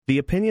The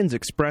opinions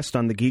expressed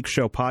on the Geek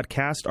Show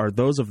podcast are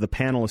those of the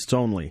panelists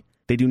only.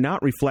 They do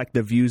not reflect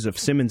the views of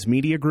Simmons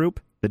Media Group,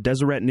 the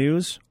Deseret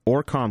News,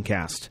 or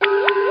Comcast.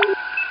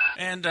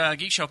 And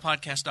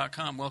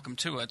GeekShowPodcast.com, welcome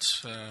to it.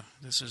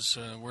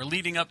 We're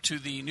leading up to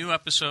the new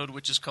episode,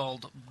 which is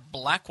called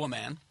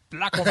Blackwoman.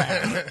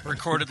 Blackwoman.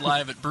 Recorded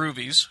live at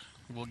Broovies.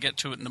 We'll get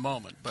to it in a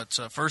moment. But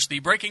first, the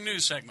breaking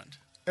news segment.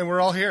 And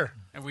we're all here.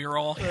 And we are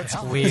all here. That's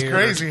weird. It's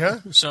crazy, huh?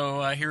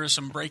 So here is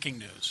some breaking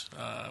news.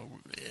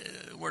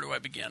 Where do I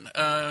begin?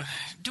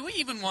 Do we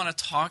even want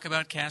to talk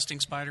about casting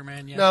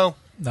Spider-Man yet? No.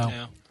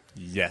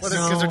 Yes.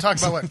 Because they're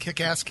talking about what,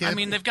 Kick-Ass Kid? I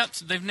mean,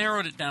 they've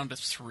narrowed it down to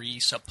 3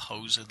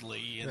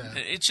 supposedly, and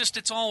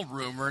it's all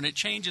rumor, and it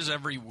changes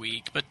every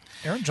week. But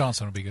Aaron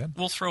Johnson would be good.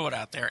 We'll throw it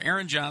out there.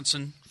 Aaron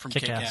Johnson from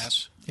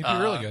Kick-Ass. He'd be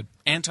really good.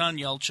 Anton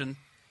Yelchin,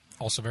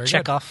 also very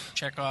Chekhov.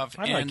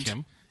 I like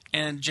him.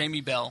 And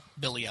Jamie Bell,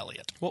 Billy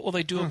Elliot. What will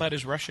they do about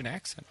his Russian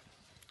accent?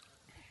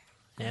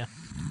 Yeah.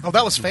 Oh,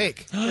 that was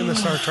fake in the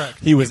Star Trek.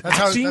 He was that's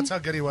acting? how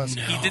good he was.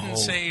 No. He didn't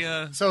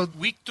say so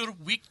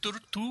Victor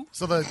too.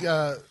 So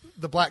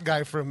the black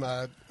guy from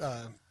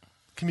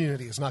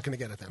Community is not going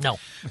to get it then. No.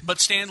 But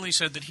Stanley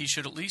said that he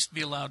should at least be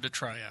allowed to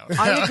try out.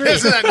 I agree.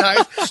 Isn't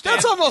that nice?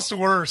 That's almost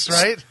worse,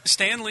 right?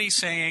 Stanley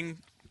saying,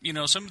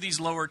 some of these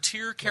lower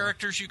tier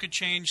characters you could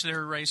change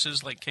their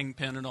races, like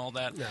Kingpin and all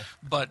that,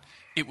 but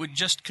it would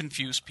just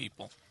confuse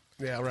people.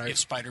 Yeah, right. If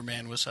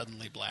Spider-Man was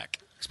suddenly black.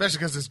 Especially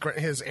because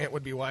his aunt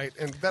would be white,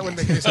 and that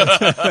wouldn't make any sense.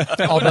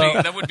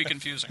 that would be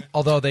confusing.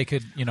 Although they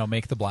could,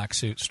 make the black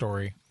suit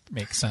story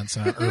make sense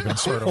in an urban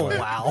sort of way.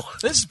 Wow.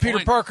 This is Peter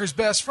Parker's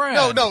best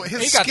friend. No,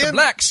 he got the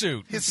black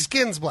suit. His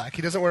skin's black.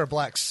 He doesn't wear a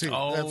black suit.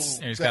 Oh.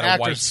 He's got a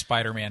white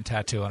Spider-Man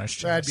tattoo on his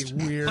chest. That'd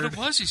be weird. But it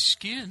was his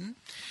skin.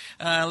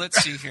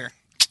 Let's see here.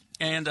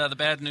 And the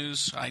bad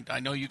news,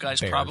 I know you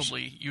guys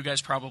probably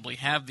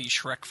have the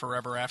Shrek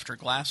Forever After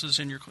glasses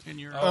in your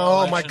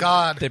Oh my collection.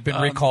 God! They've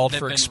been recalled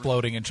for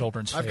exploding in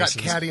children's I've faces.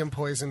 got cadmium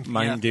poison.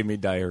 Mine gave me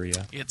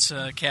diarrhea. It's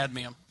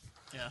cadmium.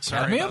 Yeah,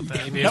 sorry about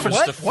that. Maybe it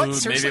was the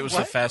food. Maybe it was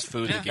the fast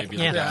food that gave you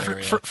the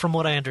diarrhea. From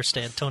what I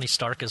understand, Tony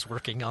Stark is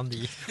working on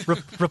the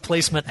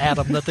replacement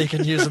atom that they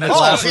can use in the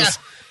glasses.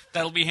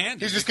 That'll be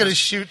handy. He's just going to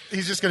shoot.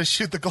 He's just going to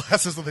shoot the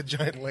glasses with a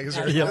giant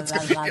laser. Yeah. That's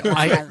gonna be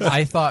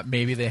I thought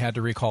maybe they had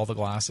to recall the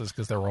glasses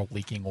because they were all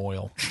leaking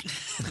oil.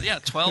 Yeah,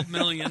 12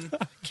 million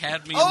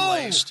cadmium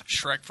laced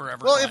Shrek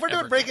Forever. Well, if we're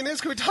doing breaking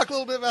news, can we talk a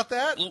little bit about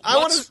that?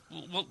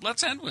 Well,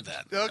 let's end with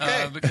that.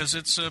 Okay. Because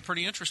it's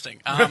pretty interesting.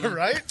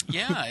 Right?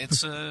 Yeah,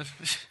 it's.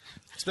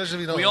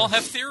 Especially if we all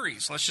have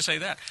theories. Let's just say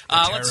that.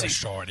 Let's see.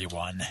 Shorty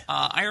one.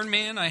 Iron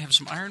Man. I have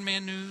some Iron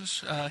Man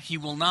news. He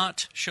will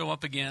not show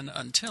up again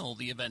until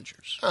the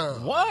Avengers.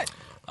 What?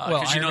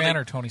 Well, Iron Man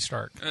or Tony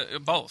Stark?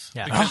 Both.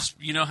 Yeah. Because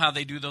you know how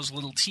they do those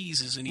little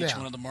teases in each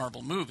one of the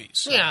Marvel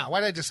movies. Yeah.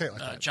 Why did I just say it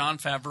like that? John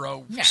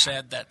Favreau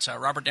said that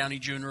Robert Downey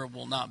Jr.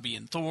 will not be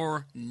in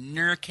Thor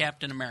nor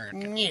Captain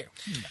America. Yeah.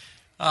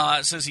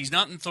 It says he's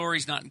not in Thor,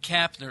 he's not in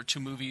Cap. There are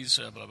 2 movies,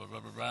 blah, blah, blah,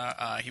 blah,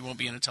 blah. He won't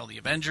be in until the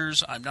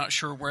Avengers. I'm not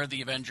sure where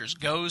the Avengers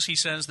goes, he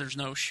says. There's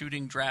no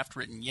shooting draft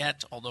written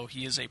yet, although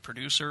he is a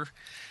producer.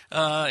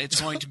 It's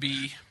going to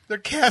be... They're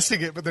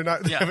casting it, but they're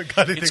not. They haven't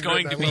got anything. It's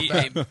going to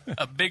written. be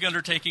a big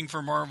undertaking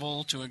for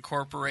Marvel to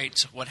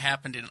incorporate what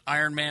happened in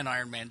Iron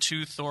Man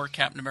 2, Thor,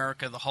 Captain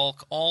America, the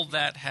Hulk. All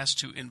that has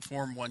to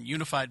inform one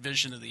unified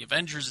vision of the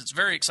Avengers. It's a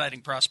very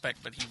exciting prospect,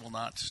 but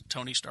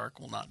Tony Stark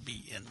will not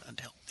be in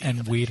until the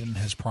And Avengers. Whedon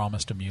has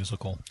promised a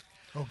musical.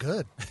 Oh,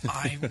 good.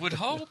 I would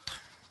hope.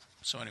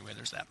 So anyway,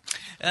 there's that.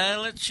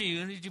 Let's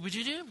see.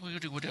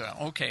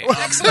 Okay.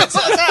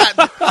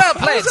 Well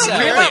played, sir.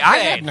 Really? I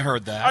hadn't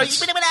heard that.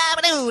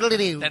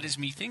 That is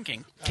me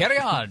thinking. Carry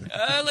on.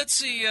 Let's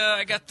see.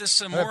 I got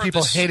this more. People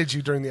of this. hated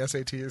you during the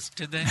SATs.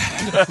 Did they?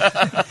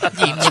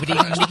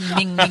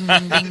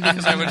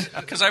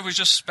 Because I was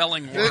just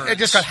spelling words. It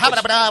just got.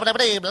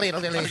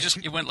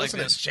 It went like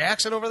this.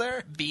 Jackson over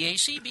there.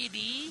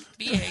 BACBD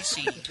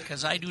BAC.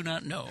 Because I do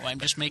not know. I'm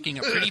just making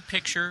a pretty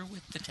picture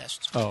with the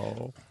tests.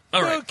 Oh.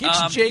 All right.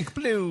 It's Jake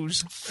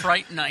Blues.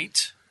 Fright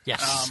Night.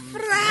 Yes.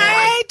 More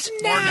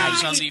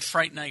news on the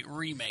Fright Night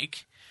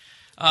remake.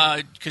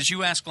 Because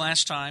you asked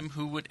last time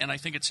who would, and I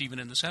think it's even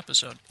in this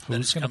episode.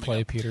 Who's going to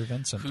play Peter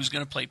Vincent? Who's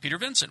going to play Peter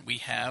Vincent? We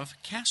have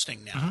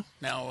casting now. Mm-hmm.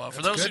 Now,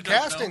 for those who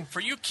don't know,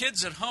 for you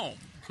kids at home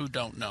who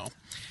don't know,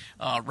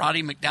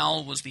 Roddy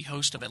McDowall was the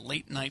host of a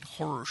late-night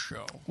horror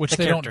show. Which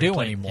they don't do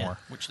anymore.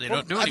 Which they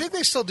don't do anymore. I think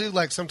they still do,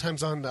 like,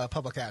 sometimes on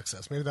public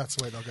access. Maybe that's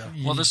the way they'll go.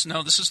 Well, this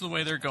is the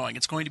way they're going.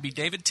 It's going to be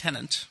David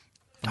Tennant.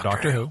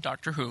 Doctor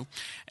Who.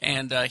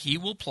 And he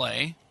will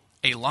play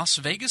a Las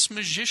Vegas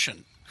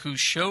magician whose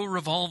show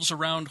revolves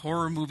around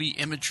horror movie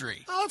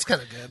imagery. Oh, that's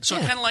kind of good. So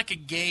kind of like a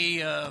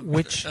gay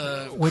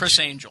Chris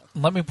Angel.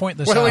 Let me point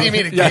this out. What do you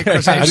mean a gay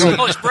Chris Angel?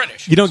 Oh, he's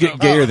British. You don't get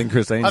gayer than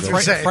Chris Angel.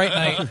 That's what Fright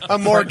Night. A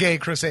more gay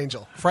Chris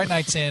Angel. Fright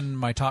Night's in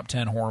my top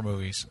 10 horror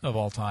movies of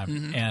all time.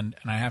 Mm-hmm. And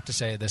I have to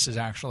say, this is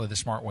actually the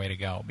smart way to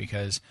go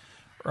because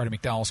Roddy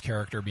McDowall's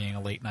character being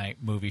a late-night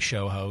movie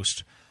show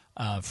host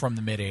from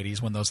the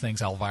mid-'80s when those things,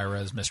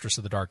 Elvira as Mistress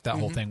of the Dark, that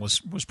whole thing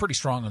was pretty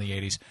strong in the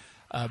 '80s.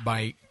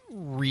 by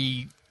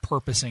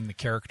repurposing the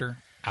character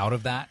out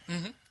of that,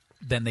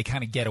 then they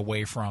kind of get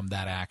away from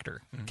that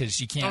actor because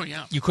you can't.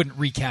 You couldn't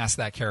recast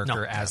that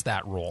character as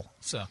that role.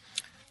 So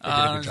they did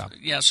a good job.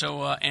 Yeah.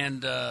 So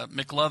and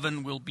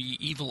McLovin will be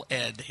Evil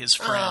Ed, his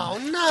friend. Oh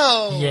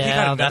no! Yeah, He got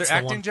another that's the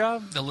acting one.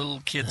 job? The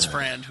little kid's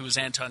friend, who is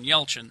Anton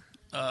Yelchin,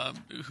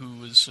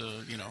 who is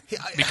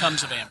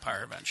becomes a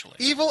vampire eventually.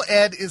 Evil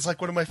Ed is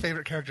like one of my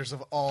favorite characters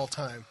of all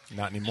time.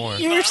 Not anymore.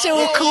 You're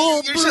so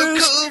cool, You're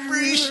Bruce. so cool,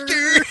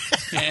 Brewster.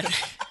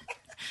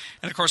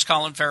 And of course,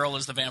 Colin Farrell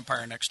is the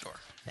vampire next door.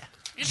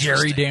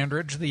 Jerry Interesting.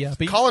 Dandridge, the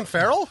yuppie. Colin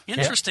Farrell?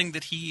 Interesting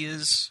that he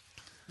is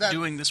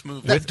doing this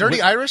movie. That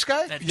dirty Irish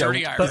guy? That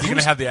dirty Is Irish. he going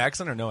to have the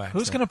accent or no accent?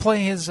 Who's going to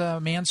play his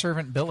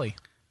manservant Billy?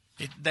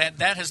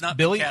 That has not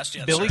Billy, been cast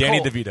yet. Billy sir. Danny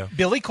Cole. DeVito.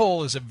 Billy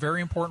Cole is a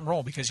very important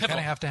role because you kind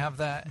of Pivotal. have to have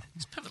that.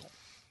 It's pivotal.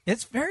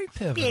 It's very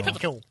pivotal.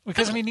 Pivotal.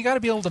 Because I mean, you got to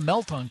be able to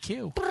melt on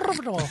cue.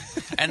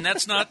 And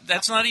that's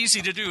not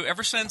easy to do.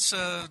 Ever since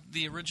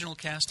the original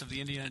cast of the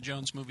Indiana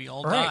Jones movie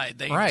all Right,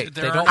 died, right.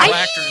 there They are don't no like-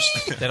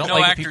 actors. They don't no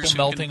like actors people who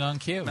melting can on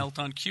cue. Melt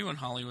on cue in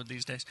Hollywood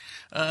these days.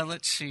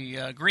 Let's see.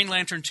 Green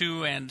Lantern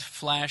 2 and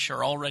Flash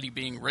are already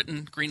being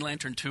written. Green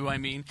Lantern 2, I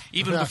mean,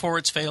 even before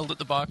it's failed at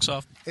the box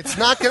office. It's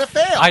not going to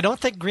fail. I don't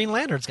think Green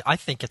Lantern's. I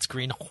think it's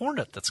Green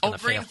Hornet that's going to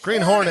fail.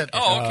 Green Hornet.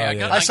 Oh,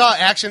 okay. I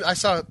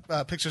saw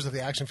pictures of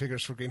the action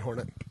figures for Green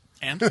Hornet.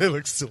 And They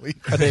look silly.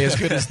 Are they as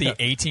good as the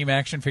A-Team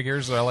action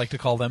figures, or I like to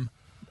call them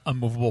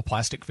unmovable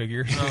plastic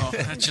figures? oh,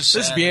 that's just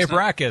This is sad, B.A. isn't it?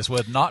 Baracus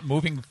with not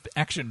moving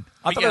action.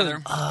 I thought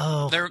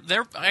Yeah,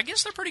 they're. I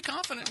guess they're pretty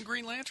confident in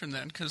Green Lantern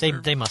then, because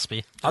They must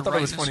be. I thought right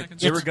it was in a funny. second.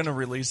 They were going to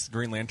release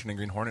Green Lantern and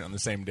Green Hornet on the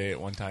same day at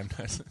one time.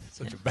 That's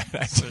such a bad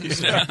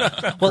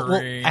idea. Well,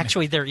 Green.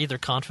 actually, they're either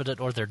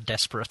confident or they're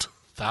desperate.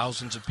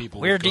 Thousands of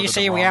people. We're would go to the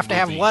DC. We wrong have to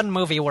have movie. one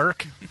movie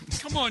work.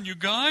 Come on, you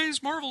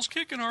guys! Marvel's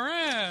kicking our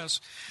ass.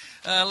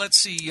 Let's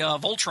see,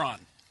 Voltron.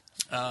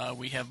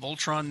 We have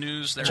Voltron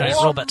news.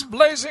 Giant robot.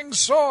 blazing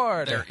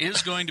sword. There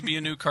is going to be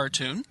a new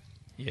cartoon,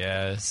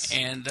 Yes,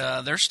 and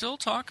there's still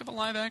talk of a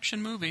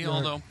live-action movie.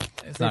 Although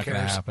it's not going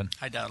to happen.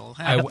 I doubt it'll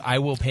happen. I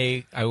will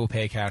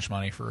pay cash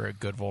money for a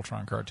good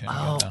Voltron cartoon.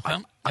 Oh,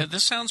 again, though.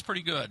 This sounds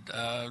pretty good.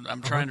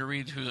 I'm trying to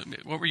read who.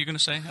 What were you going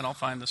to say? And I'll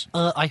find this.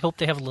 I hope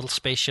they have a little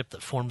spaceship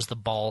that forms the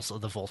balls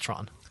of the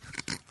Voltron.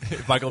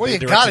 Michael Well, Bay you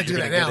directed got to it, do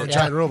you're that gonna now get in it.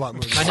 giant robot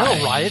movies. I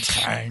know, right?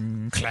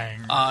 Clang,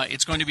 clang.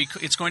 It's going to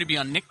be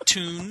on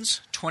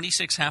Nicktoons.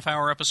 26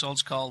 half-hour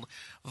episodes called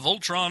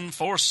Voltron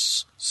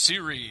Force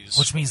Series.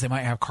 Which means they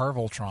might have Car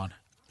Voltron.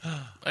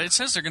 It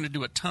says they're going to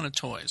do a ton of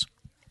toys.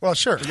 Well,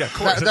 sure. Yeah, of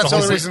course. That's the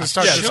only reason to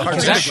start this Show,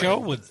 cartoon. that show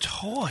with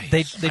toys.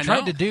 They I tried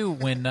know. to do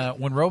when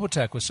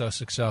Robotech was so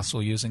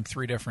successful using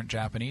 3 different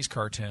Japanese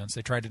cartoons.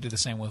 They tried to do the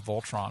same with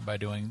Voltron by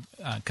doing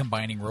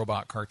combining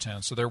robot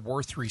cartoons. So there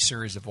were 3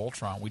 series of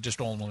Voltron. We just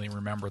only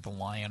remember the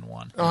lion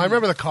one. Oh, I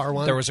remember the car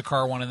one. There was a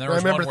car one, and there I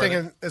was remember one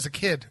where thinking as a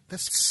kid,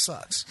 this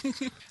sucks.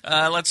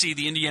 Let's see.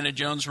 The Indiana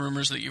Jones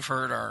rumors that you've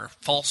heard are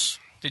false.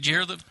 Did you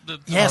hear the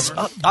Yes.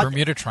 rumor?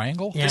 Bermuda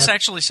Triangle. Yeah. This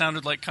actually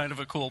sounded like kind of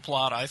a cool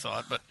plot, I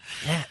thought. But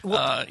Yeah,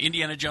 well-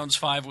 Indiana Jones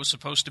 5 was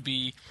supposed to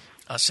be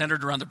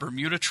centered around the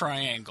Bermuda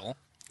Triangle,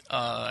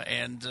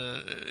 and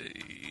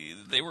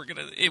they were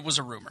gonna. It was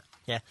a rumor.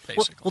 Yeah.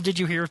 Basically. Well, did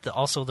you hear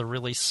also the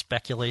really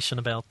speculation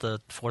about the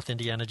 4th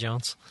Indiana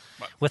Jones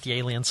with the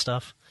alien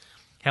stuff?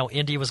 How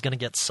Indy was going to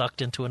get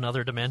sucked into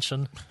another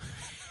dimension,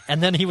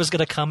 and then he was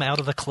going to come out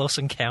of the Close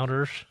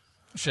Encounter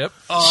Ship.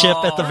 ship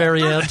at the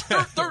very end.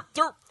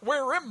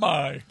 Where am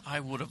I? I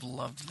would have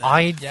loved that.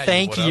 I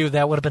thank you.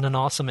 That would have been an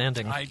awesome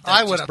ending.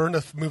 I would have burned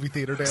the movie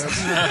theater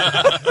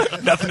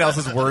down. Nothing else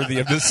is worthy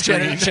of this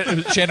screen.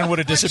 Shannon would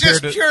have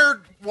disappeared. Just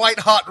pure white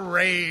hot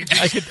rage.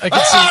 I could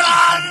see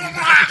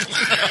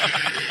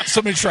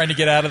somebody trying to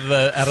get out of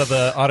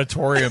the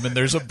auditorium, and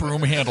there's a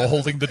broom handle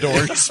holding the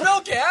door. You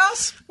smell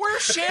gas?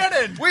 Where's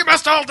Shannon? We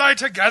must all die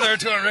together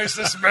to erase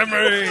this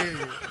memory.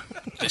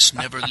 This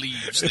never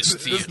leaves this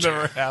theater. This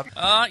never happened.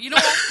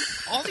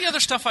 All the other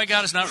stuff I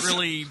got is not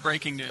really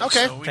breaking news.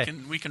 Okay. So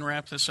we can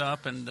wrap this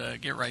up and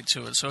get right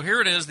to it. So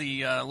here it is.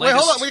 The latest. Wait,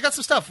 hold on. We got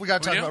some stuff we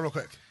got to talk do? about real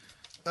quick.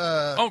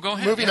 Oh, go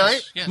ahead. Movie Yes,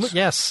 night? Yes.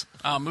 Yes.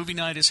 Movie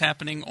night is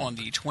happening on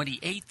the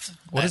 28th.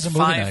 What at is a movie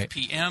 5 night?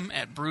 p.m.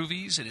 at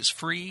Broovies. It is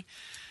free.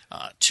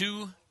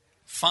 2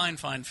 fine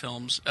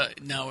films.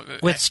 Now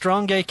With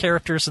strong gay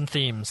characters and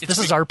themes. This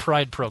is our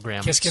Pride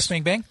program. Kiss, kiss,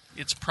 bang, bang.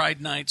 it's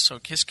Pride Night, so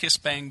Kiss Kiss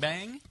Bang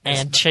Bang.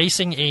 And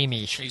Chasing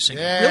Amy. Chasing.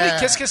 Yeah. Really?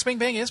 Kiss, kiss, bang,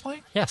 bang is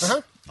playing? Yes.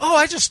 Oh,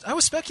 I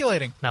was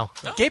speculating. No.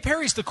 Gay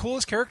Perry's the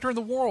coolest character in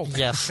the world.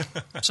 Yes.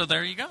 So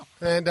there you go.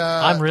 And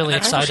I'm really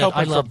and I was excited. hoping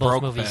I for love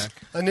both movies.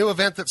 Brokeback. a new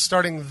event that's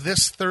starting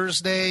this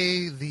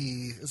Thursday.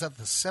 Is that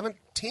the 17th?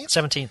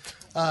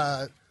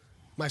 17th.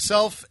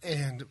 Myself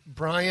and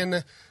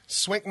Brian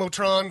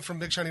Swankmotron from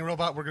Big Shiny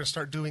Robot, we're going to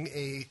start doing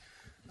a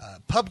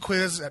pub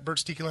quiz at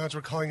Bert's Tiki Lounge.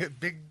 We're calling it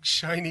Big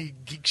Shiny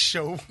Geek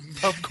Show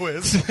Pub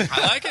Quiz.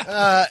 I like it.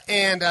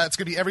 And it's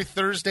going to be every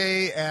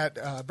Thursday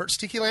at Bert's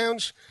Tiki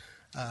Lounge,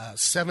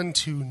 7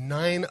 to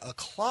 9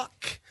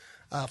 o'clock.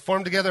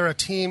 Form together a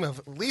team of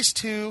at least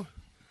 2,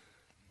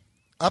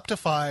 up to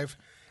 5,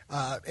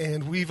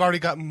 And we've already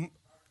got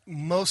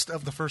most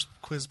of the first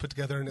quiz put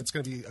together, and it's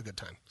going to be a good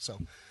time. So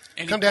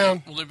come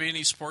down. Will there be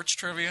any sports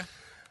trivia?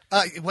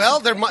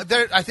 Well,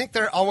 I think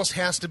there almost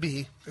has to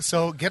be.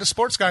 So get a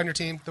sports guy on your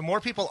team. The more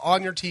people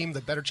on your team,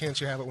 the better chance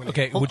you have at winning.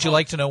 Okay, would you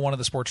like to know one of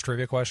the sports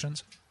trivia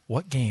questions?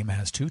 What game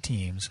has 2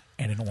 teams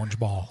and an orange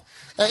ball?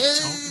 Don't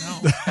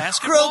know.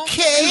 Basketball?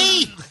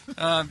 Croquet!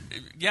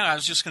 Yeah, I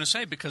was just going to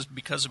say, because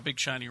of Big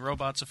Shiny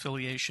Robots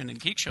affiliation and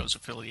Geek Show's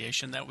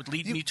affiliation, that would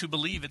lead me to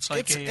believe it's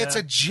like it's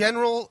a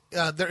general.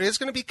 There is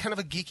going to be kind of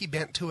a geeky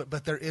bent to it,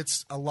 but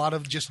it's a lot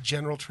of just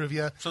general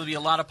trivia. So there'll be a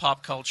lot of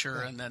pop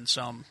culture and then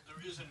some.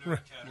 There is a nerd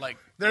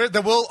category.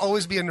 There will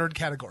always be a nerd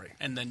category.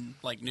 And then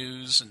like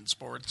news and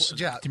sports.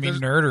 Yeah. Do you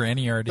mean nerd or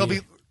NERD? There'll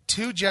be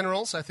 2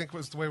 generals, I think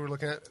was the way we're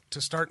looking at it, to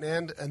start and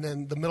end, and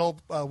then the middle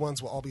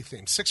ones will all be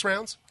themed. 6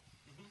 rounds.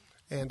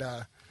 And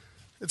I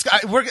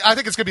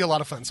think it's going to be a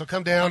lot of fun. So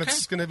come down. Okay.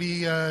 It's going to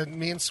be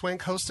me and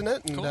Swank hosting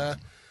it. And Cool.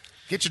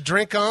 get your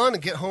drink on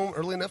and get home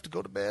early enough to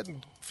go to bed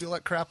and feel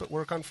like crap at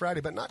work on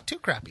Friday, but not too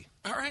crappy.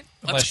 All right.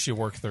 Unless you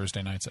work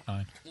Thursday nights at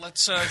 9.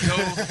 Let's go.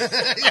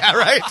 Yeah,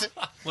 right.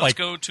 Let's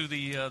go to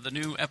the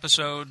new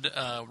episode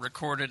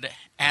recorded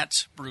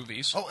at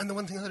Broovies. Oh, and the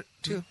one thing,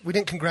 too, we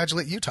didn't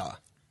congratulate Utah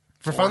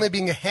for finally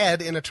being ahead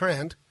in a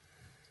trend.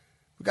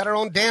 We got our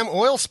own damn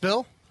oil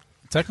spill.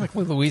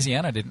 Technically,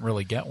 Louisiana didn't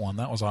really get one.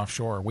 That was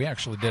offshore. We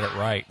actually did it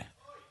right.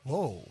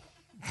 Whoa.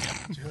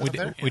 We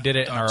did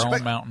it in our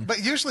own mountain.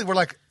 But usually we're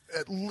like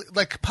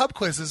pub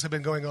quizzes have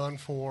been going on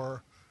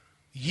for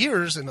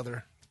years in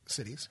other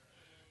cities.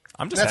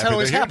 I'm just That's happy how it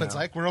always they're here happens.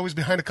 now. Like we're always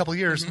behind a couple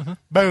years.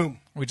 Boom.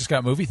 We just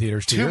got movie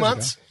theaters 2 2 years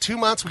months. ago. 2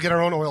 months. We get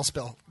our own oil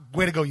spill.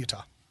 Way to go,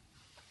 Utah.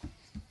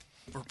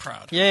 We're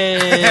proud. Yay!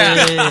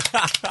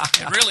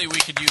 And really, we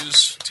could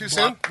use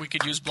soon? We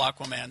could use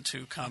Blackaman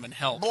to come and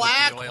help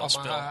Black with the oil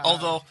spill. Woman.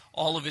 Although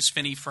all of his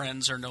finny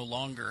friends are no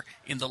longer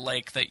in the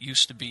lake that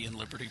used to be in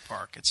Liberty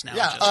Park. It's now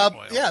just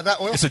oil. That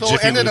oil It's a spill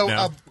Jiffy ended Lube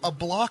now. a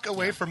block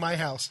away from my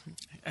house.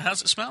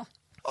 How's it smell?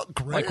 Oh,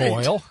 great. Like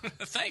oil.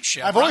 Thanks,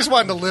 Chevron. I've always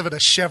wanted to live at a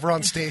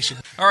Chevron station.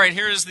 All right,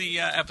 here is the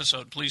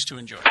episode. Please to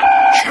enjoy.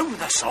 Show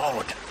the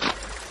sword.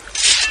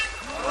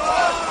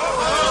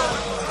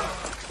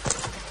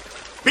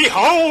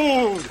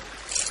 Behold,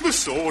 the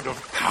sword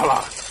of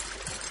power,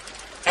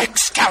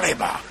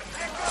 Excalibur.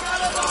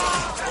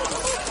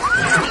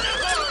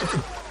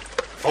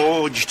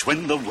 Forged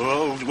when the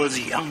world was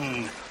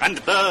young,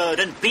 and bird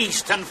and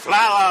beast and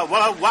flower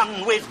were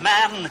one with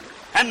man,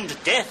 and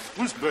death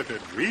was but a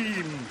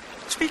dream.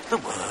 Speak the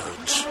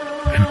words.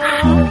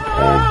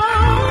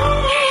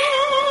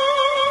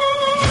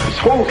 This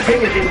whole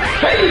thing is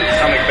insane.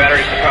 Atomic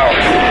batteries to power.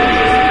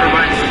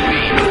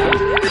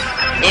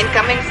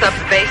 Incoming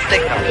subspace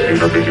signal.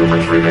 Either the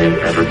humans remain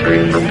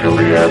entertained until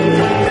the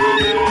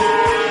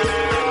end.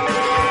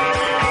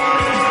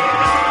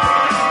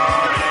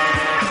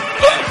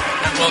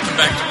 Welcome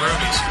back to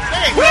Broovies.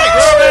 Hey,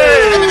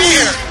 good to be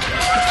here.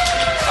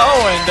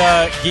 Oh,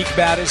 and Geek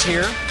Bat is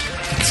here.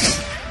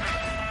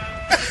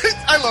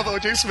 I love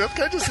O.J. Smith.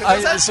 Can I just say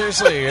that?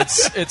 Seriously,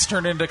 it's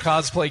turned into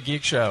Cosplay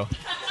Geek Show.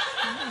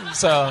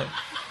 So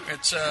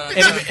It's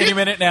any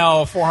minute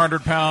now, a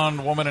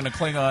 400-pound woman in a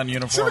Klingon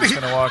uniform is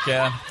going to walk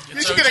in.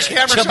 You should get a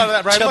camera shot of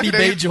that, Brian. Chubby Look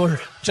at him.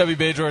 Bajor. Chubby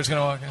Bajor is going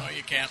to walk in. Oh,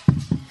 you can't.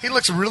 He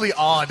looks really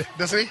odd,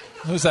 doesn't he?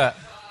 Who's that?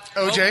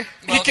 O.J.?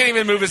 Well, He can't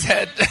even move his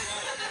head.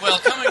 Well,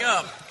 coming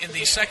up in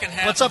the second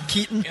half. What's up,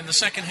 Keaton? In the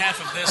second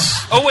half of this.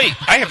 Oh, wait.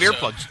 I have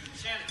episode. earplugs.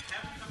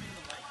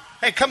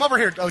 Hey, come over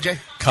here, O.J.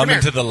 Come here.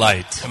 into the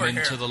light. Come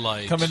Into the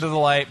light. Come into the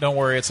light. Don't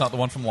worry, it's not the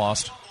one from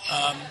Lost.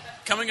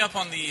 Coming up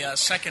on the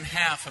second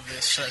half of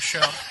this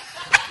show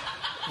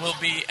will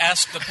be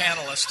Ask the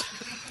Panelist.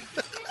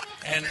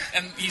 And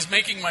he's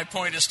making my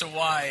point as to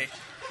why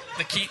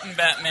the Keaton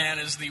Batman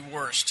is the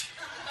worst.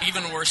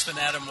 Even worse than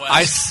Adam West.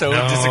 I so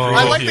disagree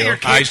I like with that you. your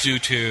cape, I do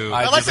too.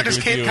 I like that disagree his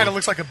with cape you. kind of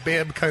looks like a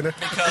bib, kind of.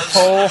 because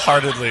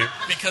Wholeheartedly.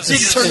 because He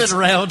he, turned is, it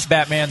around.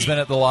 Batman's been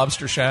at the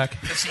Lobster Shack.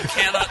 because he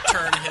cannot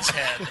turn his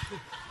head.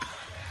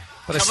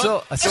 But I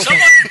still Someone,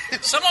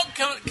 can't. someone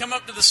come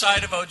up to the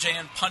side of OJ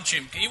and punch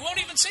him. You won't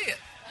even see it.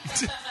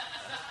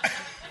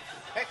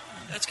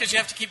 That's because you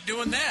have to keep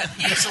doing that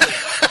easily.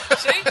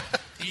 See?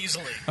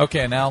 Easily.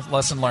 Okay, now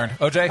lesson learned.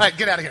 OJ, All right,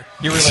 get out of here.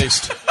 you're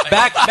released.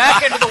 back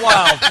into the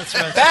wild.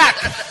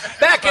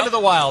 Back into the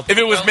wild. If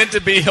it was meant to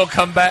be, he'll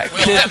come back.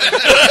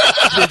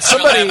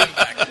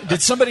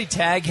 Did somebody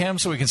tag him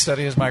so we can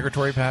study his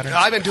migratory patterns?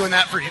 I've been doing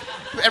that for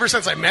ever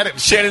since I met him.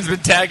 Shannon's been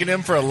tagging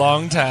him for a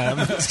long time.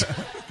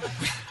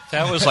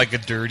 That was like a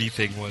dirty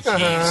thing,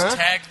 wasn't it? He's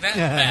tagged that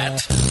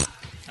bat.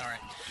 All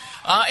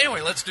right.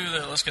 Anyway, let's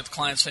get the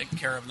clients taken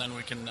care of, and then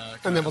we can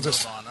And then we'll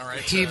just move on. All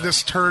right. heave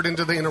this turd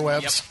into the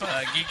interwebs. Yep.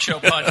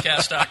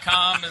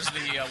 GeekShowPodcast.com is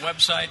the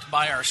website to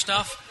buy our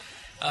stuff.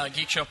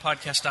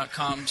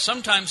 GeekShowPodcast.com,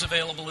 sometimes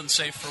available and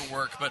safe for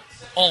work, but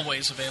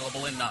always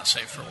available and not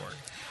safe for work.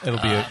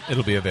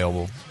 It'll be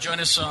available. Join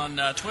us on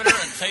Twitter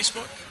and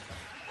Facebook.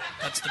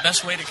 That's the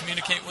best way to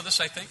communicate with us,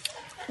 I think.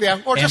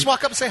 Yeah, or just And-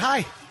 walk up and say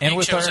hi. And Geek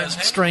with Show our says,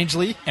 hey.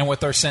 Strangely.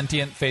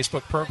 sentient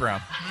Facebook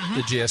program,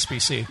 the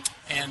GSPC.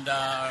 And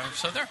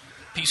so there.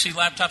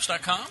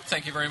 PCLaptops.com.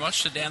 Thank you very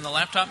much to Dan the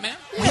Laptop Man.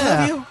 We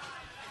love you.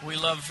 We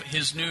love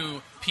his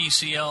new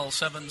PCL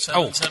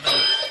 777.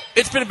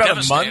 It's been about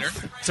Devastator.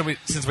 a month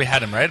since we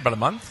had him, right? About a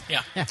month?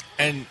 Yeah.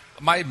 And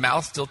my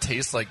mouth still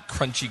tastes like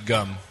crunchy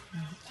gum.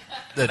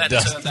 That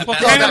dust. bad-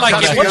 Kind of like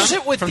Gummy if, What's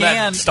it with From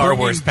Dan that Star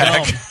Wars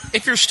pack.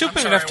 if you're stupid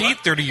I'm sorry, enough to what? eat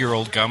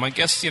 30-year-old gum, I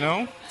guess,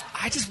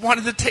 I just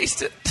wanted to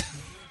taste it.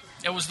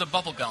 It was the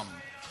bubble gum,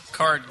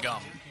 card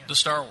gum, the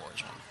Star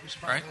Wars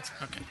one, right?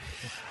 Okay.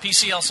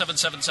 PCL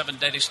 777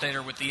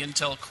 Devastator with the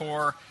Intel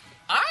Core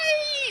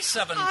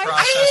i7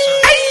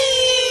 processor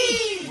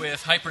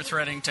with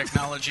hyper-threading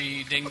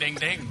technology. Ding, ding,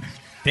 ding.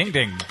 Ding,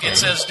 ding. It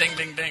says ding,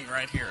 ding, ding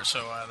right here,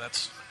 so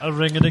that's... A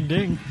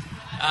ring-a-ding-ding.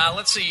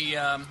 Let's see.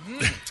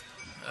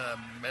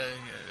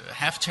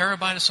 Half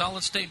terabyte of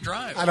solid-state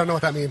drive. I don't know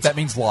what that means. That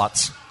means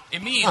lots.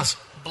 It means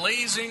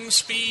blazing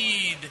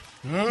speed.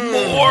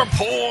 more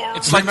porn.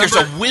 It's like there's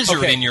a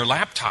wizard in your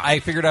laptop. I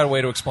figured out a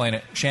way to explain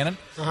it. Shannon,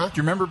 do you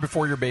remember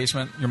before your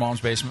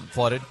mom's basement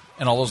flooded,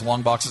 and all those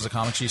long boxes of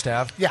comics you used to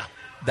have? Yeah.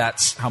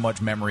 That's how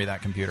much memory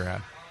that computer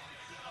had.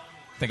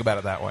 Think about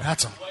it that way.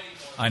 That's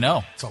I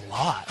know. a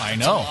lot. I A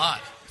know.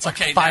 lot. It's like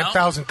Okay,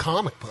 5,000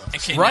 comic books.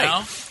 Okay, Right.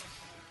 now,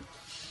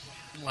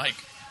 like,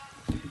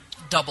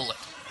 double it.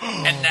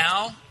 And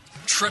now,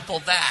 triple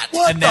that.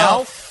 And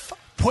now,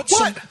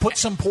 put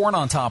some porn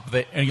on top of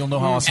it, and you'll know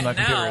how awesome And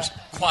that computer now, is.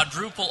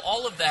 quadruple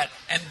all of that,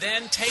 and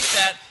then take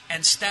that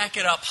and stack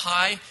it up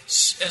high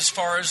as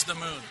far as the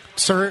moon.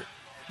 Sir,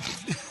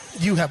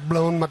 you have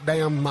blown my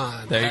damn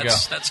mind. There you go.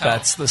 That's how-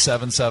 That's the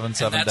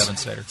 777 And that's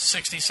Devastator.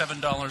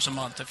 $67 a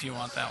month if you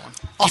want that one.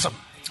 Awesome.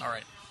 All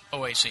right.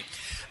 OAC.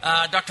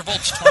 Dr.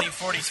 Volts,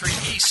 2043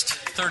 East,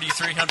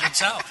 3300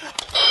 South.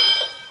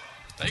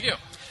 Thank you.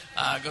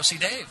 Go see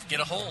Dave. Get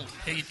a hold.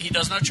 He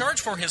does not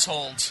charge for his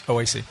holds.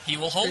 OAC. He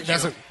will hold He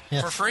doesn't.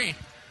 you for free.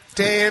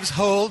 Dave's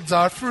holds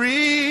are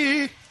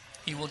free.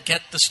 He will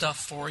get the stuff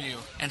for you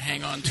and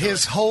hang on to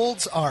His it.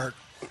 holds are,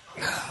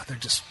 they're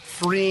just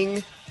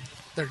freeing.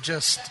 They're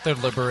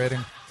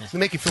liberating. They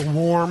make you feel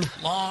warm.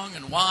 Long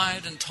and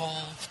wide and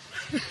tall.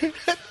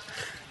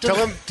 Tell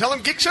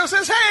him Geek Show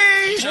says,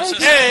 hey! Geek Show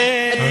says,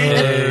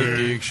 Hey,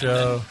 Geek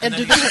Show.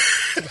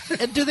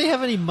 And do they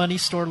have any money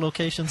store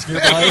locations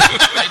nearby?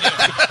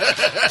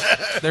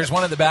 There's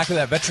one at the back of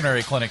that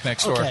veterinary clinic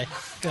next door. Okay,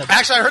 good.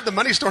 Actually, I heard the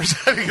money store's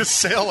having a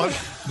sale on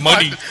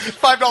Money.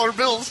 $5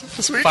 bills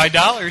this week. $5.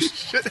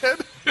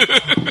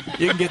 Shithead.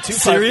 You can get two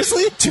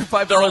Seriously? two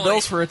 $5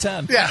 bills for a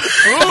 10. Yeah.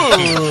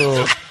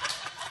 Ooh.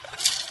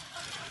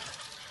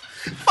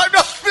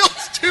 $5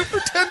 bills, 2 for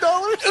 $10.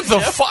 It's a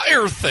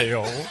fire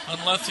sale.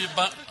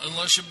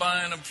 Unless you're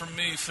buying them from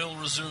me, Phil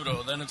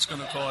Rizzuto, then it's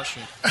going to cost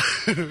you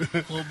a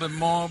little bit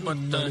more. But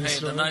hey,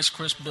 the nice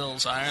crisp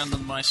bills, I earn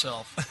them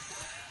myself.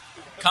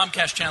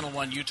 Comcast Channel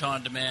 1, Utah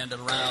on Demand,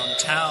 around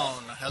town.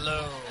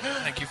 Hello.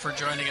 Thank you for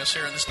joining us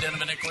here in this den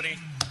of iniquity.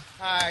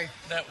 Hi.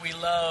 That we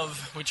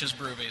love, which is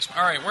Broovies.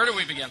 All right, where do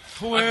we begin?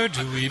 Where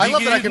do we begin? I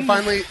love that I can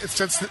finally,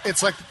 since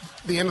it's like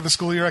the end of the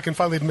school year, I can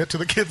finally admit to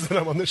the kids that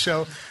I'm on this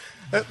show.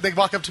 They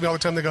walk up to me all the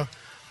time. They go,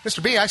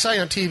 Mr. B, I saw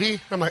you on TV.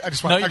 I'm like, I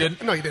just walk. No, you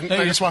didn't. No, you didn't. No,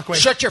 you I just walk away.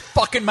 Shut your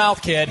fucking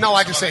mouth, kid. No,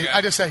 I just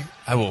say,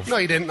 I will. no,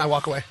 you didn't. I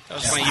walk away. That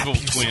was my evil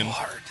twin.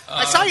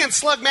 I saw you in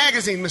Slug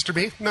Magazine, Mr.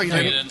 B. No, you No,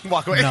 you didn't. didn't.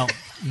 Walk away.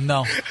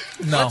 No.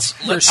 Let's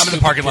I'm in the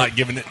parking lot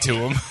giving it to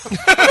him.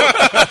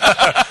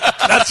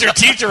 That's your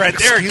teacher right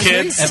there, Excuse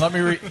kids. And let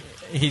me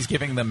he's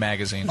giving them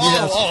magazines.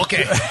 Oh,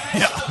 okay.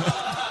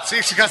 See,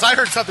 because I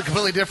heard something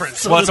completely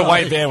different. Well, it's a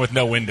white van with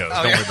no windows.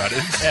 Don't worry about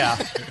it. Yeah.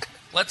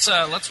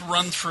 Let's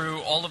run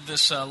through all of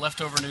this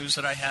leftover news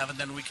that I have, and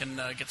then we can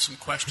get some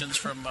questions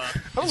from.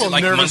 I'm a little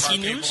nervous.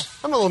 monkey news?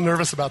 I'm a little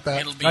nervous about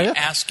that. It'll be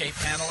Ask a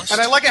Panelist. And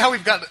I like it how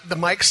we've got the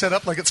mic set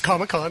up like it's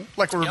Comic-Con,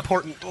 like we're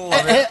important.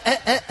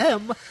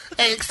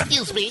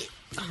 Excuse me.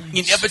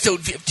 In episode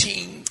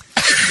 15.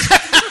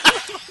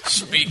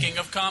 Speaking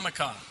of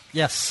Comic-Con,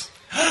 Yes.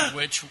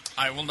 which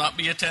I will not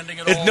be attending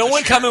at all. Is no this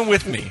one year, coming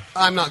with me?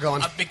 I'm not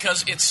going.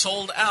 because it's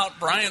sold out.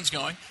 Brian's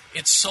going.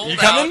 It's sold You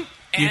coming? out.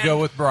 You and- go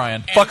with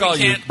Brian. and Fuck we all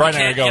you. can't- Brian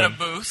we and I are can't get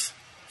going. a booth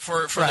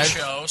for the Right.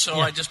 show, so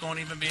I just won't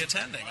even be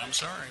attending. I'm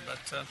sorry, but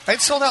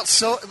It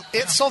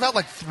sold out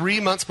like 3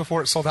 months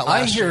before it sold out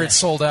last I hear year. it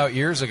sold out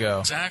years ago.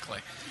 exactly.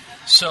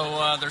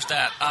 So there's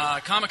that.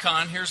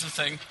 Comic-Con. Here's the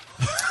thing.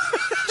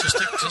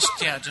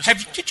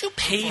 Did you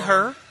pay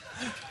her?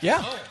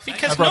 Yeah.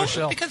 Because I brought a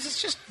shell. because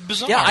it's just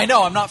bizarre. Yeah, I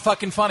know. I'm not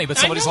fucking funny, but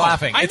somebody's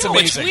laughing. It's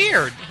amazing. It's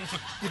weird.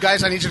 You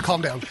guys, I need you to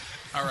calm down.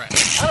 All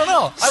right. I don't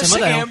know. I was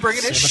Simmer thinking down. him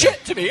bringing his Simmer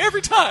shit to me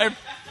every time.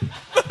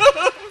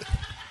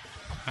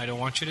 I don't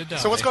want you to die.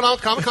 So what's going on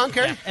with Comic-Con,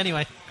 Carrie?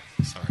 Anyway,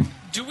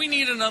 Do we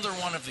need another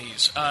one of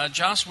these?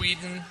 Joss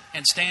Whedon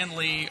and Stan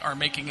Lee are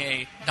making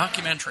a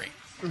documentary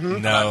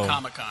about No.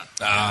 Comic-Con.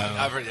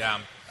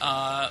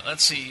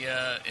 Let's see.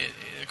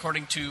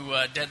 According to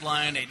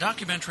Deadline, a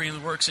documentary in the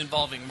works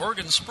involving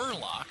Morgan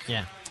Spurlock,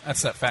 yeah.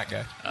 That's that fat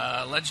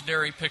guy.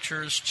 Legendary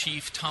Pictures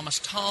chief Thomas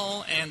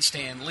Tull, and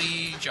Stan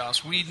Lee,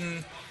 Joss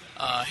Whedon,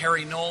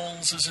 Harry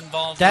Knowles is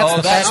involved. That's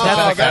the that's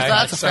fat guy.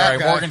 that's a fat Sorry,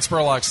 guy. Morgan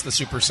Spurlock's the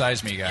Super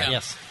Size Me guy. Yeah.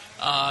 Yes.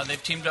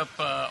 They've teamed up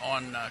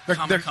on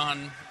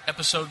Comic-Con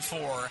Episode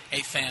 4, A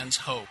Fan's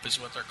Hope is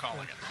what they're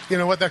calling it. You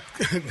know what?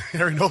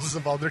 Harry Knowles is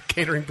involved. Their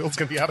catering bill's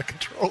going to be out of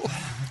control.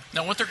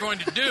 Now, what they're going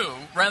to do,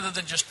 rather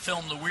than just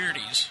film the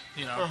weirdies,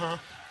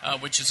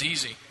 which is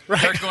easy,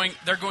 Right.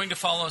 they're going to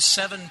follow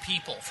 7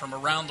 people from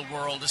around the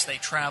world as they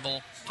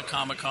travel to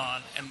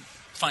Comic-Con and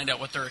find out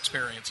what their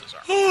experiences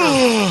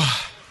are.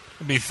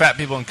 It'd be fat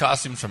people in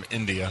costumes from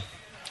India.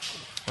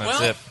 That's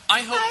well, it.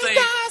 I hope they.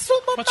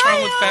 What's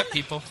wrong with fat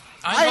people?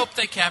 I hope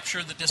they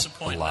capture the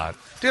disappointment. A lot.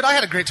 Dude, I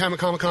had a great time at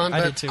Comic-Con.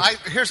 I But did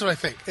too. Here's what I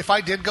think. If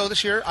I did go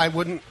this year, I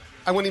wouldn't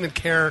even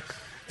care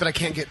that I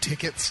can't get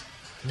tickets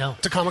No.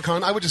 to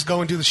Comic-Con. I would just go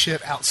and do the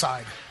shit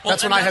outside. Well,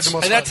 That's when and I had the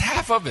most And fun. that's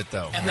half of it,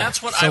 though. And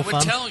that's what So I would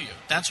fun. tell you.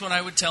 That's what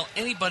I would tell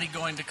anybody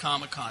going to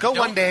Comic-Con. Go Don't-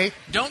 one day.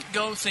 Don't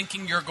go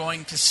thinking you're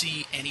going to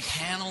see any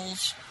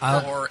panels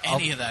I'll- or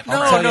any of that. I'll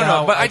crap. tell No, you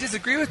how but I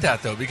disagree with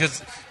that, though,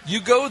 because you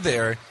go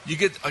there, you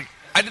get...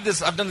 I did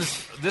this, I've done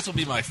this, this will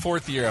be my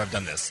 4th year I've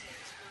done this.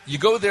 You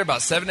go there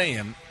about 7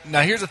 a.m. Now,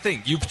 here's the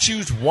thing. You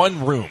choose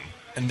one room,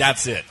 and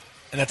that's it.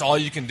 And that's all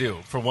you can do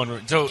for one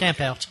room. So,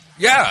 Camp out.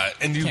 yeah,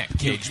 and you Can't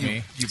cage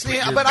me. You put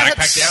Yeah, your but I had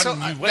backpack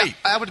down and you wait.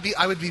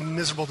 I would be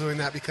miserable doing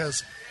that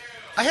because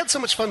I had so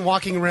much fun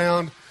walking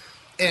around,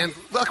 and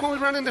like when we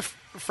run into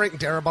Frank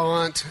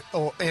Darabont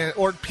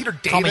or Peter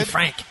David. Call me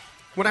Frank.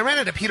 When I ran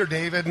into Peter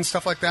David and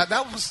stuff like that,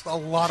 that was a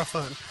lot of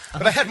fun.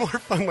 But I had more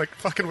fun like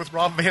fucking with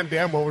Rob Van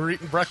Dam while we were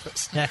eating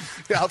breakfast Yeah.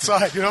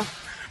 outside, you know.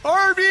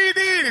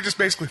 RBD! He just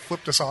basically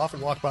flipped us off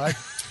and walked by.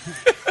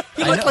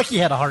 He looked like he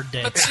had a hard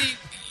day. But see,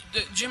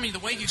 Jimmy, the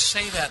way you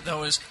say that,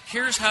 though, is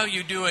here's how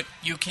you do it.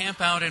 You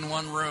camp out in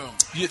one room.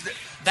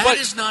 That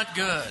is not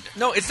good.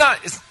 No, it's not.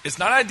 It's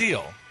not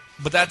ideal,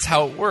 but that's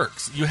how it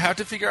works. You have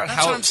to figure out That's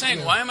how. what I'm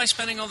saying. Why am I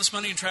spending all this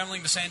money and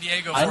traveling to San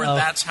Diego I for know.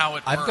 that's how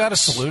it works? I've got a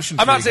solution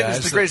for I'm not you saying guys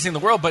it's the greatest thing in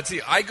the world, but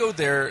see, I go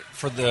there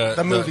for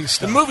the movie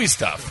stuff. The movie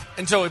stuff.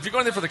 And so, if you're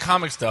going there for the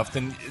comic stuff,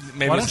 then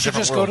maybe Why it's don't a you different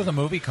just world. go to the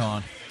movie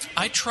con?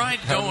 I tried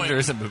going There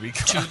is a movie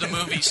to con. the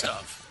movie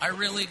stuff. I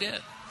really did.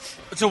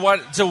 So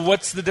what? So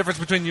what's the difference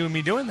between you and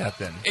me doing that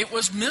then? It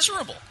was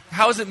miserable.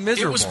 How is it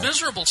miserable? It was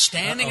miserable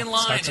standing in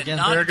line Starts and again.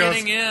 There not it goes.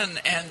 getting in,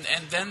 and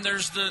then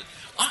there's the.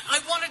 I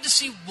wanted to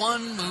see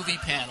one movie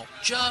panel,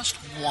 just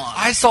one.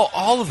 I saw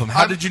all of them.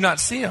 How did you not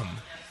see them?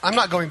 I'm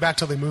not going back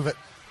till they move it.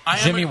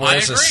 Jimmy I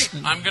wears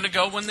agree. a I'm going to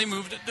go when they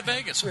moved it to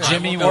Vegas.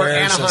 Jimmy I will go. wears a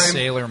Anaheim.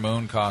 Sailor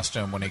Moon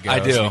costume when he goes. I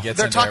do. And he gets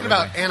They're into talking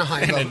about everything.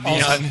 Anaheim. And though,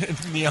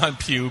 also. neon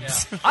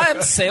pubes.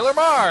 I'm Sailor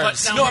Mars.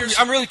 But now No, here's-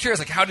 I'm really curious.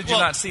 Like, how did you Well,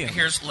 not see them?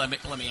 Here's let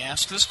me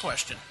ask this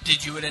question: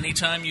 did you at any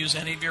time use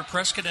any of your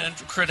press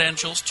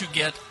credentials to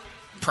get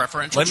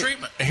preferential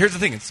treatment? Here's the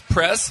thing: it's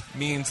press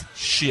means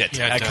shit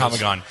Yeah, it at does.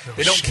 Comic-Con.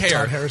 They don't shit, care.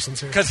 Todd Harrison's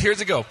here. Because here's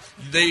the go: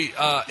 they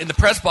in the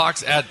press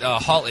box at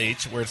Hall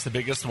H, where it's the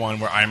biggest one,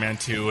 where Iron Man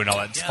 2 and all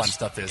that Yes. fun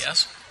stuff is.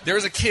 Yes. There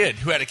was a kid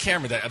who had a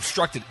camera that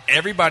obstructed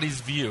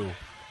everybody's view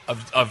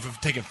of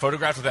taking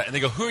photographs of that, and they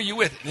go, "Who are you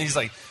with?" And he's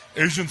like,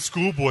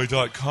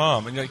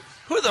 "AsianSchoolboy.com," and you're like,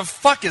 "Who the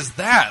fuck is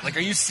that? Like,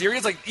 are you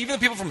serious?" Like, even the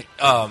people from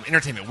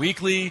Entertainment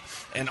Weekly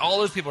and all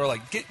those people are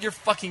like, "Get your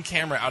fucking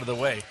camera out of the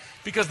way."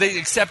 Because they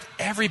accept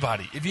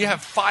everybody. If you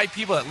have 5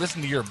 people that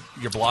listen to your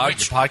blog,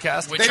 Which- your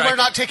podcast, which They I- were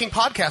not taking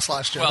podcasts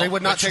last year. Well, they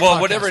would not take well,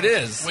 podcasts. whatever it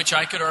is. Which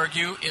I could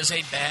argue is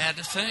a bad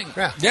thing.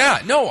 Yeah. Yeah,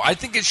 no, I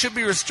think it should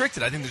be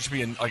restricted. I think there should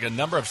be a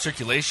number of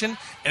circulation,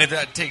 and if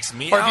that takes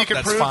me Or if out, you can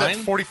that's prove fine.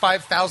 that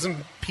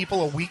 45,000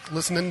 people a week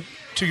listening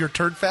to your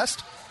Turd Fest,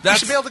 you That's-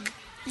 should be able to.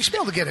 You should be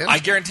able to get in. I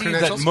guarantee you that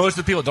Credentials. most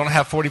of the people don't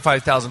have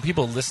 45,000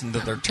 people listen to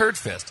their Turd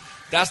Fist.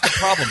 That's the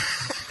problem.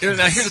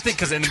 Now, here's the thing,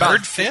 because in about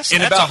Turd fist? in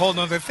That's about, a whole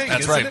nother thing,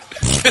 That's isn't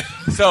right.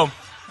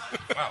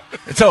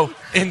 So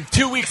in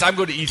 2 weeks, I'm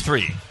going to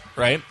E3.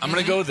 Right? I'm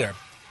going to go there.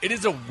 It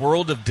is a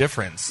world of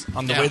difference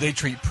on the Yeah. way they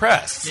treat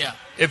press. Yeah.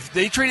 If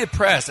they treated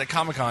press at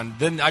Comic-Con,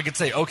 then I could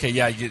say, okay,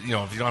 yeah, if you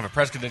don't have a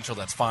press credential,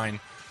 that's fine.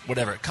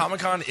 Whatever.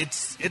 Comic-Con,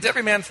 it's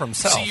every man for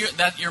himself. See,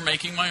 you're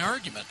making my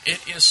argument. It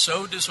is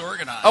so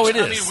disorganized. Oh, it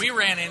I is. mean, we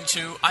ran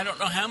into I don't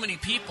know how many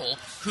people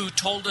who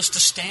told us to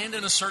stand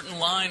in a certain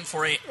line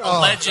for a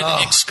alleged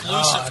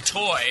exclusive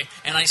toy,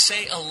 and I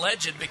say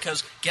alleged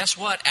because guess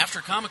what? After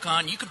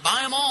Comic-Con, you could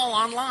buy them all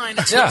online.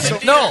 It's Yeah. no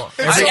big No.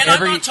 deal.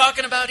 I'm not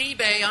talking about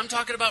eBay. I'm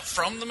talking about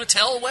from the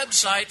Mattel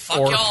website. Fuck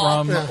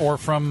y'all. or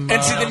from.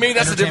 And see, to me,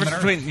 that's the difference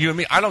Entertainment between you and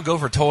me. I don't go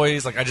for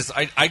toys. Like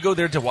I go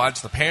there to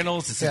watch the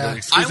panels, to see the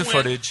exclusive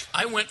footage.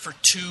 I went for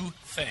 2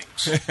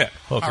 things.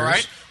 All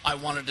right. I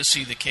wanted to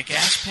see the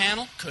Kick-Ass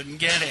panel. Couldn't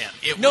get in.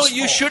 It No, was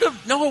you full. should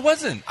have. No, it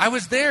wasn't. I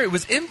was there. It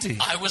was empty.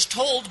 I was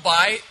told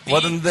by the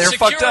Well, then they're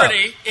fucked up.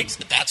 security.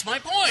 That's my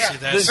point.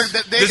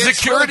 The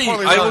security.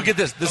 I will get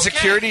this. The Okay.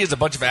 security is a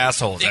bunch of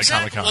assholes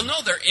Exactly. at Comic-Con.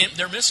 Well, no,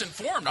 they're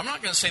misinformed. I'm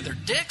not going to say they're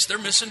dicks. They're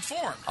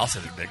misinformed. I'll say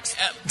they're dicks.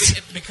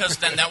 Because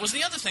then that was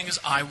the other thing is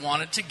I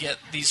wanted to get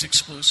these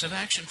exclusive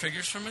action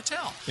figures from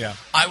Mattel. Yeah.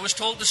 I was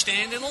told to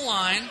stand in a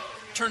line.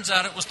 Turns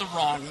out it was the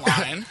wrong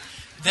line.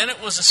 Then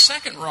it was a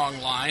second wrong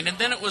line, and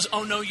then it was,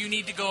 oh no, you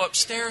need to go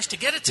upstairs to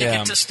get a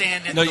ticket to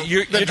stand in.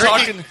 You're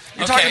talking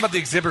about the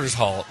exhibitors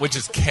hall, which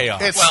is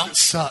chaos. It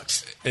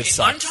sucks. It sucks.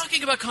 I'm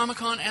talking about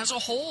Comic-Con as a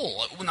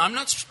whole. When I'm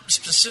not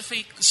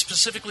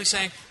specifically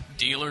saying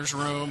dealer's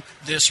room,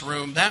 this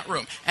room, that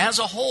room. As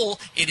a whole,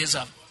 it is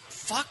a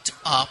fucked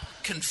up,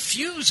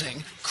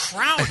 confusing,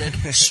 crowded,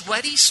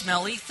 sweaty,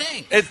 smelly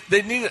thing.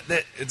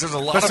 There's a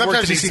lot of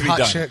work that needs to be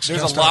done.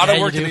 There's a lot of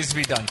work that needs to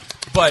be done.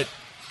 But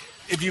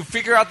if you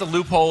figure out the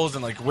loopholes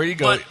and where you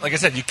go, like I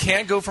said, you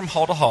can't go from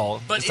hall to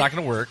hall. It's not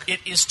going to work. It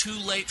is too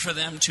late for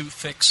them to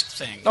fix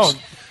things. No.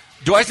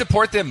 Do I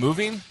support them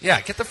moving?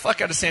 Yeah, get the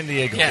fuck out of San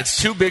Diego. Yes.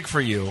 It's too big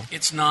for you.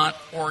 It's not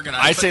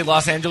organized. I say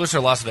Los Angeles or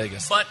Las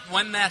Vegas. But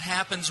when that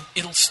happens,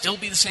 it'll still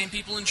be the same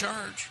people in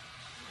charge.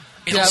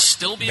 It'll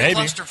still be a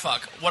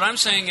clusterfuck. What I'm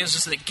saying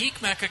is that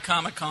Geek Mecca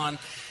Comic-Con,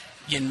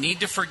 you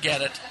need to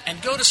forget it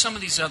and go to some of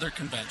these other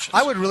conventions.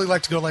 I would really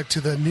like to go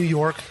to the New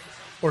York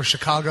or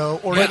Chicago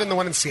or even the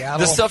one in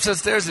Seattle. The stuff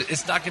that's there,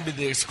 it's not going to be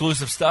the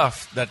exclusive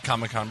stuff that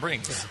Comic-Con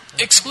brings.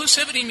 Yeah.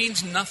 Exclusivity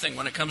means nothing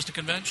when it comes to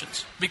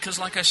conventions. Because,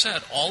 like I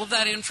said, all of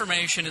that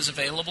information is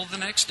available the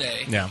next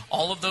day. Yeah.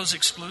 All of those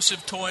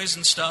exclusive toys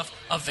and stuff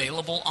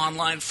available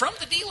online from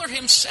the dealer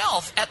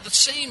himself at the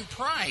same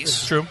price.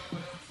 It's true.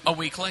 A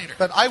week later.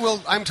 But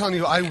I'm telling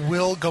you, I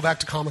will go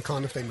back to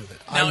Comic-Con if they move it.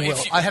 Now, I will.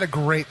 I had a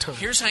great time.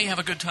 Here's how you have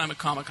a good time at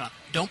Comic-Con.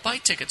 Don't buy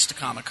tickets to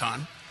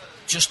Comic-Con.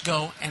 Just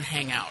go and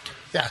hang out.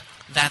 Yeah.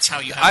 That's how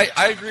you have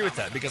I agree with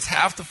that, because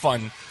half the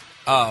fun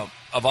of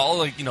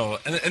all,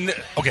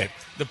 okay,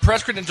 the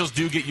press credentials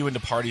do get you into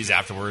parties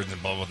afterwards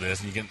and blah, blah, blah,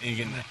 this, and you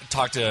can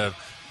talk to,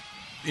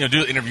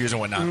 do interviews and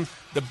whatnot.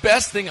 Mm. The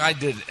best thing I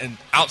did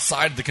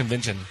outside the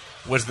convention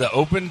was the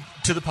open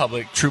to the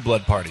public True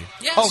Blood party.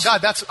 Yes. Oh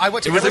God, I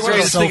went to. It was the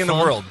greatest thing in the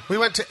world. We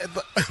went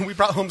to. We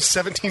brought home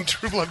 17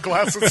 True Blood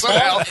glasses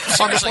somehow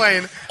on the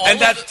plane, and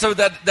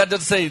that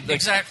does say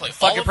exactly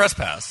fuck a press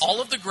pass. All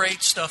of the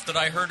great stuff that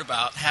I heard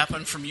about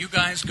happened from you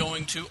guys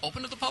going to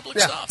open to the public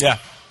stuff. Yeah.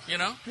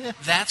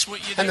 That's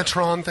what you do. And the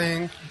Tron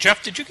thing.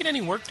 Jeff, did you get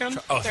any work done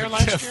there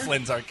last year?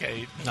 Flynn's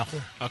Arcade. No.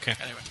 Okay.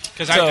 Anyway.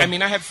 Because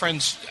I have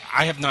friends,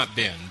 I have not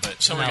been,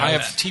 but I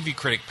have TV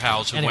critic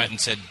pals who went and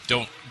said,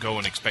 don't go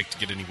and expect to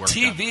get any work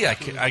done.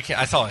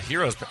 I saw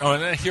Heroes. Oh,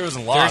 and then Heroes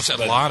and Lost. There's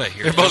a lot of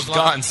Heroes. They're both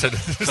gone.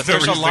 But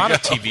there's a lot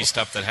of TV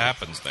stuff that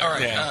happens there. All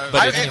right. Yeah.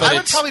 I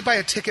would probably buy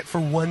a ticket for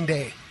one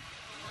day.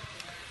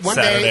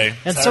 Saturday.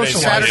 And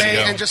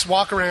Saturday and just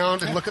walk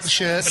around and look at the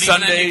shit.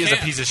 Sunday is a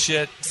piece of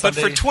shit. But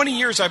for 20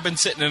 years, I've been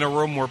sitting in a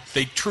room where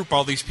they troop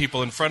all these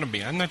people in front of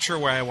me. I'm not sure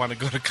why I want to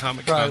go to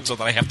Comic-Con so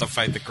that I have to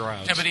fight the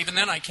crowds. Yeah, but even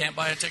then, I can't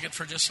buy a ticket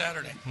for just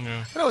Saturday.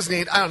 Yeah. But it was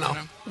neat. I don't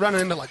know. Running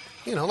into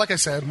like I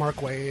said,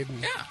 Mark Wade.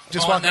 And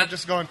just walking up,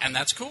 just going. And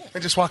that's cool.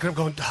 And just walking up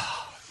going,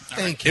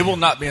 thank you. It will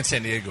not be in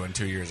San Diego in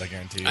 2 years, I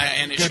guarantee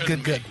you.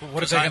 Good.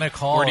 What are they going to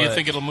call Where do you it?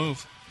 think it'll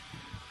move?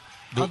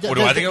 What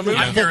do I think it'll move?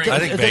 I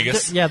think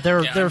Vegas. There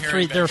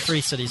are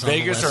three cities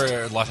Vegas on the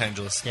list. or Los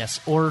Angeles. Yes,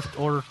 or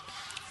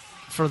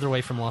further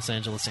away from Los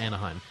Angeles,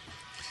 Anaheim.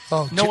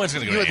 Oh, no one's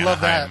going to go to Anaheim. You would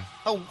love that.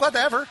 Oh,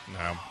 whatever.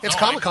 No. It's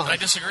Comic-Con. I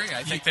disagree.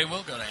 I think they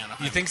will go to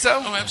Anaheim. You think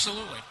so? Oh,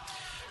 absolutely.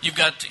 You've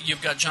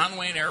got John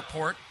Wayne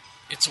Airport.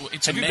 It's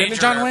have a you major been to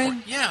John airport.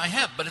 Wayne? Yeah, I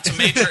have, but it's a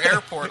major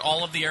airport.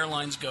 All of the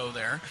airlines go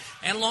there,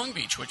 and Long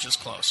Beach, which is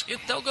close.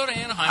 They'll go to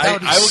Anaheim.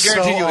 I will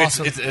guarantee you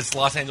awesome. it's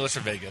Los Angeles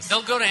or Vegas.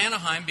 They'll go to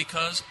Anaheim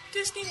because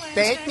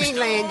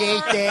Disneyland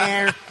is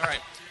there. All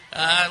right.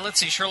 Let's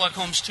see. Sherlock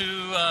Holmes 2,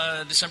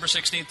 December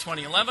 16th,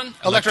 2011.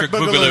 Electric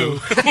Boogaloo.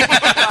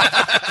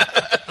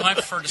 I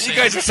prefer to say you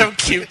guys are so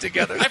cute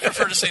together. I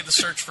prefer to say The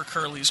Search for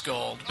Curly's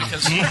Gold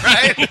because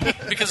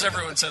because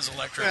everyone says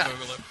Electric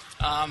Boogaloo.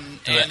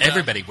 And,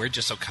 everybody, we're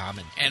just so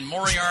common. And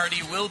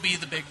Moriarty will be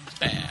the big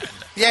bad.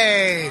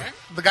 Yay! Right.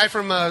 The guy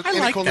from I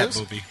like Cool that News?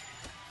 movie.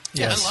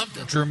 Yes. I loved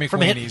it. Drew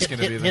McWeeny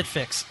going to be there.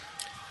 Hitfix.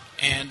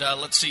 And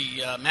let's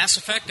see, Mass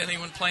Effect.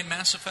 Anyone play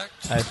Mass Effect?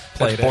 I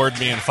played it. Bored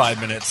me in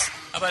 5 minutes.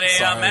 How about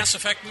a Mass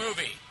Effect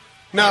movie?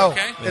 No.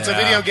 Okay? It's a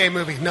video game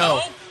movie.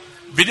 No.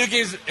 Video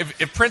games.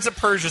 If Prince of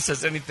Persia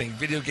says anything,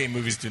 video game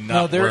movies do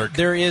not work.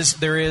 There is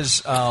the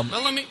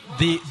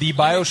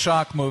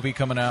BioShock movie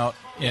coming out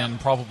in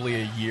probably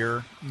a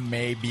year.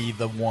 May be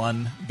the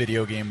one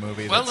video game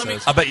movie.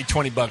 I bet you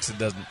 $20 it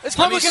doesn't. It's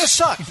probably going to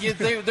suck. It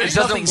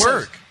doesn't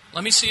work.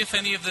 Let me see if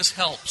any of this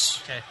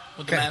helps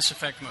with the Mass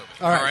Effect movie.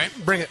 All right.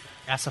 Bring it.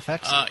 Mass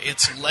Effect?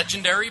 It's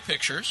Legendary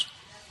Pictures.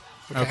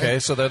 Okay,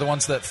 so they're the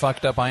ones that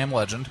fucked up I Am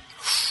Legend.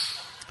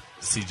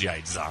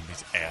 CGI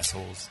zombies,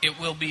 assholes. It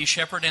will be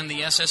Shepard and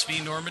the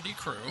SSV Normandy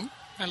crew.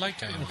 I like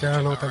that. Okay, I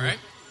don't know what that means.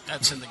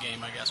 That's in the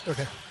game, I guess.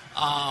 Okay.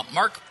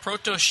 Mark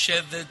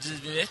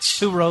Protasevich.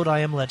 Who wrote I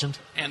Am Legend?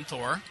 And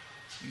Thor.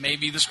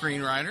 Maybe the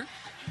screenwriter.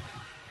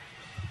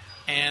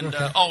 And,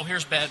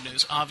 here's bad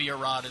news. Avi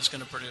Arad is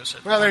going to produce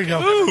it. Well, there you go.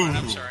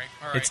 I'm sorry.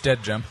 All right. It's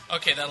dead, Jim.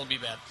 Okay, that'll be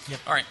bad. Yep.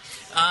 All right.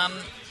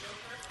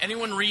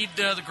 Anyone read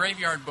The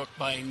Graveyard Book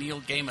by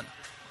Neil Gaiman?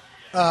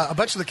 A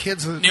bunch of the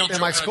kids in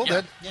my school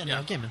did. Yeah,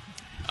 Neil Gaiman.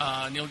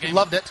 Neil Gaiman.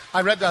 Loved it.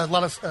 I read a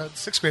lot of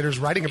sixth graders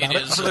writing about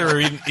it. So they were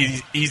reading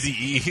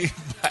Easy-E.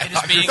 It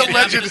is being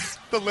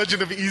The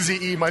Legend of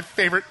Easy-E, my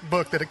favorite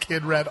book that a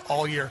kid read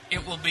all year.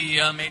 It will be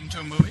made into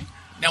a movie.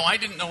 Now, I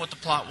didn't know what the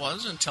plot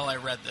was until I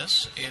read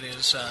this. It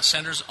is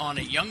centers on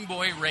a young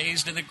boy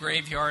raised in a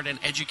graveyard and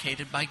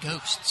educated by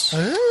ghosts.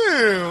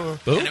 Ooh.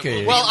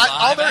 Okay. Well,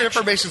 all their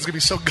information is going to be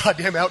so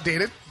goddamn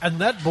outdated. And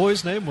that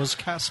boy's name was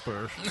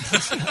Casper.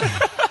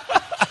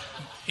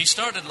 He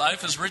started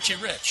life as Richie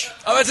Rich.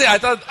 Oh, I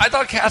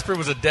thought Casper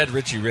was a dead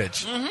Richie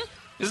Rich. Mm-hmm.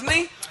 Isn't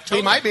he?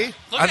 He might be.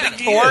 Look I at think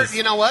him. he Or, is.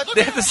 you know what?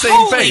 They have the same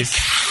Holy face.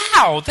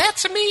 cow,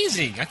 that's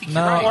amazing. I think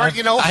you're right. Or,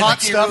 you know, I hot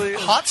think he stuff. really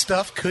is. Hot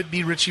stuff could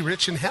be Richie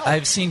Rich in hell.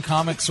 I've seen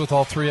comics with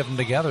all three of them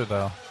together,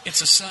 though.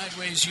 It's a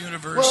sideways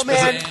universe. Well,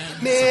 man,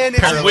 man.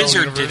 it's A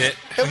wizard did it.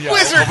 A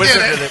wizard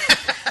did it.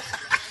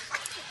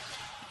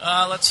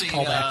 Let's see.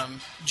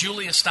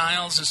 Julia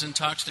Stiles is in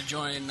talks to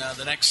join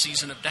the next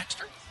season of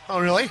Dexter. Oh,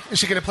 really? Is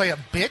she going to play a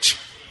bitch?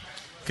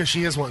 Because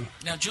she is one.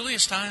 Now, Julia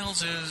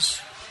Stiles is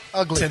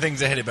Ugly. 10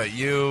 Things I Hate About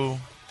You.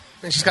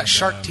 And she's got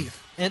shark teeth.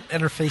 And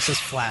her face is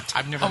flat.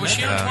 I've never Oh, was met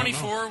she her. on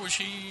 24? Was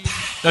she?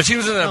 No, she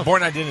was in a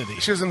Born Identity.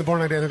 She was in the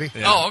Born Identity.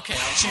 Yeah. Oh, okay.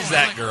 She's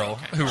that girl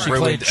who She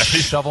ruined played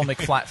everything. Shovel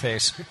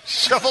McFlatface.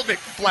 Shovel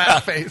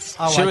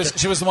McFlatface.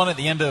 She was the one at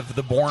the end of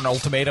the Bourne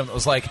Ultimatum that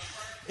was like,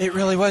 it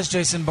really was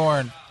Jason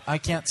Bourne. I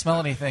can't smell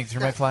anything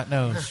through my flat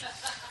nose.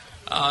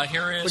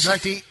 Here is. Would you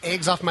like to eat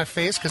eggs off my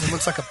face? Because it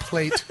looks like a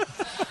plate.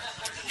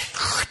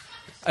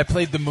 I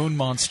played the Moon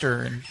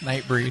Monster in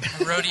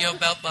Nightbreed. Rodeo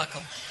belt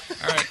buckle.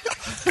 All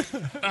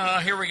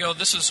right. Here we go.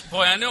 This is,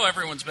 boy, I know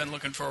everyone's been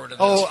looking forward to this.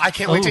 Oh, I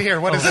can't wait to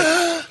hear. What is it?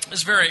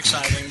 It's very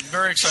exciting.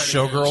 Very exciting.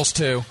 Showgirls,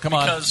 too. Come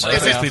on. Because,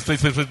 Please.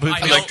 I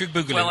know, Electric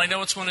Boogaloo. Well, I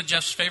know it's one of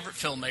Jeff's favorite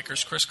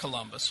filmmakers, Chris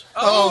Columbus.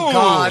 Oh,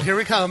 God. Here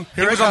we come.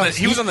 He Here was it on the, comes.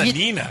 he was on the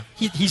Nina.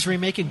 He's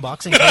remaking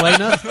Boxing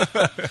Helena.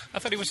 I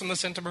thought he was on the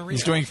Santa Maria.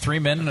 He's doing 3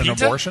 men and an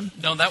Pizza? abortion.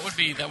 No, that would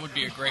be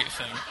a great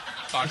thing.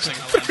 Boxing.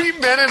 3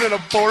 men and an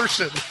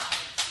abortion.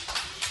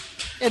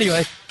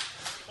 Anyway.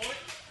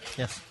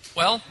 Yes.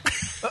 Well,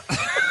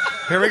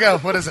 Here we go.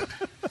 What is it?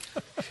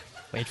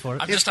 Wait for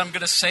it. I'm going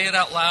to say it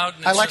out loud.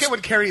 And I it's like just, it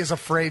when Carrie is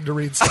afraid to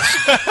read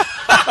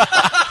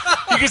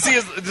stuff. You can see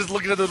us just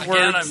looking at those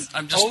again, words.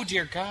 I'm just. Oh,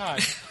 dear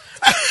God.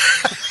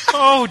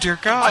 Oh, dear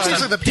God. That's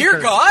usually the Dear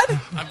peeker. God?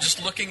 I'm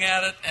just looking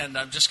at it, and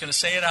I'm just going to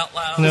say it out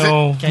loud.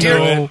 No.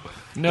 Dear,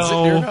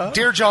 No.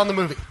 Dear John the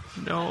movie.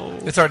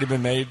 It's already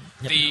been made.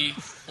 The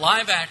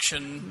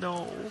live-action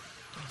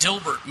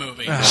Dilbert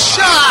movie. Shut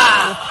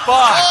up!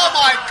 Oh,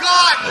 my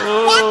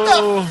God!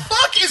 What the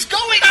fuck is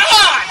going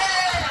on?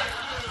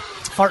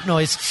 Fart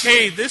noise.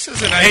 Hey, this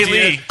is an Hey, idea. Lee,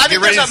 I get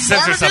think ready there's to a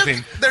censor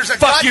Marmaduke. something. There's a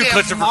Fuck you, goddamn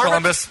Christopher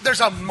Columbus.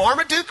 There's a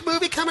Marmaduke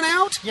movie coming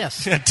out?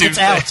 Yes. Yeah, It's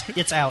Tuesday. out.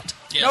 It's out.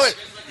 Yes.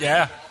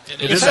 Yeah.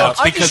 It is is out. out.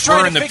 I'm Because just trying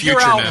we're to in the figure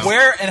future out now.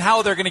 where and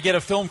how they're going to get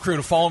a film crew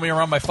to follow me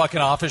around my fucking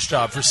office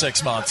job for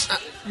 6 months.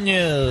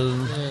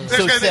 No. There's So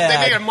gonna be, they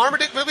made a sad.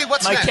 Marmaduke movie?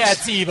 What's My next?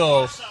 cat's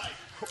evil.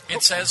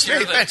 It says here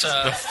Hey, that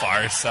The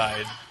Far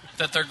Side.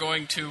 that they're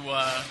going to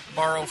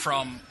borrow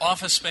from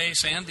Office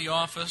Space and The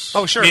Office.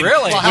 Oh, sure.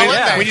 Really? Well, how When, would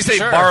they? when you say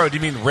Sure. borrow, do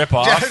you mean rip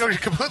off? Yeah, you're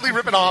completely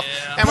ripping off.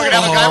 Yeah. And we're going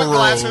to have a guy with Borrow.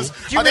 glasses. Do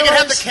you Are they going to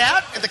have the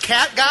realize- cat? And the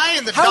cat guy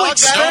and the How dog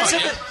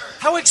expensive? guy?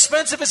 How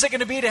expensive is it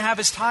going to be to have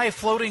his tie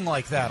floating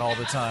like that all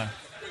the time?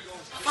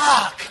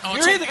 Fuck. Oh, You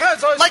it's read a- the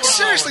guys always Like, go,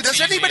 seriously, it's does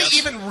easy, anybody yes.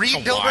 even read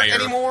A Dilbert wire.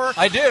 anymore?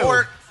 I do.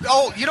 Or,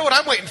 oh, you know what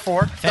I'm waiting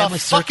for? Family the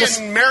Circus?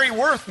 fucking Mary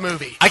Worth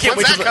movie. I can't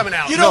When's wait that till coming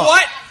out? You know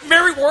what?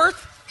 Mary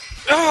Worth?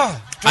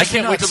 I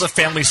can't wait till the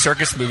Family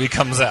Circus movie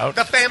comes out.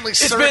 The Family It's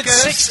Circus.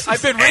 been 6.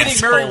 I've been reading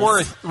Mary Assholes.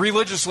 Worth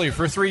religiously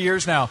for 3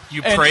 years now.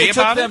 You And pray it took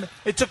about them, it?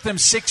 It took them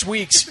 6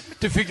 weeks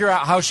to figure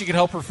out how she could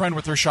help her friend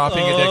with her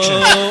shopping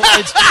addiction.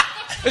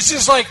 It's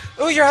just like,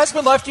 oh, your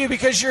husband left you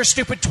because you're a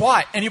stupid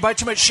twat and you buy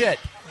too much shit.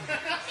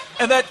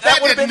 And that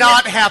That would have did been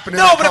not happen in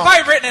No, the but if comic. I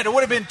had written it, it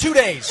would have been 2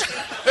 days.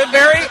 Then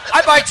Mary,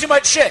 I buy too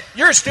much shit.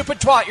 You're a stupid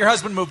twat. Your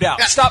husband moved out.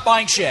 Yeah. Stop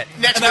buying shit.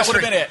 Next and that would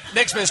have mystery. been it.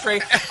 Next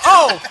mystery.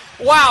 Oh,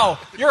 wow,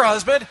 your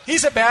husband.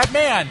 He's a bad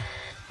man.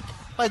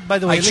 By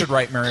the way, I Lee, should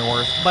write Mary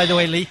Worth. by the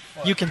way, Lee,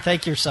 you can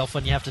thank yourself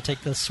when you have to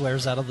take the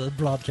swears out of the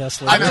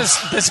broadcast I'm later.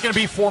 this is going to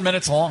be 4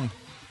 minutes long.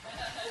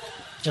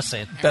 Just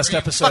saying. Best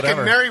episode Fucking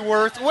ever. Mary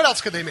Worth. What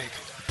else could they make?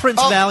 Prince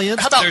Oh, Valiant.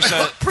 How about There's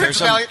a Prince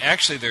Valiant?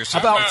 actually there's How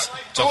about-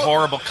 it's a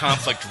horrible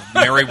conflict.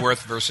 Mary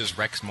Worth versus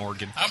Rex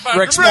Morgan. How about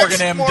Rex Morgan,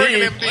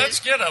 MD. Let's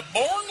get a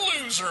Born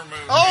Loser movie.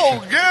 Oh,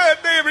 good,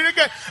 damn it,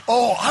 okay.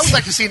 Oh, I would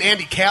like to see an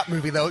Andy Capp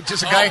movie though.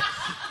 Just a guy,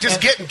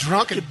 just getting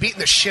drunk and beating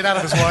the shit out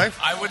of his wife.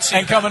 I would see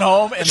And coming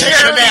home and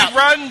Charity, then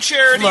Run,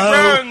 Charity, Hello.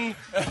 run!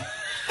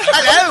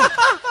 Hello,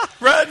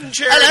 Run,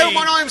 Charity! hello.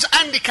 My name's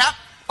Andy Capp.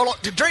 I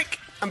like to drink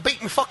and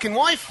beat my fucking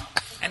wife.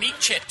 and eat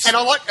chips.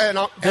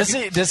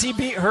 Does he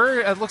beat her?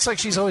 It looks like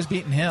she's always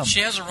beating him. She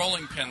has a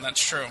rolling pin.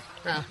 That's true.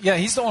 Yeah,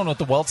 he's the one with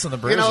the welts and the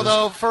bruises.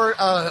 Though,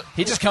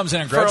 he just comes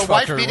in and for grudge a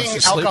fuck her when wife-beating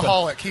she's sleeping.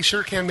 alcoholic, he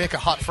sure can make a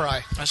hot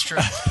fry. That's true.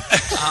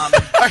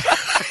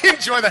 I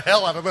enjoy the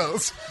hell out of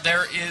those.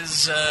 There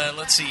is,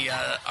 let's see,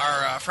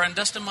 our friend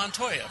Dustin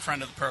Montoya, a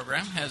friend of the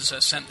program, has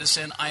sent this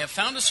in. I have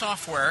found a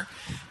software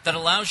that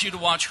allows you to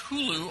watch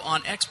Hulu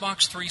on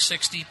Xbox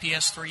 360,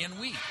 PS3, and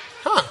Wii.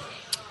 Huh.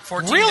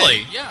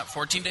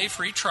 14-day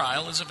free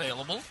trial is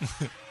available.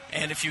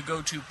 And if you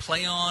go to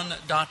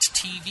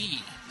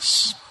playon.tv...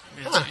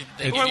 I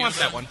want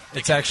that one.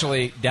 It's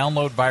actually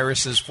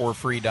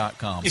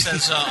downloadvirusesforfree.com. It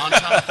says on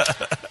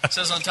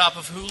top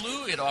of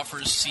Hulu, it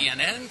offers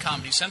CNN,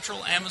 Comedy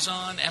Central,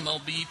 Amazon,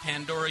 MLB,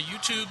 Pandora,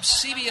 YouTube,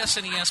 CBS,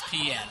 and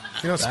ESPN.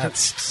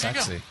 That's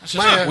sexy.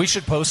 That's We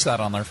should post that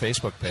on our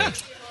Facebook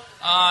page.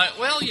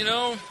 Well,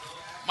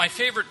 my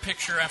favorite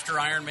picture after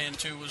Iron Man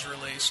 2 was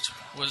released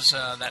was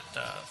that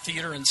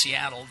theater in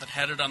Seattle that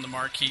had it on the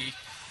marquee.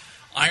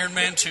 Iron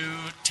Man 2,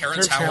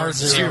 Terrence Howard,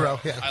 Zero.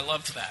 Yeah. I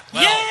loved that.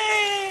 Well,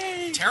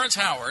 Yay! Terrence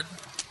Howard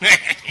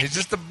He's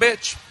just a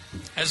bitch.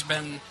 has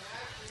been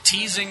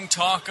teasing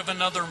talk of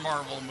another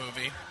Marvel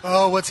movie.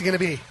 Oh, what's he going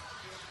to be?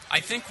 I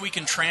think we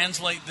can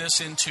translate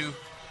this into,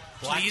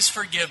 please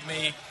forgive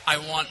me, I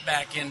want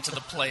back into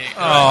the play.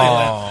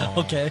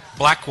 Okay.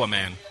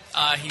 Blackwoman.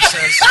 He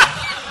says...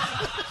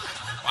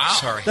 Wow.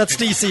 Sorry. That's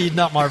DC,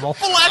 not Marvel.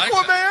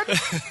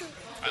 Blackwoman!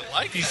 I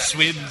like He that.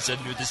 swims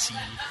under the sea.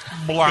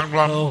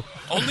 Oh.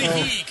 Only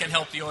he can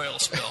help the oil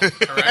spill,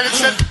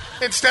 correct? And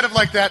instead of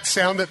like that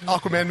sound that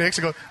Aquaman makes,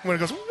 it goes, when it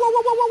goes, whoa, whoa,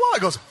 whoa, whoa, whoa,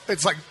 it goes,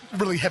 it's like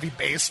really heavy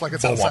bass, like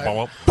it's outside.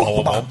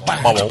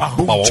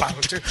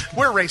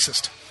 We're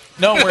racist.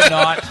 No, we're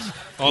not.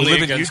 Only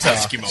live in against Utah.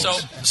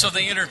 Eskimos. So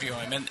they interview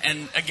him,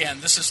 and again,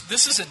 this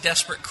is a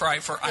desperate cry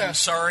for I'm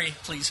sorry,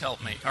 please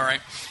help me. All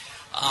right,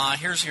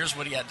 here's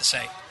what he had to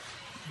say.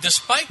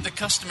 Despite the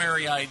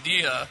customary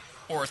idea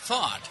or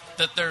thought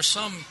that there's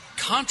some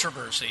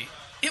controversy,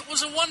 it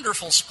was a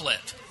wonderful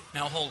split.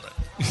 Now hold it.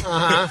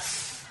 I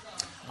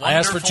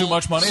asked for too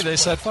much money. They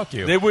said, fuck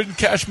you. They wouldn't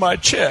cash my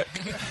check.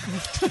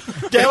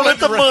 Down at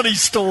the money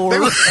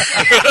store.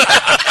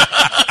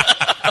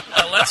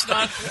 Let's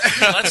not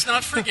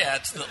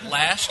forget that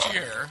last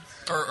year,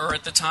 or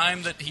at the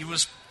time that he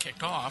was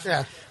kicked off,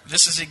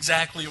 this is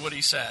exactly what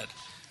he said.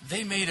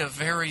 They made a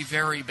very,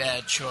 very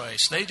bad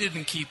choice. They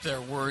didn't keep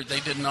their word. They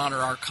didn't honor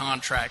our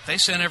contract. They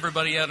sent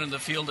everybody out in the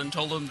field and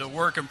told them to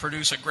work and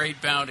produce a great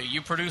bounty.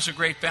 You produce a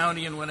great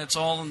bounty, and when it's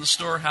all in the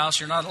storehouse,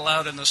 you're not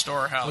allowed in the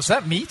storehouse. Was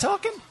that me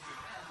talking?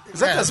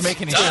 Because that doesn't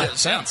make any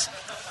sense.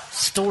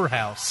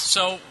 Storehouse.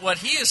 So what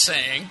he is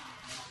saying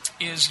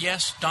is,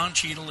 yes, Don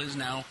Cheadle is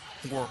now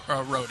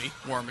Rhodey,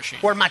 War Machine.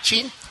 War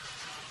Machine.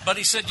 But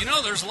he said,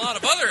 there's a lot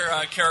of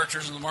other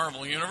characters in the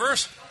Marvel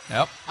Universe.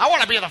 Yep. I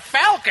want to be the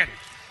Falcon.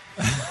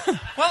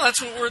 Well,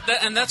 that's what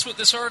that's what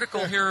this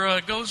article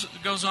here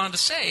goes on to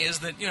say is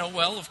that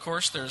of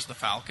course there's the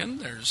Falcon,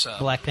 there's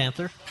Black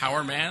Panther,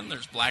 Power Man,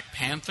 there's Black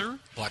Panther,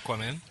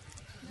 Blackwoman,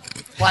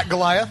 Black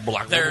Goliath,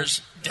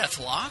 there's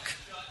Deathlock.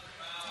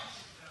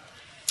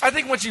 I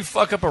think once you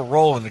fuck up a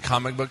role in the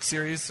comic book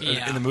series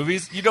in the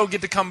movies, you don't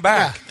get to come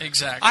back. Yeah,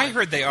 exactly. I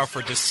heard they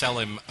offered to sell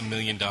him $1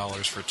 million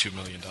for $2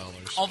 million.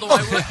 Although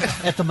I will,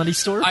 at the money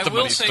store. I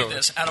will say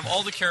this: out of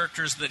all the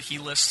characters that he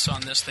lists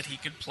on this that he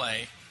could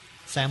play,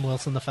 Sam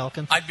Wilson, the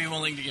Falcon. I'd be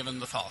willing to give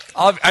him the Falcon.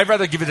 I'd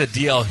rather give it to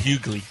D.L.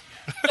 Hughley.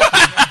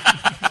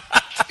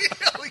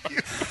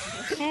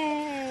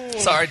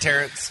 Sorry,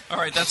 Terrence. All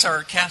right, that's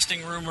our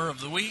casting rumor of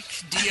the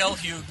week. D.L.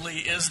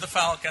 Hughley is the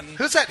Falcon.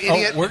 Who's that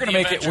idiot? We're gonna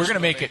make it. We're gonna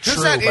make it true.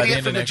 Who's that by the idiot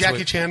end from of the next Jackie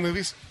week. Chan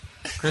movies?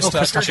 Chris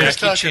Tucker.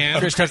 Jackie Chan.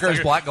 Chris Tucker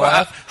is Black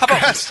Goliath. How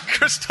about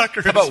Chris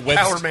Tucker about is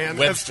Webster? Power Man?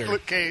 Webster. That's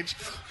Luke Cage.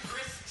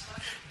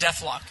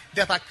 Deathlock.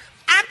 Deathlock.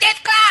 I'm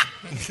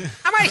Deathlock.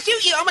 I'm gonna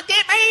shoot you. I'm a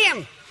dead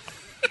man.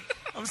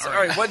 I'm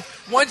sorry.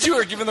 Once you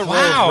are given the role,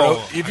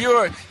 of if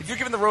you're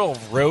given the role of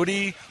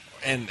Rhodey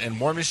and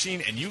War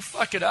Machine, and you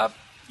fuck it up,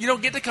 you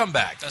don't get to come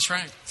back. That's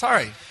right.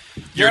 Sorry,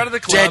 you're out of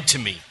the club. Dead to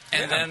me.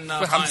 And then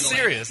I'm finally,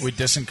 serious. We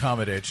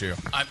disincommodate you.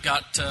 I've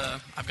got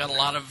a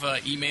lot of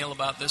email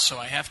about this, so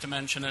I have to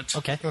mention it.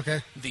 Okay.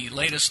 The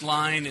latest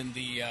line in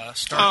the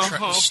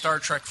Star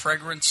Trek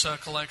fragrance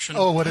collection.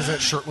 Oh, what is it?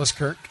 Shirtless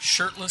Kirk.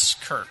 Shirtless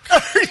Kirk.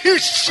 Are you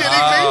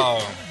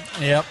shitting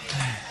me? Yep.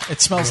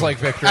 It smells like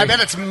victory. I bet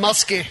it's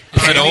musky. Is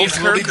it old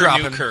Pennies will be Kirk or new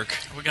dropping. Kirk?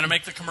 We're going to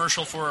make the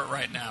commercial for it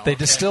right now. They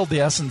distilled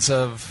the essence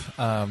of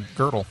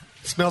girdle.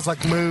 Smells like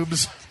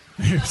moobs.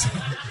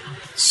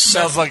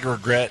 Smells like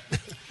regret.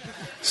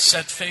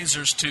 Set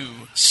phasers to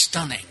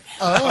stunning.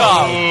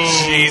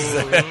 Oh,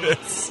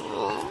 Jesus.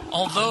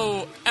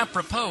 Although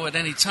apropos at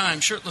any time,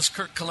 Shirtless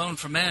Kirk cologne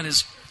for man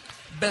is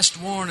best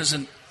worn as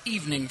an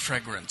evening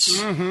fragrance,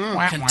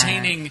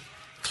 containing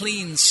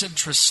clean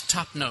citrus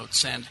top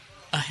notes and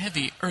a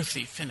heavy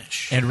earthy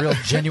finish. And real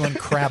genuine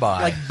crab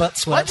eye. Like butt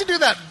sweat. Why'd you do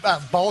that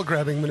ball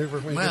grabbing maneuver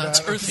when you Well, did it's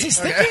that? earthy. He's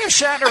thinking of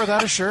Shatner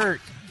without a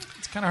shirt.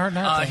 It's kind of hard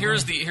not to.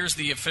 Here's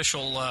the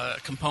official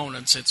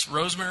components. It's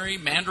rosemary,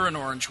 mandarin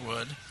orange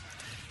wood,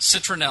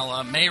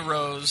 citronella, May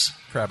rose.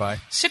 Crab-eye.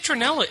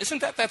 Citronella,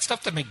 isn't that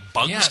stuff that make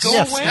bugs go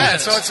Yes. away? Yeah,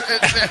 so it's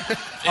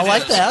I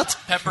like that.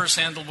 Pepper,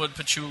 sandalwood,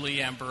 patchouli,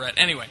 amberette.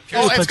 Anyway,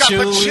 oh, it's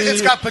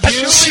got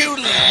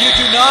patchouli.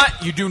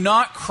 You do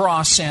not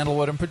cross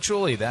sandalwood and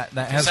patchouli. That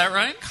has Is that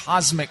right?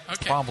 cosmic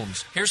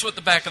problems. Here's what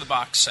the back of the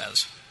box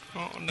says.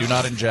 Oh, no. Do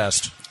not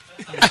ingest.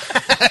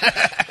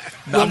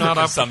 Not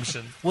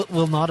assumption.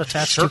 Will not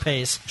attach to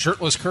pays.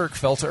 Shirtless Kirk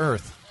fell to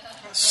earth.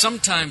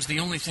 Sometimes the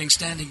only thing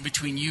standing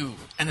between you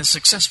and a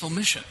successful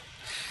mission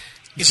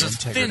is a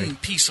thin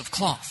piece of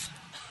cloth.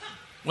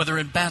 Whether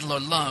in battle or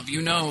love,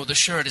 you know the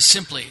shirt is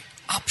simply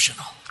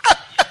optional.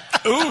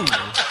 Ooh.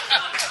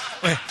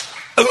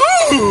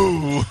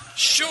 Ooh!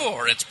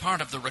 Sure, it's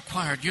part of the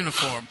required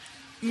uniform,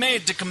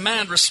 made to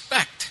command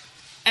respect,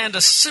 and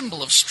a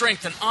symbol of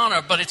strength and honor,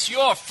 but it's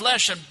your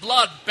flesh and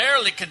blood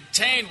barely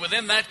contained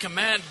within that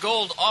command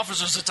gold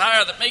officer's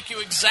attire that make you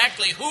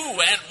exactly who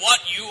and what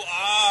you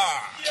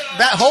are.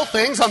 That whole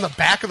thing's on the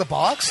back of the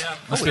box? Yeah.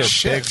 Must be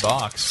a big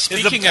box.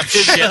 Speaking of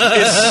shit,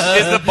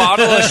 Is the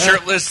bottle a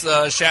shirtless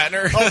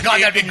Shatner? Oh,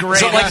 God, that'd be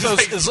great.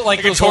 Is it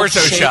like a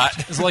torso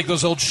shot? Is it like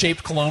those old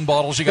shaped cologne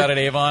bottles you got at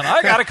Avon?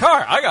 I got a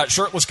car. I got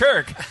Shirtless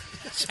Kirk.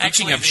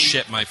 Speaking of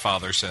shit, my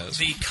father says.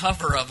 The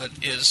cover of it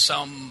is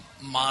some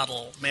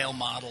male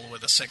model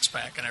with a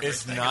six-pack and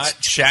It's everything. not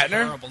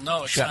Shatner? Horrible.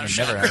 No, it's Shatner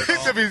not never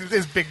Shatner had at all.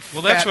 His big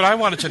Well, that's what I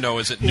wanted to know.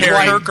 Is it new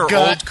White Kirk or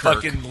gut. old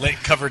Kirk? Fucking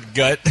lint-covered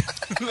gut.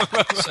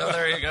 So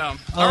there you go.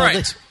 Oh, All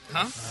right.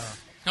 Huh?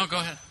 No, go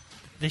ahead.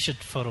 They should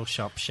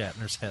Photoshop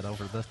Shatner's head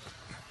over the...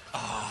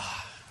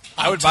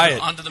 I would buy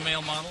it. Onto the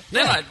male model?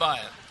 Then I'd buy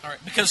it. All right.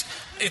 Because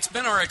it's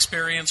been our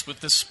experience with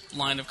this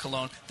line of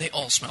cologne. They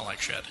all smell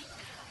like shit.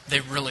 They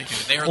really do.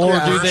 They are Or the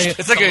do worst they-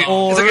 It's like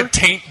a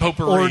taint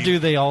potpourri. Or do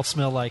they all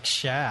smell like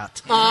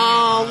shat?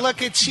 Oh,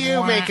 look at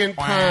you making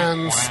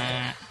puns.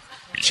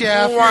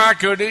 Jeff.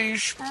 Whackity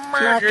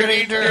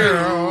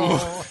schmackity-doo.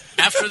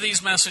 After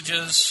these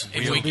messages,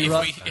 if we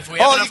have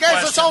Oh, enough you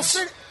guys, let's all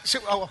questions,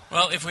 sit. Oh,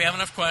 well, if we have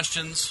enough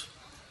questions,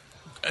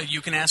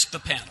 you can ask the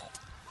panel.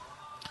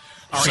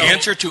 Our So-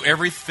 answer to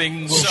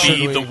everything will So-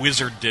 be the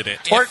wizard did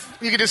it. or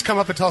you can just come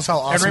up and tell us how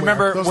awesome And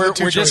remember, we are. Those are we're the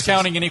two choices.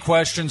 discounting any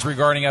questions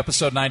regarding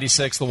episode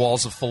 96, The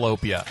Walls of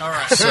Fallopia. All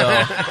right.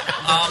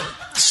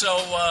 So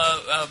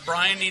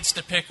Brian needs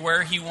to pick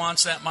where he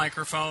wants that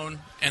microphone,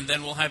 and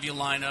then we'll have you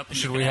line up. And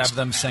Should you we can have ask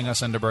them sing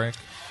us into break?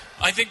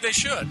 I think they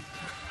should.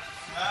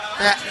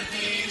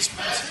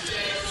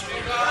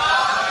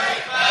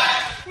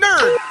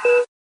 Nerd.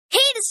 Hey,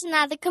 this is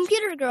Another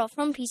Computer Girl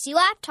from PC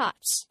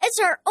Laptops. It's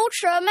our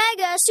Ultra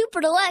Mega Super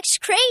Deluxe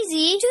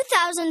Crazy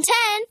 2010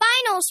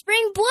 Final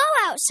Spring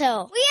Blowout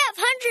Sale. We have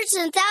hundreds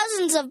and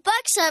thousands of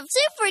bucks of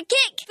super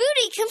kick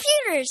booty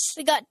computers.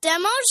 We got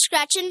demos,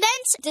 scratch and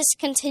dents,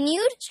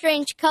 discontinued,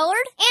 strange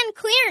colored, and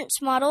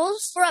clearance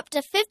models for up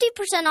to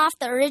 50% off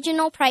the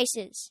original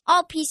prices.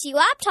 All PC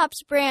Laptops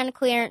brand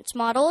clearance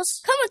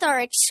models come with our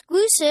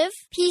exclusive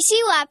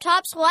PC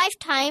Laptops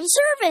lifetime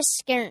service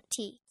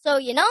guarantee. So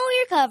you know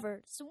you're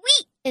covered.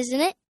 Sweet,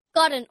 isn't it?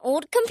 Got an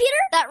old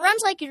computer that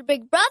runs like your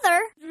big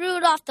brother? Threw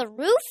it off the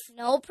roof?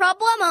 No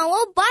problemo,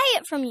 we'll buy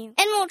it from you.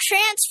 And we'll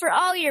transfer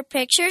all your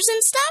pictures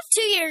and stuff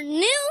to your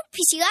new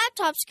PC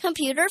Laptops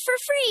computer for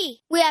free.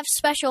 We have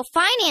special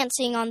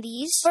financing on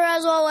these for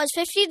as low as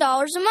 $50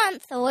 a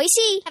month.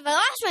 OIC. Have I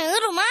lost my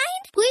little mind?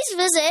 Please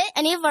visit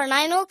any of our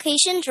 9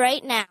 locations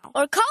right now.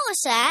 Or call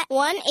us at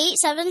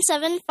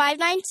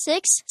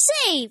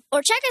 1-877-596-SAVE.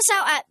 Or check us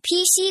out at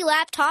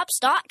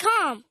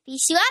PCLaptops.com.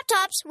 PC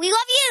Laptops, we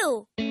love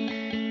you!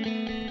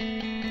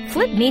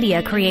 Flip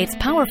Media creates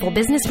powerful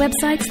business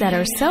websites that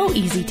are so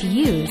easy to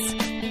use.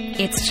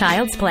 It's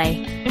child's play.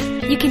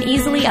 You can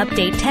easily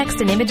update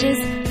text and images,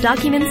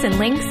 documents and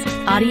links,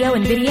 audio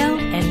and video,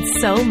 and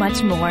so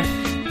much more.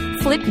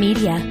 Flip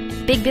Media.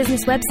 Big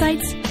business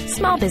websites,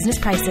 small business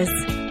prices.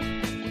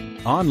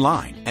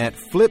 Online at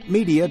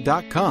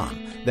flipmedia.com.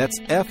 That's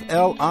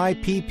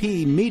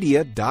FLIPP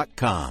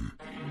media.com.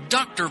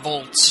 Dr.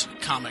 Volt's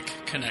Comic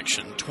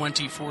Connection,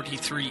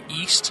 2043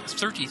 East,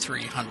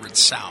 3300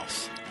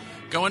 South.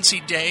 Go and see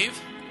Dave.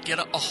 Get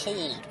a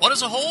hold. What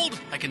is a hold?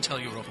 I can tell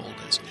you what a hold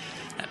is.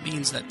 That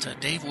means that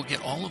Dave will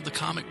get all of the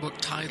comic book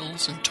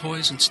titles and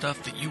toys and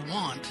stuff that you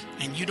want,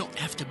 and you don't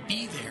have to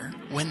be there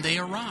when they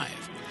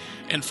arrive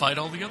and fight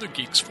all the other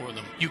geeks for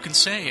them. You can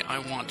say, I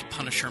want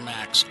Punisher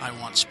Max, I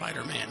want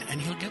Spider-Man, and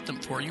he'll get them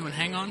for you and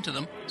hang on to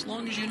them as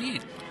long as you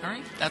need. All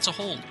right? That's a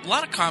hold. A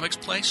lot of comics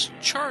place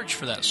charge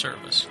for that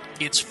service.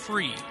 It's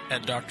free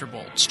at Dr.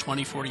 Bolt's,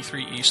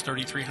 2043 East,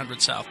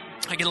 3300 South.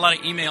 I get a lot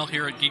of email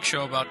here at Geek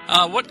Show about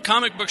what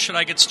comic book should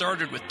I get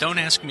started with. Don't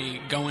ask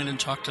me. Go in and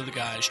talk to the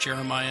guys.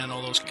 Jeremiah and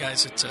all those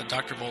guys at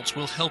Dr. Bolt's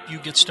will help you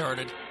get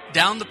started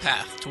down the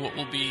path to what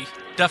will be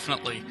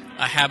definitely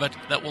a habit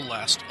that will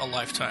last a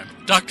lifetime.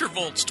 Dr.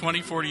 Volt's,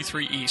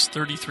 2043 East,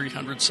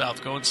 3300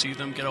 South. Go and see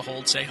them, get a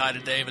hold, say hi to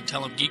Dave, and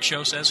tell him Geek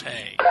Show says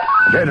hey.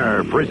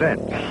 Kenner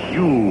presents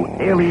new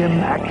Alien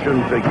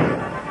action figure.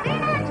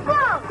 Let's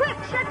go! Quick,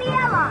 shut the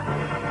airlock!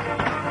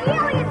 The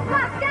alien's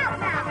locked out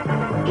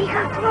now! He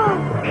can't throw!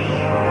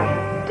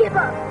 Give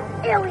up!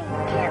 Alien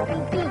can't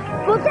be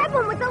beat. We'll zap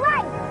him with the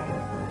light.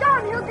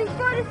 Don, he'll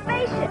destroy the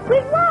spaceship.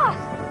 We've lost.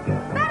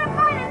 Better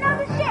find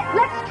another ship.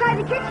 Let's try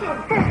to catch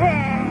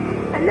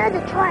him.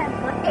 Another triumph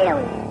for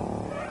Alien.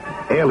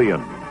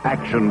 Alien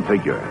action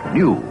figure.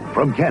 New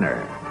from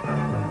Kenner.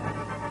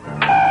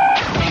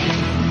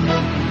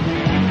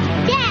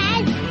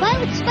 Dad, why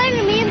would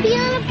Spider-Man be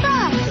on a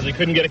bus? Because he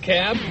couldn't get a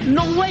cab?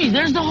 No way,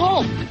 there's the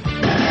Hulk.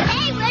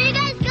 Hey, where are you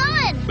guys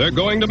going? They're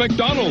going to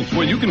McDonald's,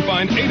 where you can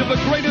find 8 of the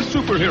greatest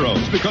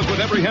superheroes. Because with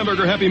every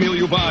hamburger Happy Meal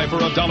you buy for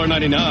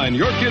 $1.99,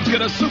 your kids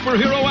get a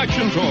superhero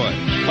action toy,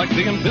 like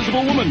the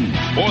Invisible Woman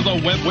or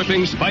the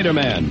web-whipping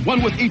Spider-Man.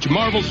 One with each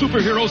Marvel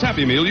superhero's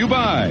Happy Meal you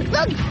buy.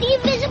 Look, the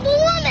Invisible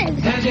Woman.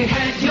 Have you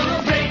had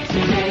your break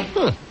today?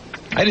 Huh.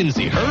 I didn't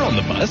see her on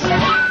the bus.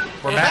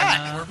 We're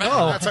back. We're back.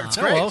 Oh, that's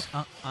great.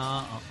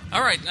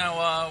 All right,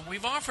 now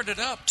we've offered it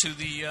up to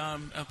the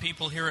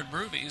people here at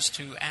Broovies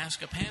to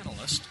ask a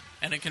panelist,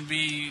 and it can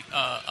be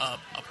a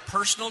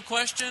personal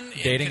question.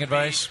 Dating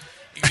advice?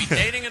 It can be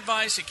dating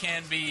advice. It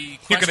can be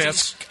questions. You could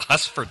ask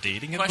us for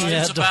dating advice.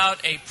 Questions about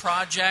a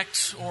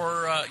project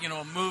or a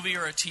movie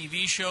or a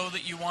TV show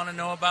that you want to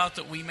know about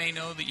that we may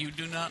know that you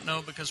do not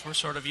know because we're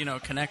sort of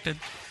connected.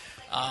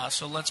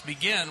 So let's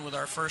begin with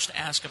our first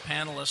Ask a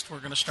Panelist. We're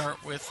going to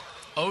start with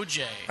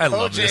OJ. I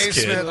love O.J. this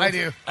kid. Smith, I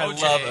do. I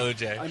love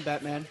OJ. I'm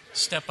Batman.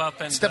 Step up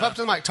to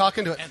the mic. Talk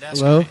into it. And ask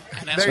Hello?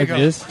 and ask There you go.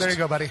 This? There you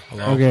go, buddy.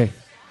 Hello. Okay.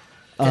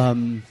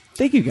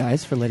 Thank you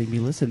guys for letting me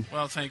listen.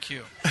 Well, thank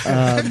you.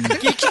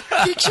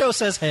 Geek Show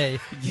says hey.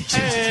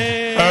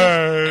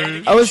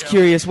 I was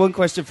curious. One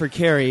question for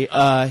Carrie.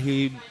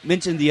 He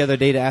mentioned the other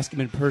day to ask him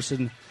in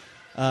person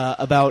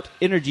about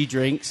energy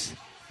drinks,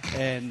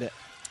 and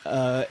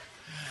I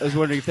was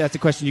wondering if that's a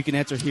question you can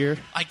answer here.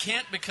 I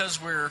can't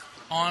because we're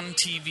on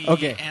TV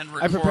Okay. and I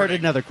recording. prepared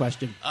another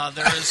question.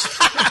 There is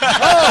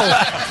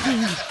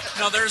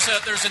no.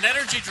 There's an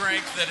energy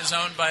drink that is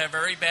owned by a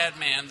very bad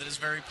man that is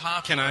very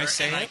popular. Can I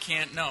say and it? I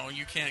can't. No,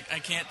 you can't. I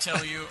can't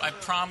tell you. I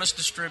promised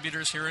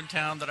distributors here in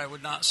town that I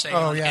would not say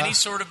Oh, on yeah. any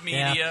sort of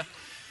media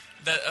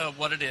that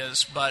what it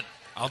is. But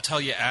I'll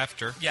tell you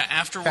after. yeah,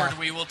 afterward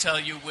we will tell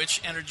you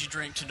which energy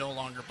drink to no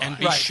longer buy. And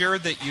be sure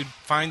that you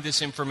find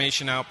this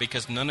information out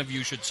because none of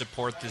you should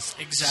support this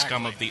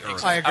scum of the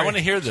earth. I agree. I want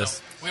to hear this.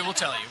 So, we will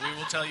tell you. We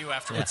will tell you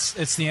afterwards.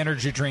 It's the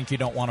energy drink you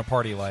don't want to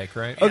party like,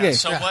 right? Yeah, Okay.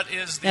 So what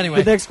is the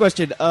The next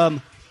question.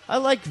 I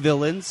like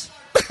villains,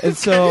 and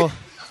so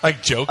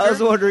Like Joker? I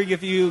was wondering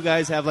if you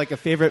guys have like a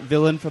favorite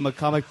villain from a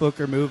comic book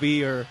or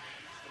movie, or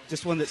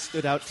just one that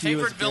stood out to you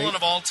favorite as villain great?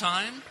 of all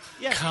time?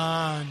 Yeah.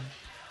 Khan.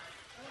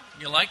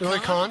 You like Really,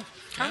 Khan?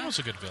 Khan was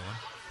a good villain.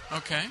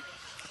 Okay.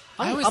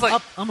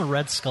 I'm a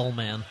Red Skull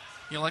man.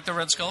 You like the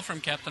Red Skull from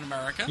Captain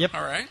America? Yep.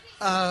 All right.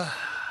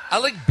 I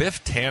like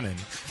Biff Tannen.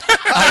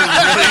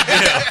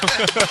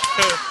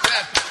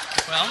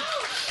 Well,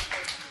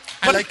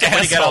 I like that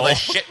when he got all the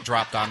shit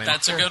dropped on him.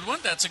 that's a good one.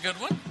 That's a good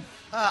one.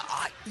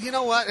 You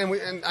know what?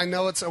 And I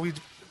know it's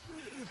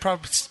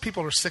probably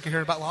people are sick of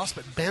hearing about Lost,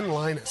 but Ben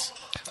Linus.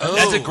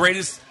 That's the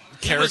greatest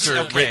character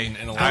okay. written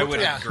in a I long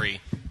would time.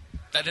 agree.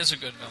 That is a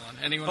good villain.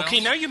 Anyone Okay,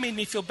 else? now you made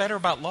me feel better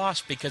about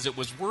Lost because it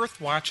was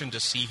worth watching to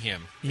see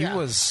him. He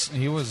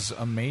was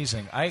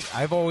amazing. I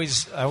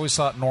always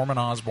thought Norman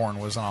Osborn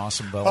was an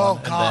awesome villain.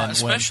 Oh, God. And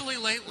then when, Especially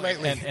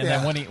lately. and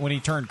then when he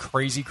turned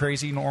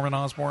crazy Norman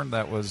Osborn,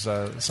 that was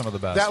some of the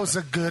best. That was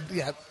a good.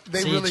 Yeah,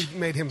 they Siege. really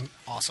made him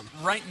awesome.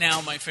 Right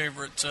now, my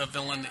favorite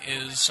villain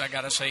is, I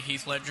got to say,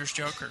 Heath Ledger's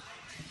Joker.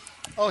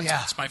 Oh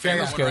yeah, It's my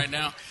favorite one good. right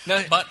now.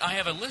 But I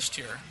have a list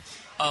here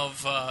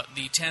of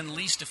the 10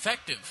 least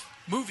effective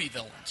movie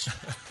villains.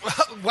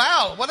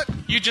 Wow, what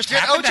You just did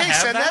happen OJ to have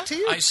send that to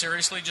you? I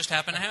seriously just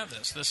happen to have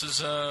this. This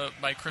is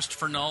by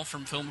Christopher Null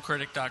from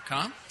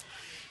FilmCritic.com.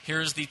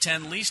 Here's the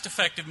 10 least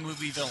effective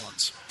movie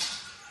villains.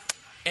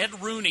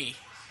 Ed Rooney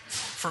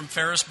from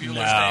Ferris Bueller's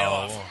Day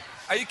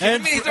Off. Are you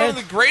kidding me? He's one of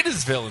the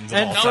greatest villains of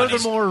all And time.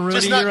 furthermore, Rooney,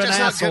 Just not- you're an just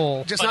not good.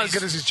 asshole. Just But not as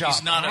good as his job.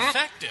 He's not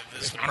effective.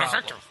 Is the not problem.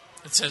 effective.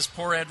 It says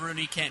poor Ed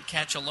Rooney can't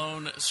catch a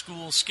lone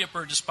school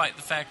skipper despite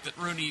the fact that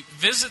Rooney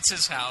visits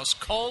his house,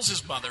 calls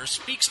his mother,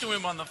 speaks to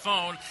him on the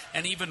phone,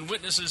 and even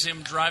witnesses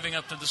him driving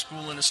up to the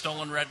school in a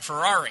stolen red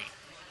Ferrari.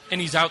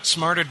 And he's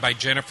outsmarted by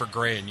Jennifer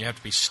Grey, and you have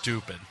to be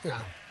stupid.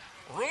 Yeah.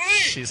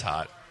 She's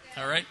hot.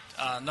 All right.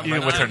 Number Even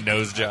 9. with her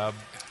nose job.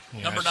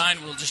 Number 9,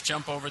 we'll just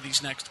jump over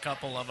these next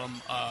couple of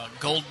them.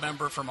 Gold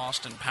member from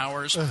Austin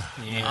Powers.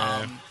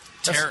 Yeah.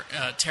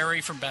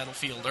 Terry from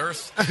Battlefield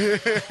Earth.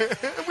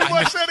 We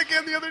watched that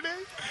again the other day.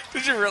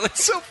 Did you really?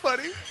 So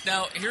funny.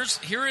 Now,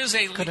 here is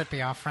a... Could it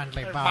be our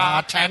friendly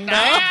bartender?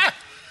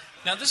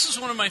 Now, this is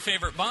one of my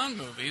favorite Bond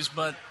movies,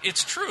 but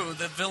it's true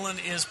the villain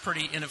is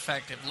pretty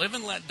ineffective. Live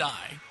and Let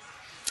Die.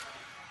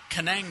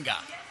 Kananga,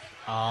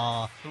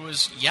 who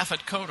is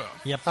Yaphet Kotto.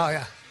 Yep. Oh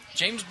yeah.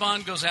 James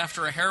Bond goes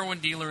after a heroin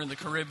dealer in the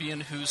Caribbean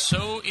who's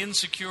so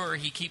insecure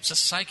he keeps a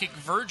psychic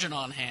virgin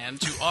on hand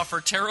to offer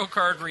tarot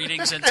card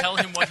readings and tell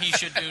him what he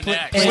should do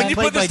next. When you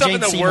put this stuff Jane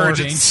into Seymour. words,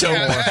 Jane it's so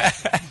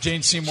Seymour.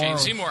 Jane Seymour. Jane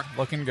Seymour.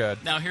 Looking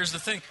good. Now, here's the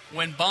thing.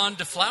 When Bond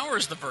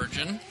deflowers the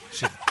virgin,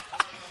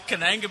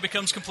 Kananga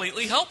becomes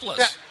completely helpless.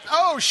 Yeah.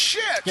 Oh,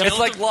 shit! It's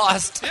like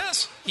Lost.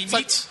 Yes.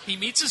 He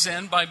meets his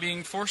end by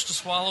being forced to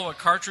swallow a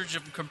cartridge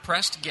of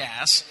compressed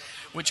gas,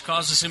 which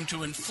causes him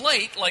to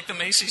inflate like the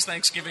Macy's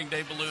Thanksgiving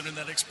Day balloon and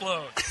then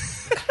explode.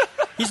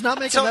 He's not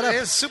making So that up.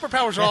 his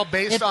superpowers are all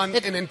based on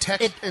an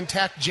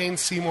intact Jane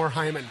Seymour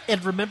Hyman.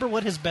 And remember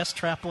what his best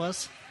trap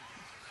was?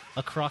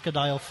 A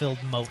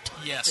crocodile-filled moat.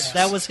 Yes.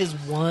 That was his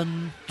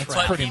one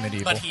trap.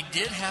 But he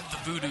did have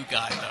the voodoo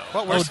guy, though.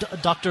 What was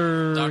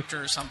Dr.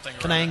 Dr. something.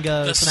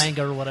 Kananga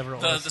or whatever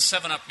it was. The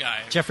 7-Up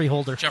guy. Jeffrey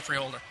Holder. So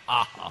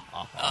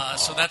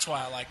that's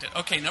why I liked it.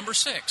 Okay, number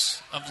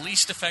 6 of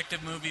least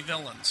effective movie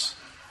villains.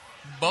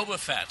 Boba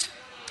Fett.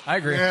 I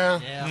agree.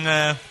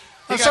 Nah.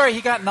 I'm sorry,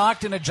 he got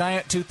knocked in a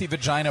giant toothy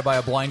vagina by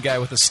a blind guy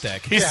with a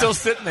stick. He's still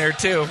sitting there,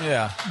 too.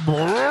 Yeah.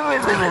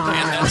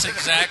 And that's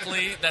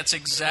exactly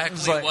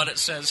like- what it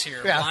says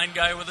here. Yeah. Blind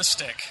guy with a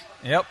stick.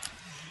 Yep.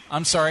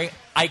 I'm sorry,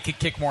 I could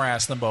kick more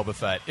ass than Boba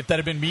Fett. If that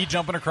had been me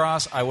jumping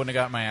across, I wouldn't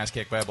have got my ass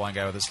kicked by a blind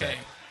guy with a stick.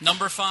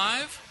 Number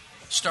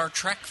 5, Star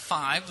Trek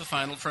V, The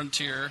Final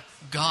Frontier,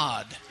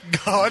 God.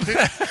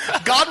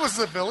 God was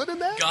the villain in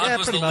that? God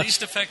was the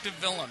least effective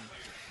villain.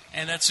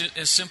 And that's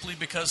is simply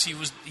because he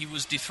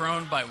was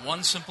dethroned by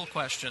one simple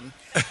question: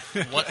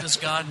 what does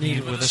God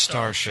need with a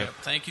starship?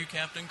 Thank you,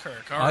 Captain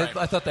Kirk. All right.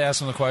 I thought they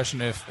asked him the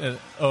question if,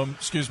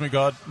 excuse me,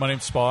 God, my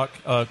name's Spock.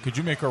 Could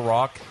you make a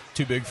rock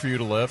too big for you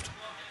to lift?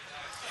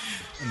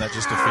 And that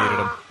just defeated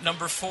him.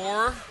 Number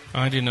 4.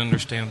 I didn't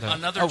understand that.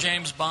 Another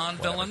James Bond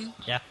villain.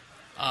 Yeah.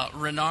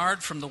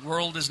 Renard from The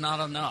World Is Not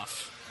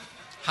Enough.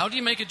 How do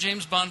you make a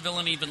James Bond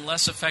villain even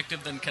less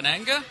effective than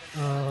Kananga?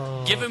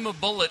 Give him a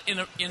bullet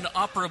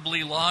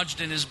inoperably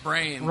lodged in his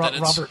brain.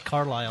 Robert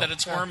Carlyle. That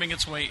it's worming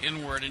its way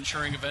inward,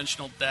 ensuring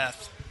eventual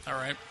death. All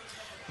right.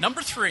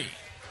 Number 3.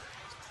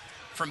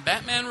 From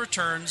Batman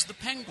Returns, the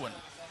Penguin.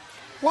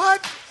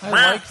 What? I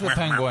liked the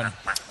Penguin.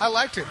 I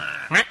liked him.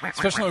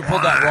 Especially when we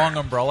pulled that wrong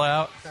umbrella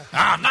out.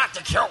 Not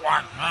the cute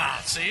one.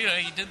 See,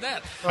 he did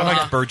that. I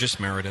like Burgess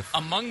Meredith.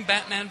 Among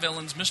Batman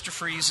villains, Mr.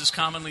 Freeze is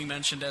commonly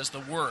mentioned as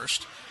the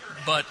worst,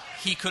 but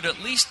he could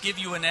at least give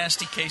you a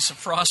nasty case of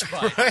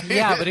frostbite.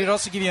 Yeah, but he'd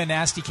also give you a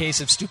nasty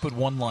case of stupid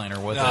one-liner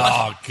with it.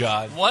 Oh,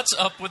 God. What's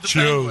up with the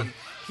Penguin?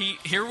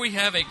 Here we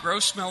have a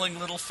gross-smelling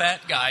little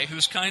fat guy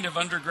who's kind of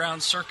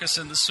underground circus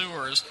in the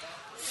sewers.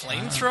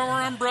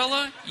 Flamethrower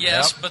umbrella?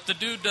 Yes, but the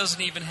dude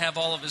doesn't even have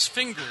all of his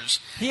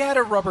fingers. He had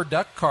a rubber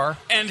duck car.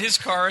 And his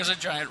car is a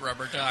giant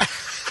rubber duck.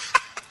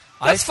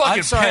 That's fucking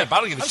I'm sorry, pimp. I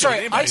don't give a I'm shit sorry, what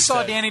anybody I saw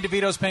said. Danny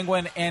DeVito's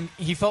Penguin, and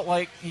he felt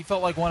like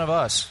one of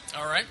us.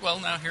 All right, well,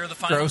 now here are the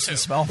final Gross two. and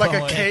smell Like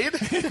a funny. Cade?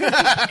 Here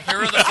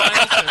are the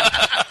final two.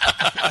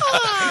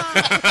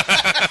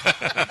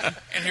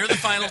 And here are the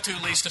final 2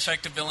 least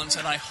effective villains,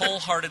 and I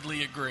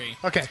wholeheartedly agree.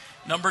 Okay.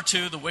 Number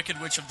 2, the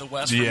Wicked Witch of the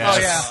West. Yes. From Oh,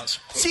 Wizard of yeah. Oz.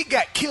 She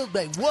got killed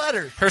by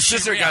water. Her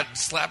sister got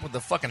slapped with the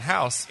fucking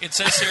house. It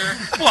says here.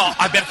 Well,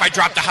 I bet if I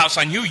dropped the house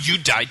on you,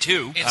 you'd die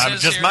too. It I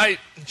says just here, might.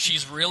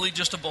 She's really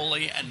just a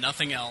bully and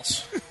nothing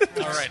else.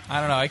 All right. I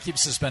don't know. I keep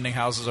suspending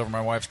houses over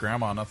my wife's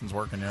grandma. Nothing's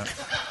working yet.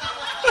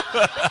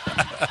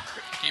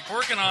 Keep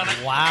working on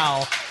it.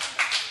 Wow.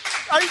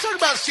 Are you talking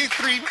about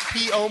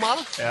C3PO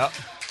model? Yeah.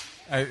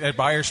 I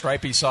buy her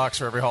stripy socks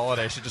for every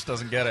holiday. She just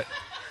doesn't get it.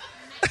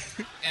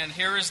 And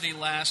here is the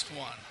last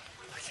one.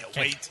 I can't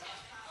wait.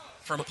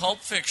 From Pulp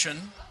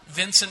Fiction,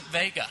 Vincent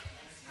Vega.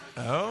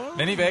 Oh.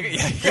 Vinny Vega?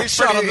 Yeah, he He's gets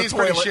shot on the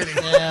pretty toilet.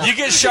 shitty. Yeah. You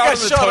get shot on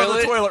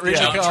the toilet?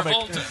 reading John a comic.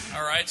 Travolta.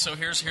 All right, so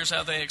here's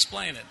how they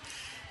explain it.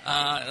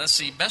 Let's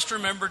see. Best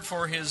remembered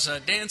for his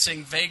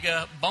dancing,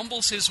 Vega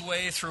bumbles his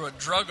way through a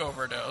drug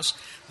overdose,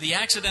 the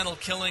accidental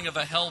killing of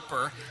a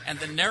helper, and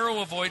the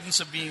narrow avoidance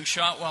of being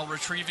shot while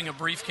retrieving a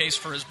briefcase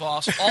for his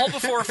boss, all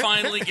before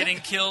finally getting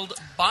killed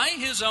by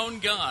his own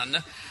gun,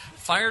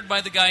 fired by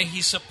the guy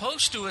he's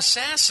supposed to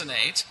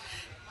assassinate,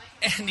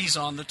 and he's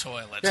on the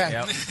toilet.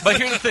 Yeah. But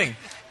here's the thing.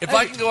 If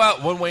I can go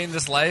out one way in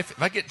this life,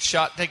 if I get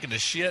shot taking a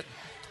shit,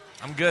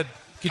 I'm good.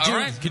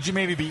 Could you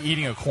maybe be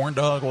eating a corn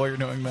dog while you're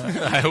doing that?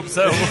 I hope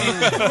so.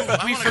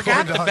 We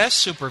forgot the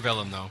best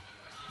supervillain, though.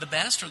 The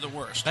best or the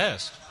worst?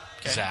 Best.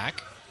 Okay.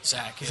 Zach.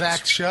 Zach is.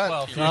 Zach, shut.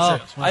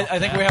 Well, I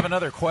think we have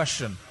another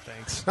question.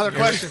 Thanks. Another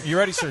question. You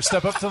ready, sir?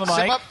 Step up to the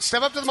mic.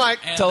 Step up to the mic.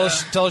 And, Tell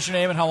us your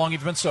name and how long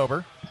you've been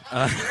sober.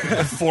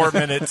 4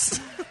 minutes.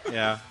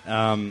 Yeah.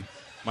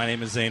 My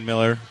name is Zane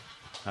Miller.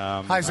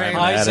 Hi, Zane. I'm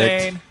an Hi, addict.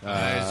 Zane.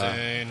 Hi,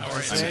 Zane. How are you,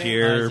 I'm Zane?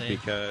 here Hi, Zane.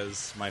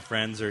 because my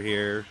friends are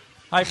here.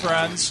 Hi,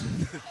 friends.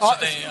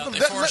 They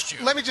forced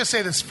you. Let me just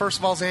say this first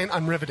of all, Zane.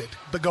 I'm riveted,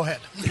 but go ahead.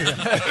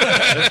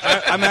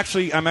 I'm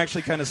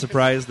actually kind of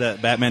surprised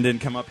that Batman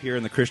didn't come up here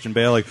in the Christian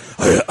Bale. Like,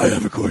 I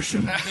have a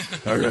question. I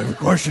have a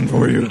question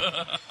for you.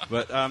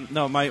 But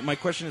no, my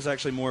question is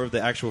actually more of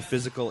the actual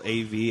physical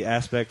AV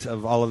aspect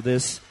of all of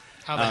this.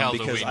 How the hell do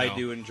we because know? I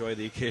do enjoy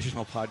the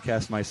occasional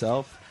podcast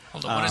myself.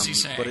 Hold on, what is he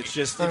saying? But it's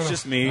just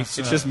me. That's,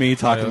 It's just me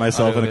talking to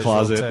myself in a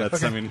closet.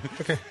 That's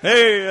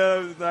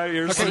hey,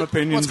 here's some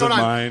opinions of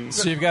mine.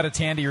 So you've got a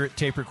Tandy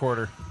tape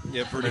recorder.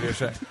 Yeah, pretty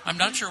good. I'm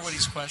not sure what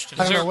he's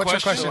questioning. I don't know. What's your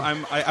question?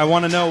 I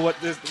want to know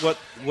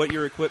what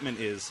your equipment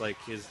is.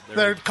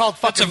 They're called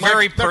fucking. That's a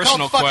very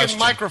personal fucking question.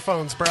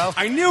 microphones, bro.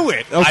 I knew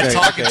it. I'm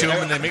talking to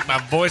them and they make my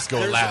voice go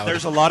loud.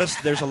 There's a lot of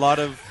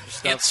stuff.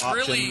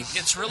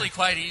 It's really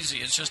quite easy.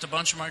 It's just a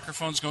bunch of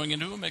microphones going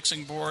into a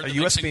mixing board. A The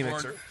USB mixing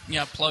board, mixer.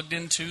 Yeah, plugged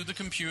into the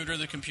computer.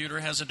 The computer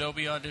has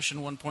Adobe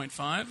Audition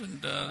 1.5,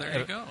 and there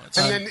you go.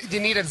 And then you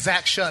need a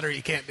Zach Shutter.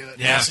 You can't do it.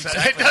 Yes,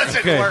 exactly. It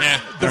doesn't work. Yeah.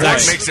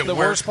 The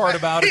worst part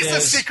about it He's a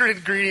is secret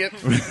ingredient.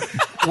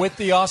 with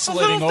the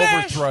oscillating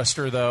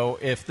overthruster, though,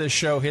 if this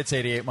show hits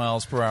 88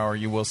 miles per hour,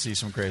 you will see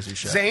some crazy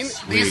shots. Zane,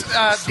 these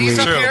up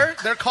here,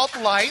 they're called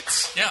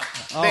lights. Yeah.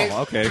 They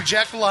okay.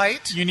 project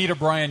light. You need a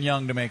Brian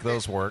Young to make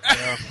those work.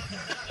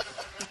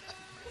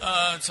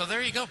 So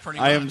there you go, pretty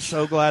much. I am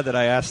so glad that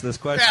I asked this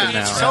question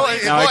now.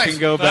 Now I can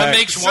go back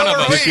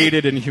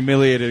defeated and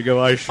humiliated and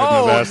go, I shouldn't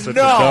have asked such a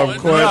dumb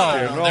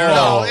question.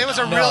 No, it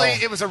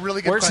was a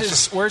really good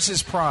question. Where's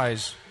his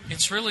prize?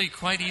 It's really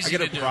quite easy I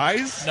get to a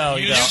prize? No,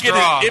 you don't. get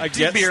an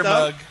empty beer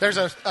mug. There's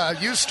a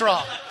used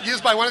straw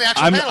used by one of the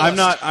actual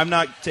panelists. I'm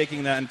not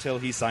taking that until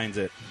he signs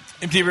it.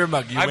 Empty beer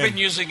mug. I've been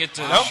using it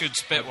to shoot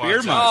spit wads.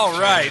 Beer mug. All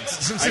right.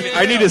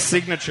 I need a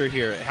signature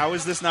here. How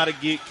is this not a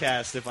geek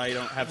cast if I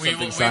don't have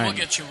something signed? We will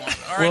get you one.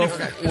 All right.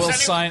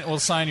 We'll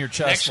sign your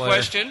chest Next later.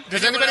 question.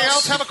 Does anybody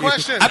else have a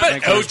question? I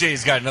bet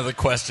OJ's got another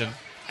question.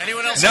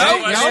 Anyone else? No? have a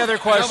question? Any other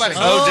questions?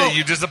 OJ,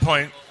 you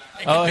disappoint.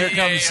 It Oh, could here be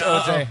comes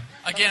OJ.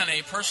 Again,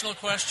 a personal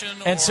question.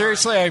 And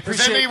seriously, I Does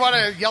appreciate. anybody want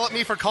to yell at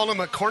me for calling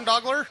him a corn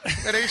doggler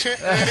at any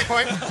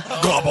point?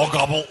 Gobble,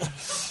 gobble.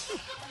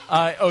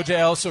 OJ,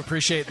 I also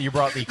appreciate that you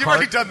brought the You've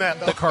already done that,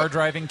 though. the car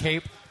driving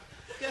cape.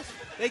 Yes,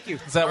 thank you.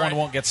 'Cause that one right.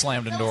 won't get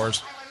slammed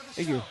indoors.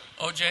 Thank you.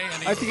 OJ,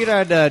 I figured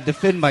I'd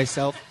defend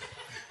myself.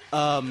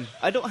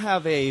 I don't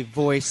have a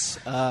voice.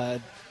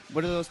 What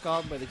are those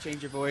called? Where they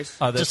change your voice?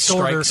 That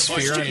strikes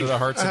fear into the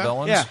hearts of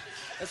villains. Yeah,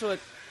 that's what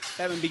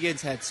Batman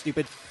Begins had.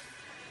 Stupid.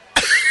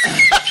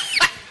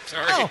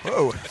 Sorry.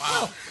 Oh.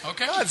 Wow.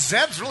 Okay. God,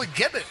 Zeb's really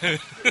getting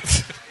it.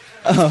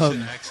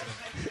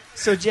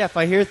 So, Jeff,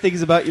 I hear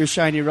things about your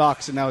shiny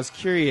rocks, and I was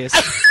curious.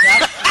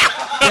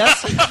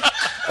 Yes?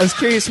 I was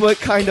curious what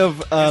kind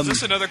of Is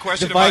this another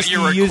question device about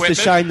your do you use equipment?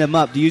 to shine them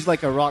up? Do you use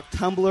like a rock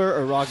tumbler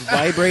or rock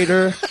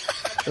vibrator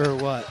or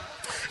what?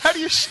 How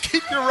do you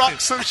keep your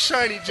rocks so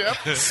shiny,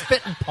 Jeff?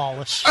 Spit and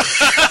polish. Because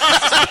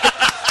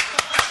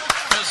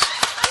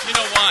you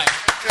know why?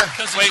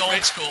 Because he's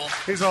old school.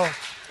 He's old.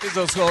 He's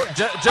old school.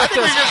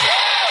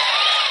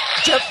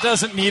 Jeff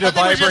doesn't need a I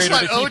think we vibrator just to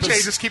let keep OJ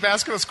his. just keep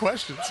asking us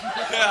questions.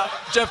 Yeah,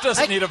 Jeff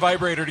doesn't need a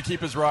vibrator to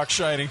keep his rock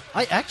shiny.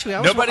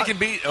 Nobody can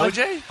beat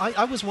OJ?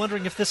 I was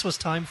wondering if this was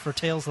time for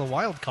Tales of the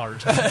Wild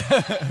Card.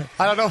 I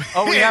don't know.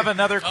 Oh, we have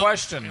another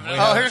question.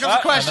 Here comes a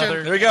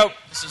question. There we go.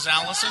 This is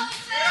Allison.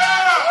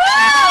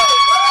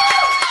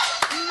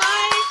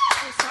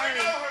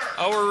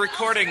 Oh, we're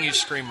recording, you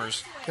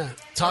screamers.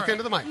 Talk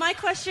into the mic. My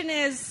question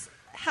is,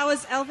 how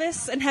is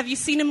Elvis, and have you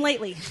seen him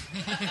lately?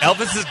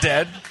 Elvis is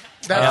dead.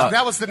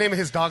 That was the name of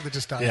his dog that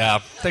just died. Yeah.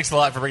 Thanks a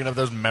lot for bringing up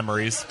those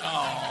memories.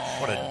 Oh,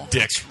 what a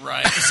dick.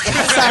 Right.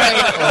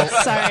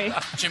 Sorry.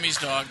 Jimmy's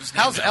dog is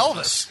named How's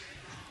Elvis?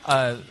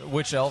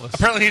 Which Elvis?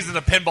 Apparently he's in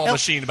a pinball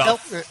machine about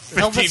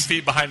 15 Elvis-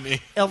 feet behind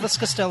me. Elvis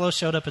Costello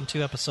showed up in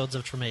 2 episodes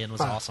of Tremaine and was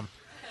awesome.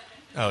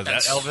 Oh, is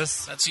that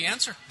Elvis? That's the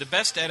answer. The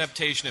best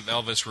adaptation of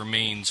Elvis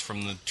remains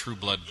from the True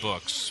Blood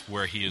books,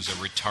 where he is a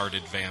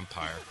retarded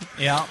vampire.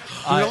 Yeah.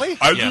 Really?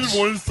 I just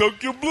want to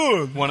suck your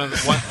blood.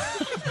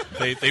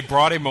 They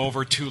brought him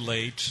over too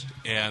late,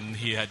 and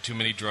he had too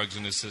many drugs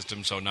in his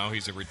system, so now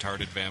he's a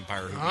retarded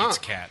vampire who eats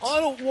cats.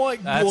 I don't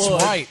like That's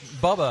right.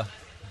 Bubba.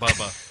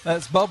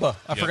 That's Bubba.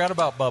 I forgot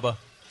about Bubba.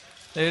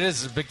 It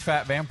is a big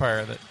fat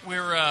vampire that.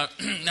 We're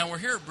now we're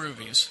here at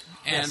Broovies,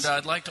 and Yes.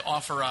 I'd like to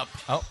offer up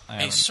I a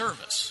haven't.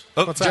 service.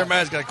 Oh,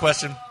 Jeremiah's got a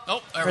question.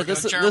 Oh, there we go.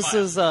 This Jeremiah.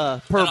 is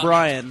per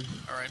Brian.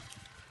 All right.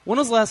 When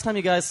was the last time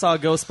you guys saw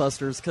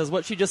Ghostbusters? Because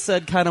what she just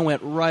said kind of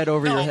went right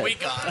over your No, head. we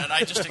got it.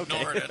 I just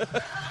ignored it.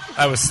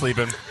 I was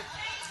sleeping.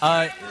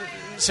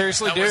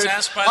 Seriously, That dude. was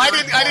asked by the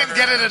I didn't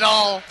get it at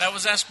all. That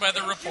was asked by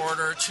the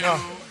reporter to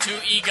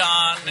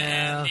Egon,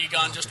 and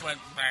Egon just went.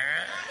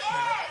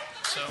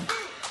 So.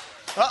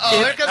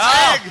 Uh-oh, there comes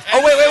Egg.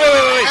 Oh,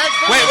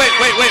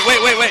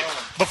 wait.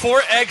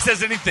 Before Egg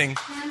says anything,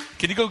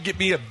 can you go get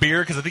me a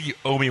beer? Because I think you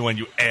owe me one,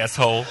 you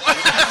asshole.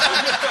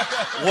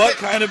 What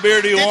kind of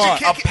beer do you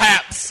want? A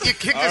Pabst. You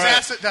kicked All his right.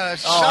 ass at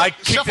I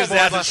kicked his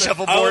ass at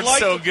shuffleboard I would like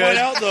so to good. point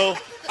out, though,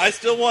 I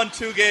still won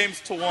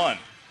 2-1.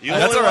 You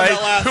That's only all won right.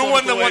 that last Who one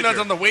won with the one wager. that's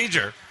on the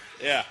wager?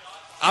 Yeah.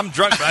 I'm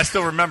drunk, but I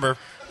still remember.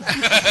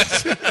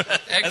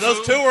 And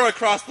those two were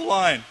across the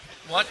line.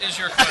 What is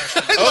your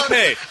question?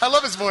 Okay. I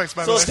love his voice,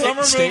 by the So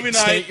way. summer movie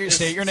night. State your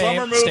summer name. State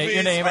your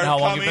movies name and are how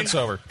long you've been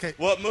coming.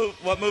 sober.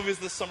 What movies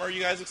this summer are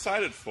you guys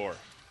excited for?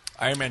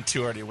 Iron Man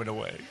 2 already went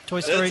away.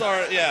 Toy Story. It's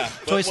already, yeah.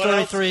 Toy But Story what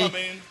else 3.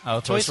 coming? Oh,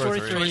 Toy Story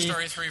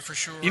 3 for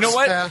sure. You know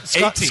what?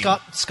 Scott, 18.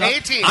 Scott.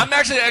 A-Team. I'm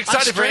actually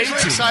excited for I'm 18.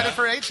 excited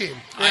for A-Team.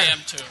 I am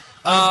too.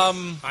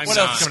 What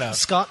else is coming out?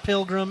 Scott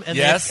Pilgrim and,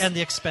 Yes. and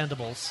the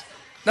Expendables.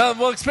 No,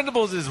 well,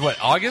 Expendables is what,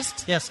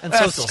 August? Yes, and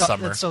That's so still Scott.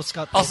 summer. And so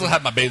Scott. Also Pilgrim.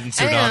 have my bathing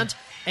suit on.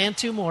 And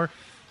two more.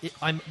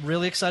 I'm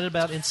really excited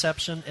about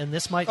Inception, and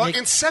this might Oh, make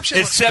Inception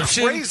looks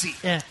crazy.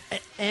 Yeah,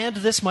 and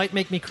this might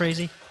make me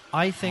crazy.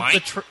 I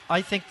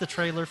think the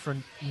trailer for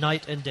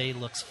Night and Day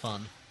looks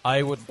fun.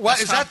 I would.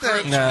 What is that?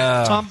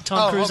 The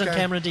Tom Cruise and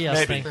Cameron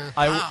Diaz Maybe. thing.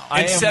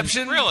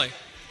 Inception? Really?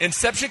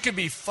 Inception could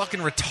be fucking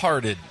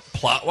retarded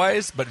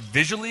plot-wise, but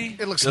visually,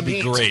 It looks it'll be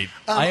neat. great.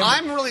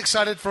 I'm really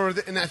excited for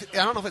and I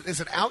don't know if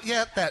is it out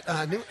yet,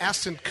 that new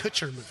Ashton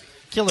Kutcher movie.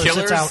 Killers,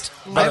 it's out.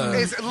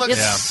 It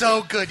looks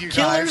so good, you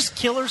guys.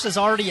 Killers is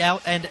already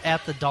out and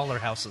at the dollar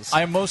houses.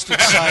 I'm most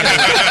excited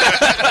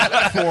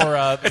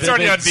for It's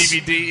already on Vivid's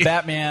DVD.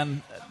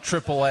 Batman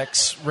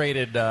XXX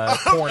rated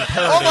porn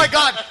parody. Oh my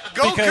God!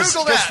 Go because,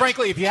 Google Because that.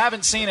 frankly, if you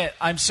haven't seen it,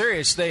 I'm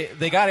serious. They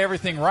got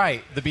everything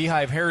right. The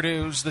beehive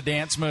hairdos, the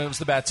dance moves,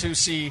 the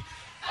Batusi.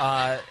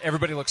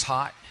 Everybody looks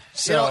hot.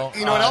 So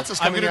you know what else is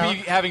coming I'm going out?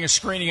 to be having a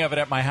screening of it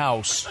at my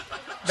house.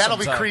 That'll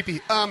be sometime.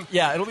 creepy.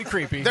 Yeah, it'll be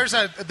creepy. There's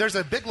a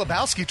Big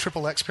Lebowski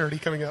XXX parody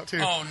coming out too.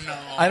 Oh no!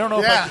 I don't know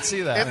if I can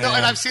see that. No,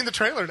 and I've seen the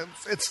trailer.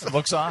 It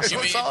looks awesome.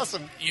 It looks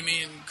awesome. You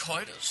mean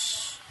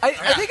coitus? I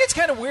think it's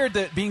kind of weird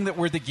that being that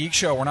we're the Geek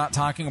Show, we're not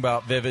talking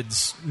about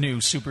Vivid's new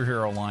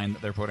superhero line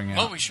that they're putting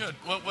out. Oh, we should.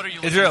 What are you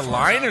looking Is there a forward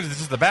line, to? or is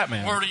this the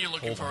Batman? What are you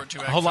looking forward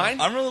to? Whole line?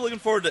 I'm really looking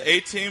forward to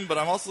A-Team, but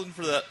I'm also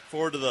looking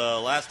forward to the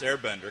Last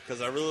Airbender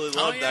because I really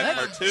love that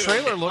cartoon.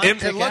 Trailer looks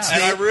It looks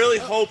and I neat. really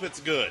hope it's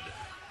good.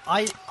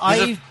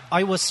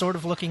 I was sort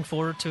of looking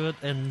forward to it,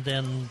 and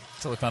then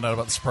Until we found out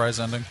about the surprise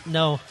ending.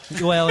 no.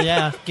 Well,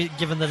 yeah,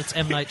 given that it's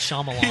M. Night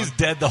Shyamalan. He's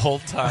dead the whole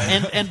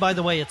time. And by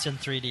the way, it's in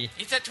 3D.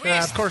 Eat that twist.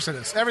 Yeah, of course it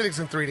is. Everything's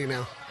in 3D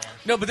now.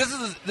 No, but this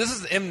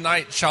is M.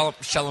 Night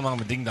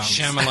Shyamalan Ding Dong.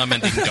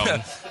 Shyamalan Ding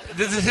Dong.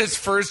 This is his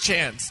first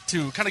chance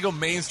to kind of go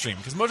mainstream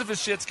because most of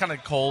his shit's kind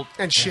of cold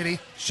and shitty.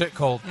 Shit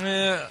cold.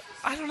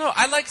 I don't know.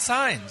 I like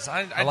Signs.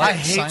 I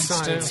hate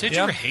Signs. Did you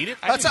ever hate it?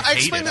 I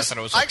explained it. this. I thought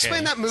it was I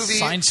explained that movie.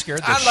 Signs scared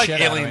the I like shit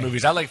out of alien me.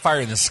 movies. I like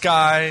Fire in the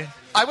Sky.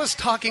 I was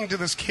talking to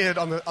this kid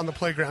on the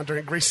playground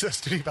during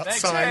recess duty about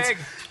Thanks, Signs. Egg.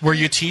 Were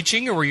you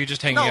teaching, or were you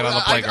just hanging No, out on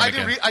the playground I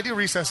again? do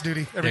recess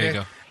duty every There day.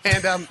 you go.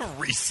 And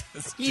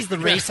Recess. He's the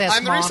recess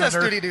I'm the recess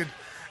monitor. duty dude.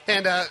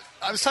 And I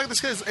was talking to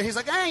this kid, and he's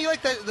like, "Hey, you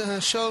like the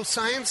show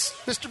Science,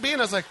 Mr. B?"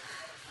 And I was like,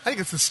 "I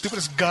think it's the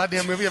stupidest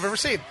goddamn movie I've ever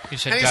seen." You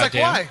said and he's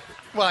goddamn? like, "Why?"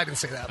 Well, I didn't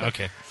say that. But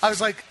Okay. I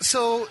was like,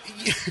 "So,"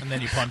 And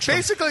then you punch him.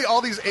 basically, all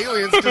these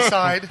aliens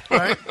decide,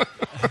 right?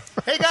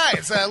 Hey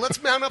guys,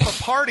 let's mount up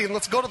a party and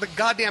let's go to the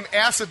goddamn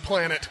acid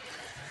planet.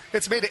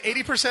 It's made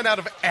 80% out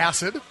of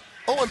acid.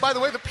 Oh, and by the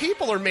way, the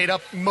people are made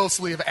up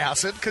mostly of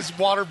acid because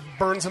water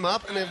burns them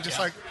up, and they're just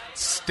like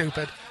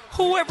stupid.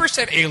 Whoever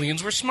said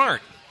aliens were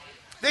smart?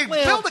 They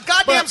Well, build a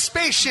goddamn but-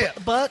 spaceship.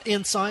 But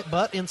in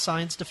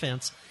Sign's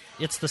defense,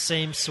 it's the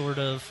same sort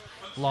of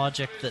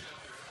logic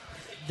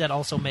that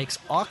also makes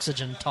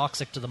oxygen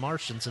toxic to the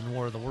Martians in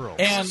War of the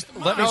Worlds. And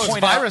let me No, it's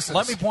point out. viruses.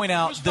 Let me point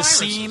out the viruses.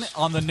 scene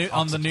on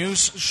the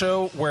news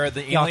show where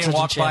the alien Oxygen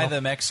walked by channel.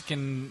 the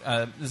Mexican.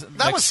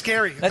 That was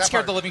scary, That that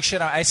scared part. the living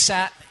shit out. I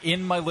sat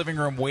in my living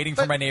room waiting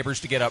for my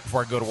neighbors to get up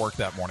before I go to work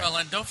that morning. Well,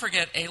 and don't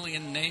forget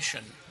Alien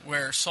Nation,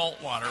 where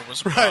salt water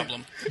was a Right.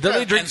 problem. Do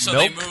they drink and so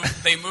milk?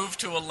 they moved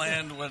to a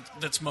land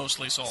that's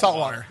mostly salt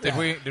Saltwater. Did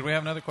we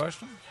have another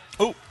question?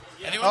 Oh,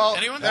 Anyone? Oh,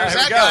 Anyone? there's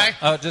Here we that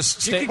go. guy.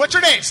 Just state, What's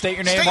your name? State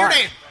your name. State Mark.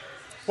 your name.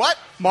 What?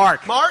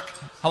 Mark. Mark?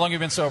 How long have you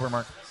been sober,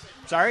 Mark?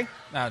 Sorry?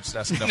 No, just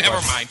asking. dumb Never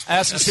questions. mind.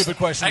 Asking stupid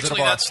questions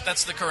Actually, at a bar.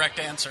 that's the correct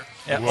answer.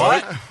 Yeah.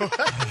 What?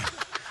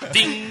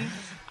 Ding.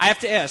 I have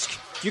to ask.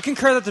 Do you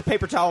concur that the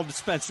paper towel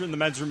dispenser in the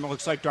men's room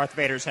looks like Darth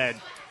Vader's head?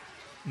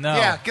 No.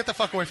 Yeah, get the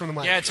fuck away from the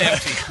mic. Yeah, it's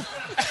empty.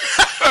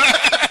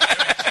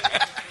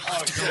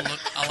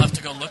 I'll have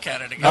to go look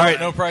at it again. All right,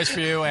 no prize for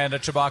you, and a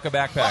Chewbacca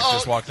backpack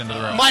just walked into the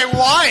room. My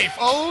wife.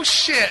 Oh,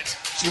 shit.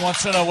 She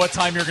wants to know what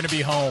time you're going to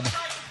be home.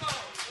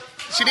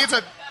 She needs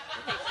a...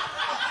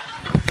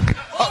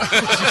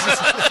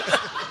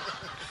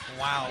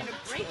 Wow.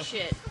 Great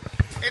shit.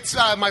 It's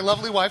my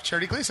lovely wife,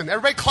 Charity Gleason.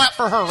 Everybody clap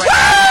for her right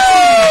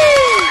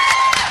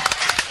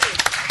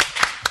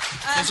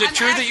now. Is it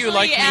true that you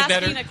like me I'm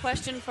better? asking a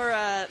question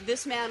for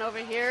this man over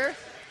here,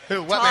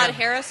 Who? What Todd man?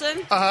 Harrison.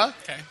 Uh-huh.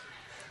 Okay.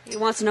 He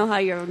wants to know how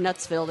your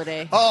nuts feel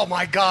today. Oh,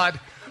 my God.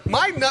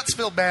 My nuts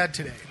feel bad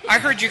today. I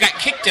heard you got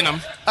kicked in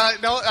them.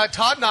 No,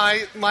 Todd and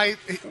I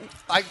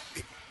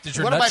Did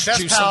your one of my nuts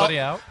best chew pal, somebody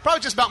out?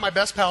 Probably just about my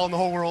best pal in the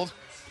whole world,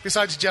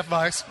 besides Jeff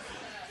Weiss.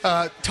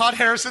 Todd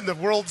Harrison, the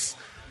world's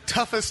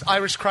toughest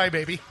Irish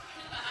crybaby.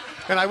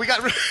 And we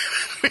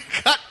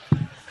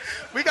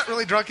got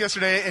really drunk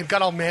yesterday and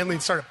got all manly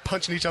and started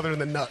punching each other in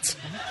the nuts.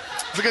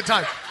 It was a good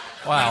time.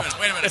 Wow.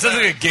 Wait a minute. It sounds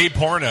like a gay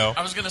porno.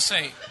 I was going to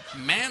say,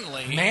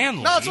 Manly.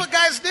 Manly. No, it's what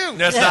guys do.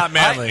 That's not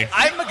manly.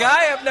 I'm a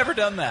guy. I've never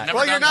done that.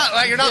 Well, you're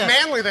not. You're not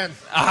manly then.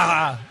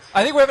 I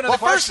think we have another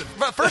question.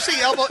 First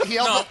he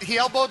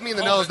elbowed me in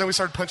the nose. Then we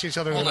started punching each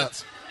other in the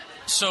nuts.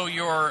 So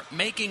you're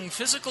making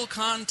physical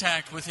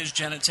contact with his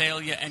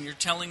genitalia, and you're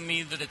telling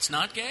me that it's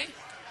not gay?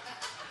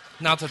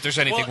 Not that there's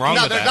anything wrong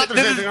with that.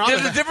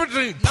 There's a difference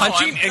between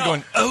punching and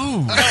going,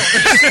 oh,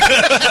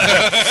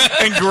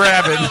 and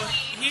grabbing.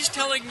 He's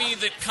telling me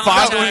that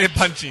contact... Following and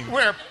punching.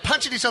 We're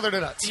punching each other in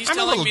the nuts. He's I'm a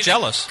telling little me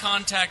jealous. That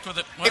contact with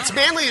it... Well, It's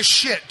manly as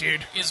shit,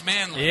 dude. is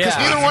manly. Yeah.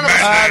 Neither one of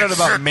us. I don't know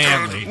about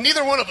manly.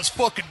 Neither one of us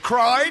fucking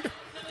cried.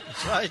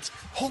 That's right.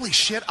 Holy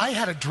shit! I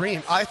had a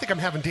dream. I think I'm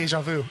having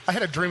deja vu. I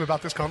had a dream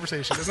about this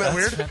conversation. Isn't that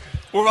weird?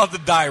 We're about to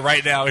die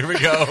right now. Here we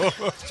go.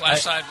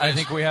 Flash sideways. I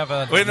think we have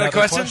another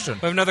question? We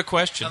have another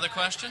question. Another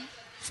question?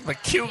 A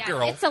cute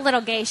girl. It's a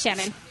little gay,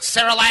 Shannon.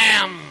 Sarah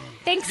Lamb.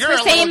 Thanks You're for a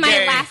saying little my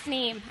gay. last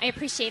name. I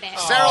appreciate it.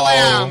 Sarah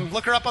Lamb.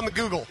 Look her up on the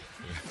Google.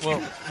 Well,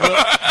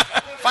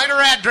 Find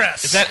her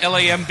address. Is that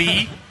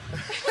LAMB?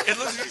 it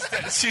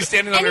looks, she's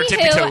standing on her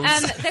tippy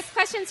Anywho, toes. this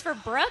question's for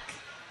Brooke.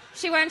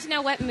 She wanted to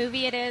know what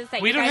movie it is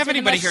that We you don't guys have are the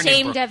anybody most here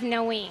named ashamed Brooke. of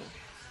knowing.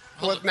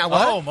 Now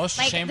what? Oh, most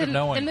Like ashamed the, of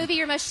knowing. the movie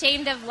you're most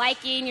ashamed of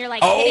liking. You're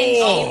like hidden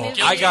shame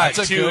movie. I got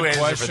That's a two good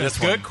answers question. for this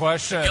one. Good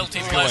question. Guilty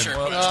Good pleasure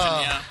one.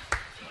 question,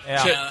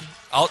 Yeah. Shit.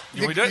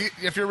 Can we do it?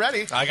 If you're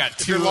ready. I got If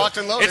two. you're locked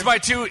and loaded.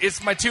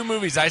 It's my two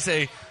movies. I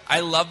say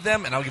I love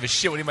them, and I don't give a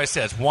shit what anybody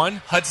says. One,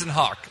 Hudson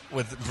Hawk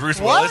with Bruce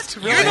What? Willis.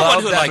 Really? You're the Love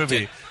one who that liked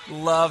movie.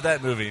 Love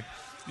that movie.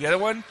 The other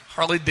one,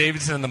 Harley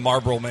Davidson and the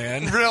Marlboro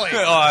Man. Really?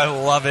 Oh, I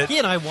love it. He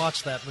and I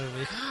watched that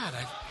movie.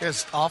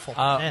 It's awful.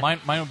 Mine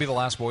would be The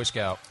Last Boy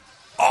Scout.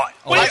 Oh,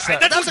 wait, watch that.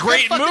 that's a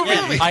great fucking movie.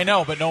 movie. I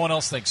know, but no one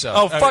else thinks so.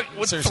 Oh, fuck.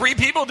 What seriously. three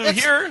people do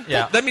here?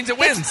 Yeah. That means it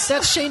wins.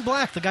 That's Shane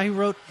Black, the guy who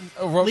wrote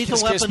wrote Lethal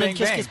Kiss, Kiss, Weapon Bang, and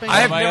Kiss Bang. Kiss Bang. I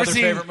have my never other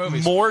seen favorite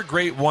movies. more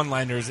great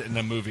one-liners in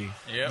a movie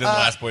than The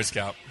Last Boy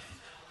Scout.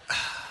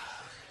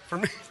 For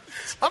me,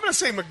 I'm going to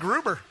say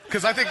MacGruber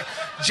because I think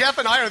Jeff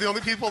and I are the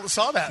only people that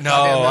saw that. No,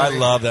 goddamn I movie.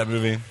 love that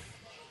movie.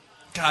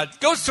 God,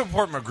 go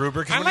support MacGruber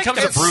because when like it comes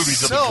to that.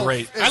 Broovies, it'll be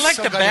great. I like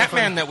so the goddamn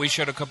Batman funny. that we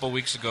showed a couple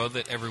weeks ago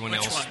that everyone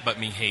Which else one? but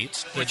me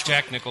hates. The Which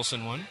Jack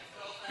Nicholson one.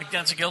 Think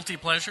that's a guilty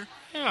pleasure?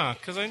 Yeah,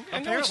 because I know it's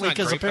Apparently, not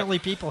because great, apparently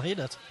people hate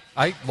it.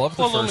 I love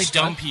the well, first. only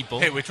dumb people.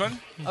 Hey, which one?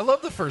 I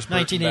love the first.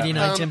 Burton 1989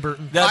 Batman. Tim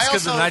Burton. That's I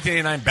because the also-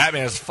 1989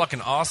 Batman is fucking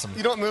awesome.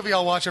 You know what movie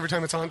I'll watch every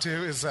time it's on too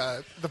is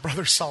The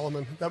Brothers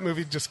Solomon. That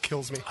movie just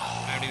kills me.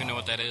 I don't even know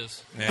what that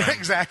is. Yeah.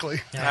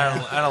 Exactly.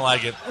 I don't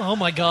like it. Oh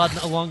my God!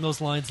 Along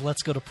those lines,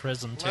 Let's Go to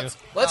Prison too.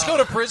 Let's Go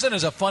to Prison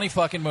is a funny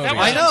fucking movie. That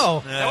was I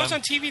know. That was on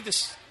TV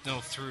this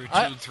through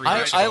I 3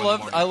 weeks ago. in the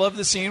morning. I love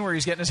the scene where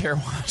he's getting his hair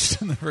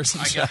washed in the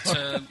person's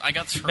shower. I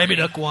got three. Maybe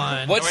duck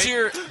wine. What's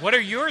your? What are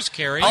yours,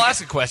 Carrie? I'll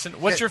ask a question.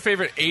 What's your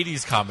favorite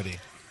 80s comedy?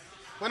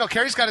 Well, no,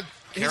 Carrie's got to.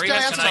 He's Carrie got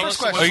to has answer to the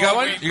first answer. question. Oh, you got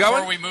one? You got Before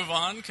one? we move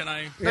on, can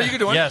I? No, you can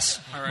do one. Yes.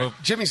 All right.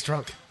 Jimmy's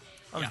drunk.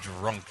 I'm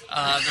drunk.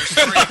 There's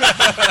three.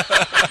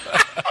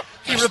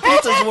 He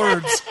repeats his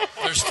words.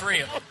 There's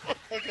three of them.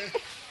 Okay.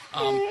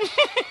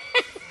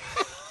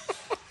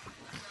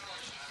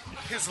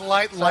 His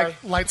light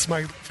lights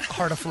my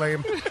heart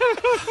aflame.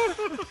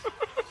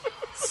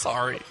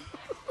 Sorry.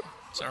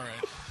 It's all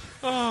right.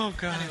 Oh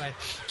God. Anyway,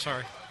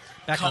 Sorry.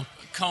 back on.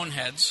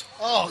 Coneheads.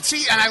 Oh,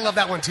 see, and I love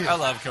that one too. I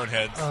love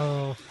Coneheads.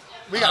 Oh,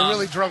 We got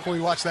really drunk when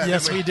we watched that.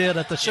 yes, didn't we did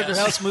at the Sugar Yes.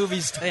 House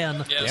Movies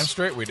 10. Yes. Damn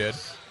straight we did.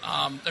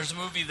 There's a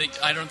movie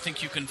that I don't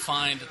think you can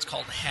find. It's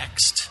called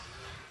Hexed.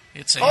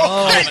 It's a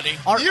Oh, comedy.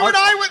 you and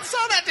I went and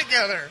saw that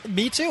together.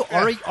 Me too.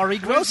 Ari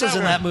Gross is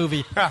in that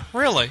movie.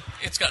 Really?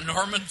 It's got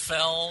Norman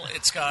Fell.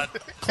 It's got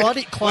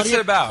Claudia, What's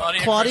it about?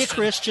 Claudia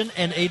Christian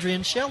and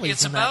Adrian Shelley's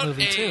it's in that about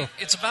movie too.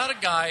 It's about a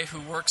guy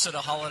who works at a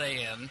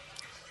Holiday Inn,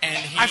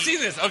 and I've seen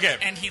this. Okay.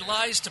 and he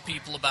lies to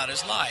people about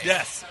his life.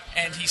 Yes.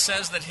 And he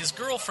says that his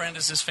girlfriend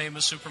is this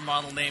famous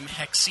supermodel named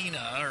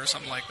Hexina or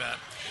something like that.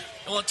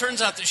 Well, it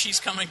turns out that she's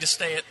coming to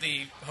stay at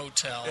the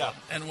hotel, Yeah.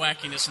 and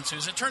wackiness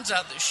ensues. It turns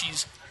out that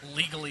she's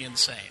legally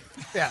insane.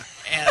 Yeah.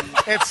 And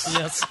It's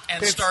Yes. and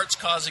it's- starts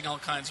causing all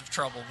kinds of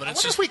trouble. But I it's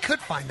wonder just if we could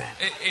find that.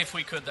 if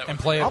we could, that And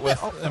would play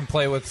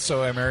be it with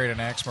So I Married an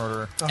Axe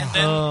Murderer.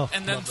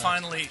 And then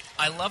finally,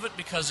 I love it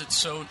because it's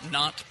so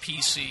not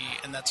PC,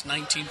 and that's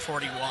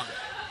 1941.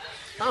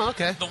 Oh,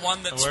 okay. The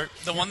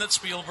one that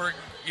Spielberg,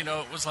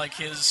 it was like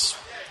his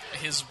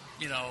big,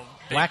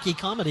 Wacky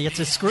comedy. It's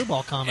a screwball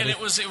and comedy. it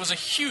was a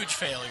huge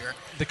failure.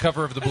 The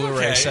cover of the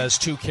Blu-ray Okay. says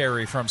 "To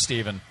Carrie" from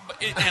Steven.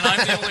 And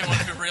I'm the only one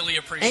who really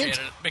appreciated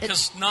And it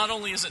because not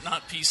only is it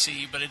not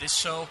PC, but it is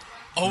so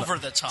over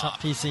the top. Top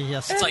PC,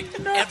 yes. It's like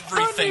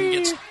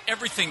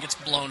everything gets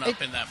blown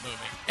up in that movie.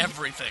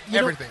 Everything.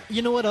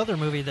 You know what other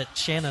movie that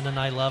Shannon and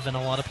I love and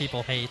a lot of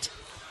people hate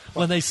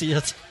when they see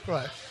it?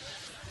 What?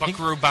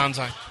 Buckaroo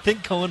Banzai.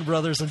 Think Coen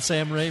Brothers and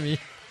Sam Raimi.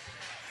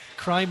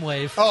 Crime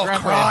Wave. Oh,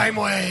 Crime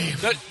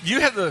Wave. You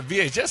have the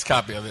VHS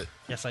copy of it.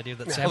 Yes, I do.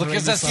 That Well, Sam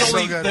because Raimi that's song.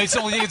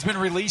 the only thing it's been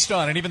released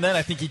on, and even then,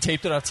 I think he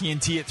taped it off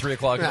TNT at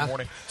 3:00 in the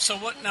morning. So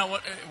what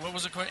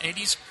was it?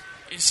 80s?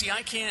 See,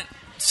 I can't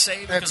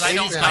say because That's I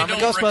don't. 80s. I don't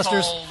Ghostbusters.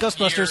 recall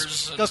Ghostbusters.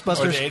 years of-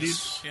 Ghostbusters. Or the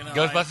 80s? You know,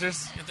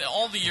 Ghostbusters?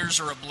 all the years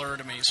are a blur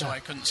to me, so I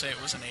couldn't say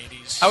it was an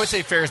 80s. I would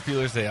say Ferris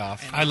Bueller's Day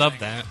Off. I love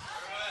that.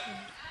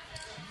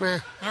 All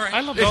right.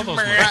 I loved all those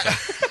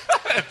movies.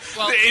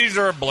 Well, The 80s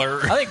are a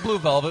blur. I think Blue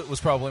Velvet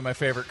was probably my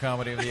favorite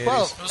comedy of the 80s.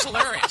 Well, it was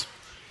hilarious.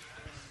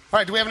 all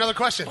right, do we have another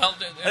question? Well,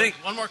 I think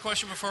one more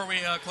question before we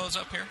close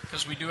up here,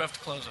 because we do have to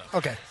close up.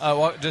 Okay.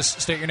 Well, just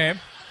state your name.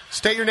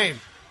 State your name.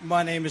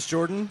 My name is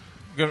Jordan.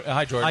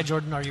 Hi, Jordan. Hi,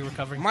 Jordan. Are you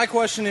recovering? My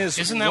question is,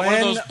 Isn't that one of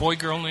those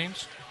boy-girl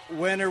names?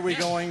 When are we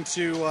going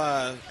to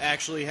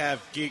actually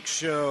have Geek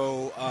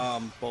Show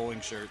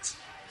bowling shirts?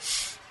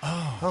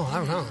 Oh, I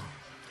don't know.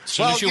 As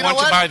soon as you want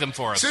to buy them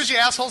for us. As soon as you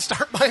assholes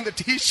start buying the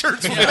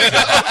T-shirts.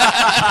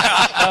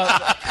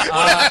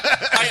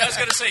 I was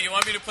going to say, you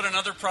want me to put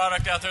another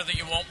product out there that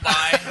you won't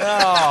buy?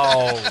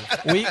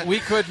 No. We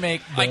could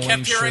make I bowling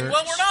kept hearing, shirts.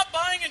 well, we're not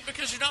buying it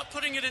because you're not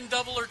putting it in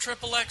double or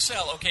triple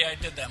XL. Okay, I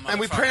did that, and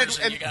we motherfuckers,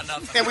 printed you got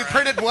nothing. and we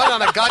printed one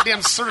on a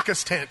goddamn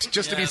circus tent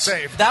just to be Yes.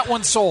 safe. That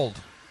one sold.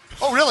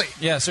 Oh, really?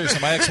 Yeah, seriously.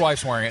 My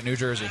ex-wife's wearing it in New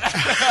Jersey.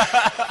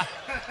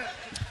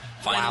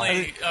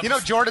 Finally, You know,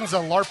 Jordan's a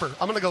LARPer.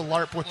 I'm going to go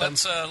LARP with them.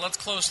 let's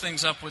close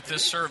things up with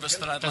this service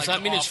that I'd Does like that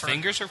to mean his offer.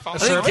 fingers are I falling?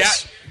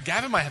 think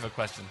Gavin might have a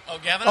question. Oh,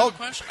 Gavin has a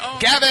question? Oh,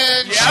 okay.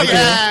 Gavin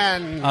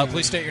Sheehan.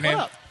 Please state your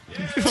name.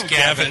 It's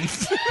Gavin.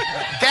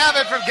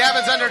 Gavin from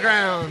Gavin's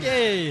Underground.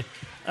 Yay! All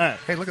right.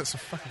 Hey, look at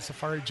fucking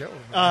Safari Joe.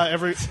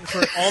 For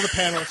all the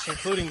panelists,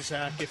 including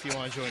Zach, if you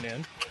want to join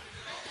in.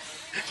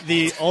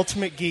 The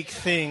ultimate geek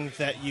thing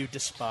that you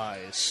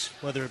despise,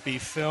 whether it be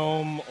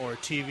film or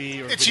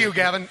TV or It's video you,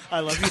 Gavin. I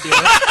love you, doing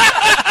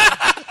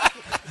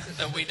it.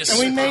 That we And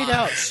we made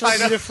out despise.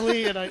 so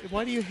beautifully. And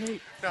why do you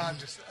hate? No, I'm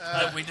just.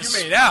 That we You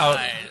made out.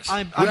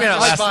 despise. We made out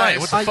last night.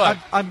 What the fuck?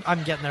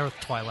 I'm getting there with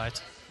Twilight.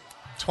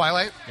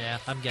 Twilight. Yeah,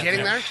 I'm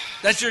Getting there.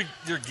 That's your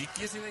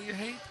geekiest thing that you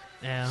hate?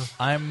 Yeah.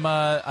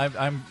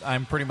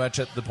 I'm pretty much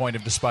at the point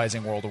of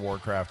despising World of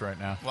Warcraft right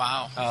now.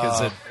 Wow.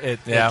 Because it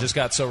Yeah. just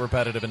got so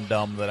repetitive and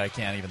dumb that I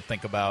can't even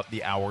think about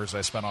the hours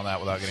I spent on that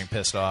without getting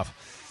pissed off.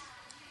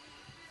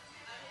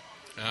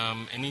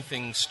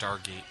 Anything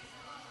Stargate.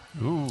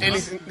 Ooh.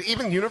 Anything,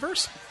 even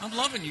Universe? I'm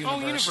loving Universe.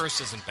 Oh,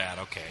 Universe isn't bad.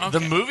 Okay. The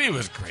movie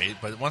was great,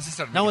 but once they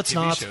started No, making it's TV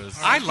not. shows,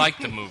 I like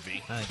the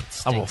movie.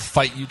 I will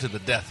fight you to the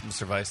death,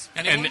 Mr. Weiss.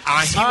 And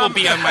he will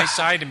be on my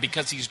side, and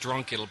because he's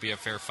drunk, it'll be a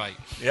fair fight.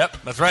 Yep,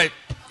 that's right.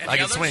 Any I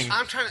can others? swing.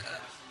 I'm trying to.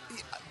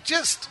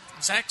 Just.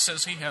 Zach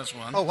says he has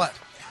one. Oh, what?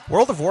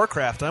 World of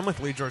Warcraft. I'm with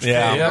Lee George.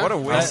 Yeah. Clooney. What a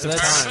waste of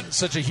That's time.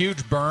 such a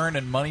huge burn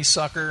and money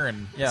sucker,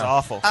 and yeah, It's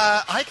awful.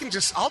 I can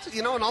just. I'll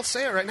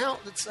say it right now.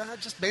 It's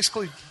just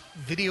basically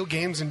video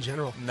games in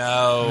general.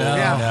 No.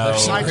 Yeah.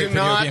 There's some I great do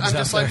video not. games I'm out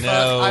just there. like,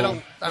 No.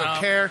 I don't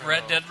care.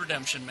 Red Dead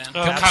Redemption, man.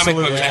 Comic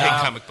books. I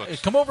hate comic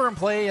books. Come over and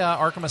play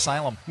Arkham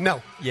Asylum.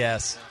 No.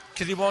 Yes.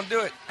 Because he won't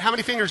do it. How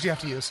many fingers do you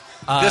have to use?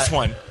 This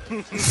one.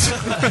 You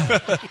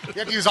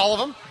have to use all of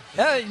them?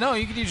 Yeah, no,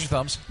 you can use your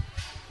thumbs.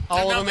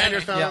 All Not of them and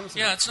your many. thumbs?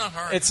 Yeah, it's not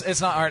hard. It's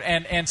not hard.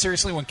 And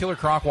seriously, when Killer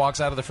Croc walks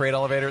out of the freight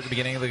elevator at the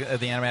beginning of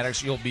the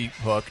animatics, you'll be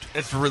hooked.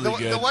 It's really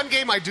good. The one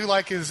game I do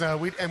like is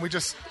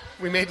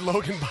we made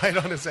Logan buy it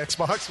on his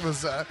Xbox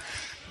was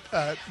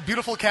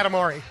Beautiful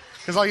Katamari.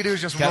 Because all you do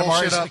is just roll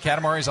shit up.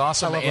 Katamari's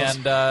awesome, I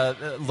love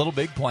those. and Little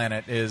Big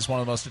Planet is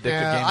one of the most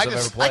addictive games I've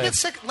ever played. I get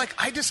sick. Like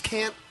I just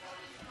can't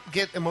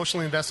get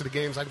emotionally invested in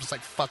games. I'm just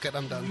like, fuck it,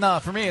 I'm done. No,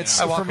 for me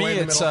it's I walk away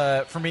in the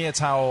middle. for me it's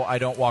how I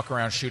don't walk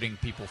around shooting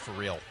people for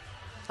real.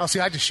 Oh, see,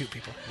 I just shoot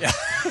people. Yeah.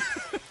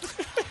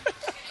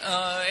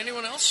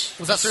 Anyone else?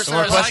 Was that seriously?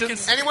 More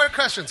questions? Any more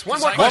questions? One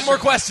Because more I question. One more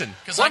question.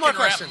 Because One I more can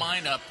question. wrap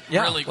mine up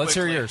Yeah, really quickly. let's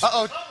hear yours.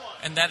 Uh-oh.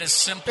 And that is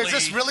simply... Is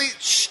this really...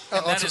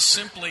 And that is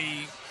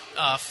simply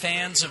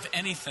fans of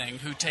anything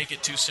who take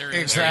it too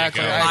seriously.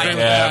 Exactly. There you go. I agree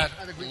with am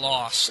that.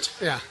 Lost.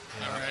 Yeah.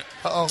 All right.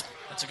 Uh-oh.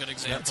 That's a good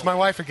example. It's my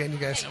wife again, you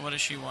guys. And what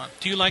does she want?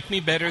 Do you like me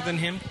better than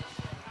him?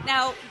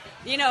 Now,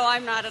 you know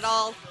I'm not at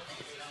all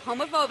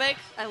homophobic.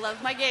 I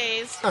love my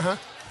gays. Uh-huh.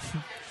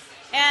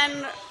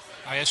 And...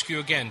 I ask you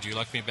again, do you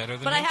like me better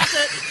than But I him? have to...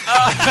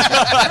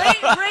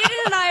 Braden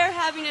and I are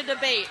having a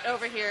debate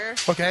over here.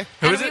 Okay.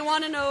 And we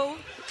want to know...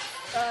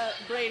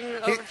 Braden...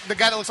 Over, The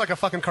guy that looks like a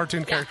fucking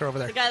cartoon character over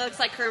there. the guy that looks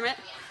like Kermit.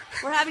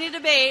 We're having a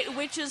debate,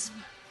 which is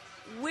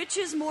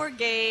more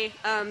gay,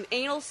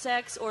 anal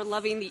sex or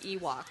loving the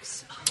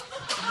Ewoks?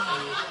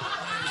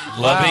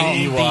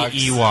 Loving the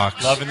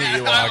Ewoks. Loving the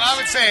Ewoks. I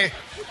would say...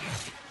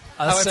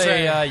 I'd would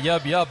say say-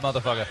 yub yub,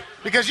 motherfucker.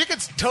 Because you could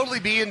totally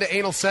be into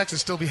anal sex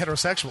and still be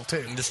heterosexual,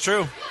 too. It's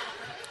true.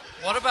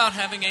 What about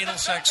having anal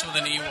sex with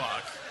an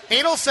Ewok?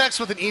 Anal sex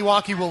with an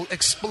Ewok, you will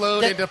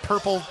explode into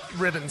purple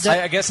ribbons.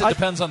 I guess it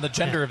depends on the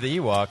gender of the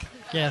Ewok.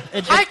 Yeah.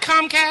 Hi,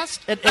 Comcast.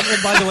 And by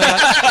the way,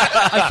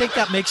 I think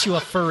that makes you a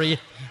furry.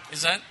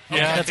 Is that? Yeah,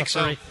 Okay. that's a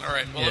furry. All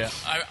right. Well, Yeah.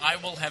 I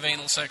will have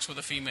anal sex with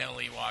a female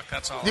Ewok.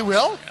 That's all. You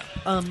will?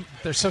 Yeah.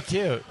 They're so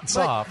cute and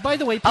soft. By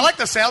the way, I like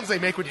the sounds they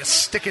make when you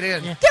stick it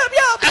in.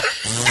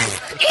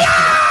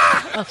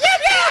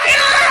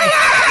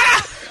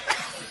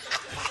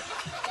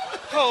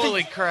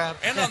 Holy crap.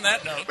 And on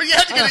that note. But you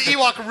had to get an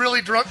Ewok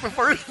really drunk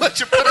before he let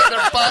you put it in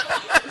their butt.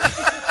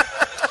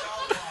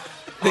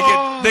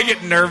 They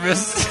get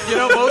nervous. You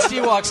know, most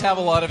Ewoks have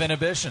a lot of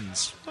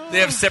inhibitions. They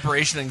have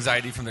separation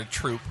anxiety from their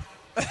troop.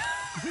 You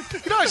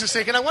know, I was just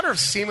thinking, I wonder if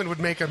Seaman would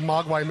make a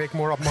Mogwai make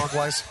more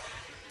Mogwais.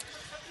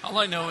 All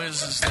I know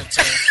is that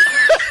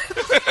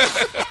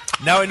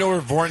now I know where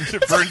Vern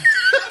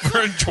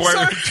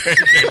Twilight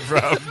came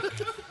from.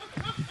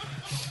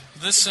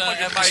 This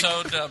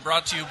episode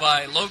brought to you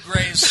by Low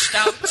Gray's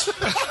Stout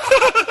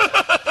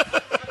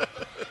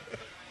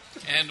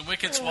and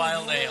Wicked's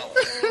Wild Ale.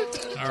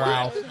 All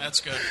right, that's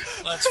good.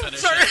 Let's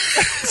finish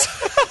it.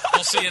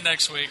 We'll see you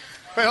next week.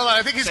 Wait, hold on.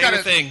 I think he's Say got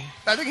your thing.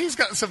 I think he's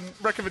got some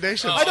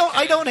recommendations.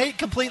 I don't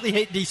completely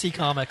hate DC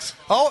Comics.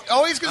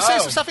 Oh, he's going to say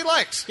some stuff he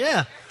likes.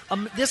 Yeah.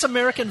 This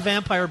American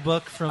Vampire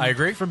book from I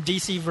agree. from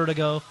DC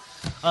Vertigo,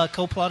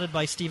 co-plotted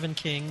by Stephen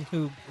King,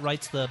 who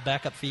writes the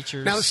backup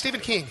features. Now, Stephen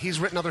King, he's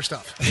written other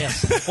stuff.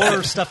 Yes,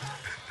 horror stuff.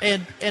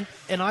 And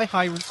I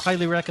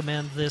highly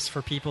recommend this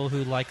for people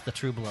who like the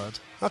True Blood.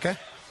 Okay.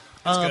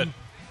 That's good.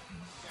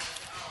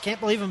 Can't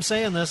believe I'm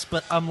saying this,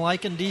 but I'm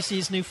liking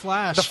DC's new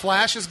Flash. The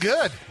Flash is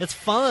good. It's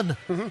fun.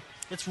 Mm-hmm.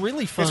 It's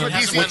really fun.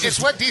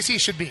 It's what DC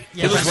should be.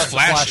 Yeah, it is what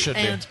Flash should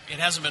be. It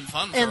hasn't been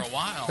fun for a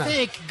while.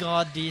 Thank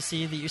God,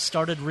 DC, that you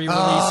started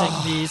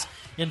re-releasing these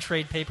in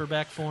trade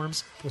paperback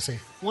forms. We'll see.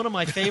 One of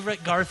my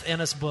favorite Garth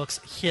Ennis books,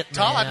 Hitman.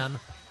 Todd.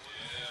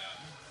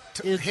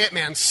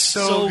 Hitman's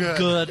so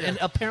good. Yeah. And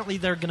apparently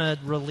they're going to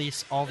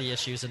release all the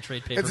issues in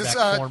trade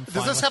paperback form.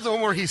 Does this have the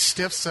one where he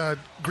stiffs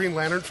Green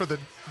Lantern for the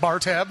bar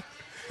tab?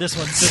 This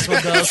one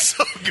does.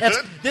 So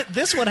good.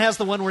 This one has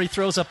the one where he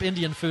throws up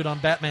Indian food on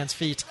Batman's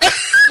feet.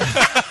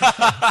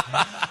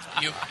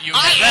 You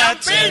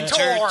had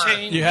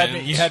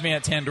me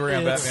at Tandoori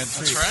on Batman's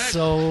feet. That's right.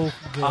 So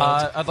good.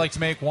 I'd like to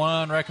make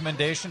one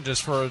recommendation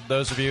just for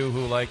those of you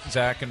who, like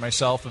Zach and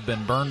myself, have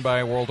been burned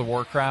by World of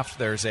Warcraft.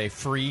 There's a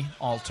free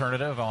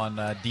alternative on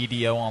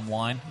DDO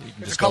Online. You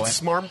can Is just it called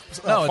go in.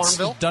 No, it's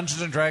Farmville?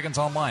 Dungeons and Dragons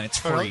Online. It's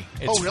free.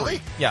 It's really?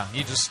 free. Yeah,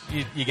 you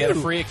get a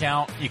free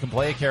account. You can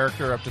play a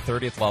character up to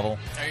 30th level.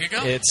 There you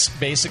go. It's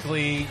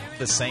basically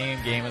the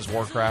same game as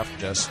Warcraft,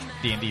 just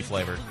D&D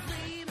flavored.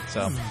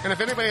 So, and if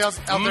anybody else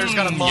out there's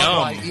got a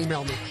Mogwai,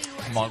 email me.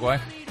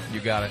 Mogwai, you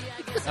got it.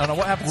 I don't know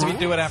what happens if you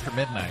do it after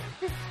midnight.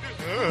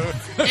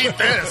 Eat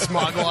this,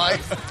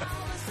 Mogwai.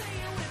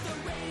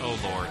 Oh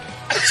Lord.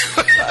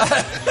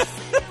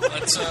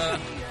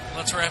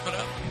 Let's wrap it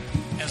up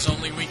as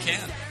only we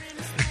can.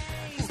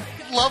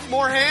 Love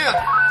more ham.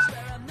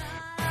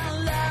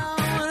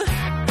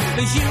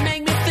 You make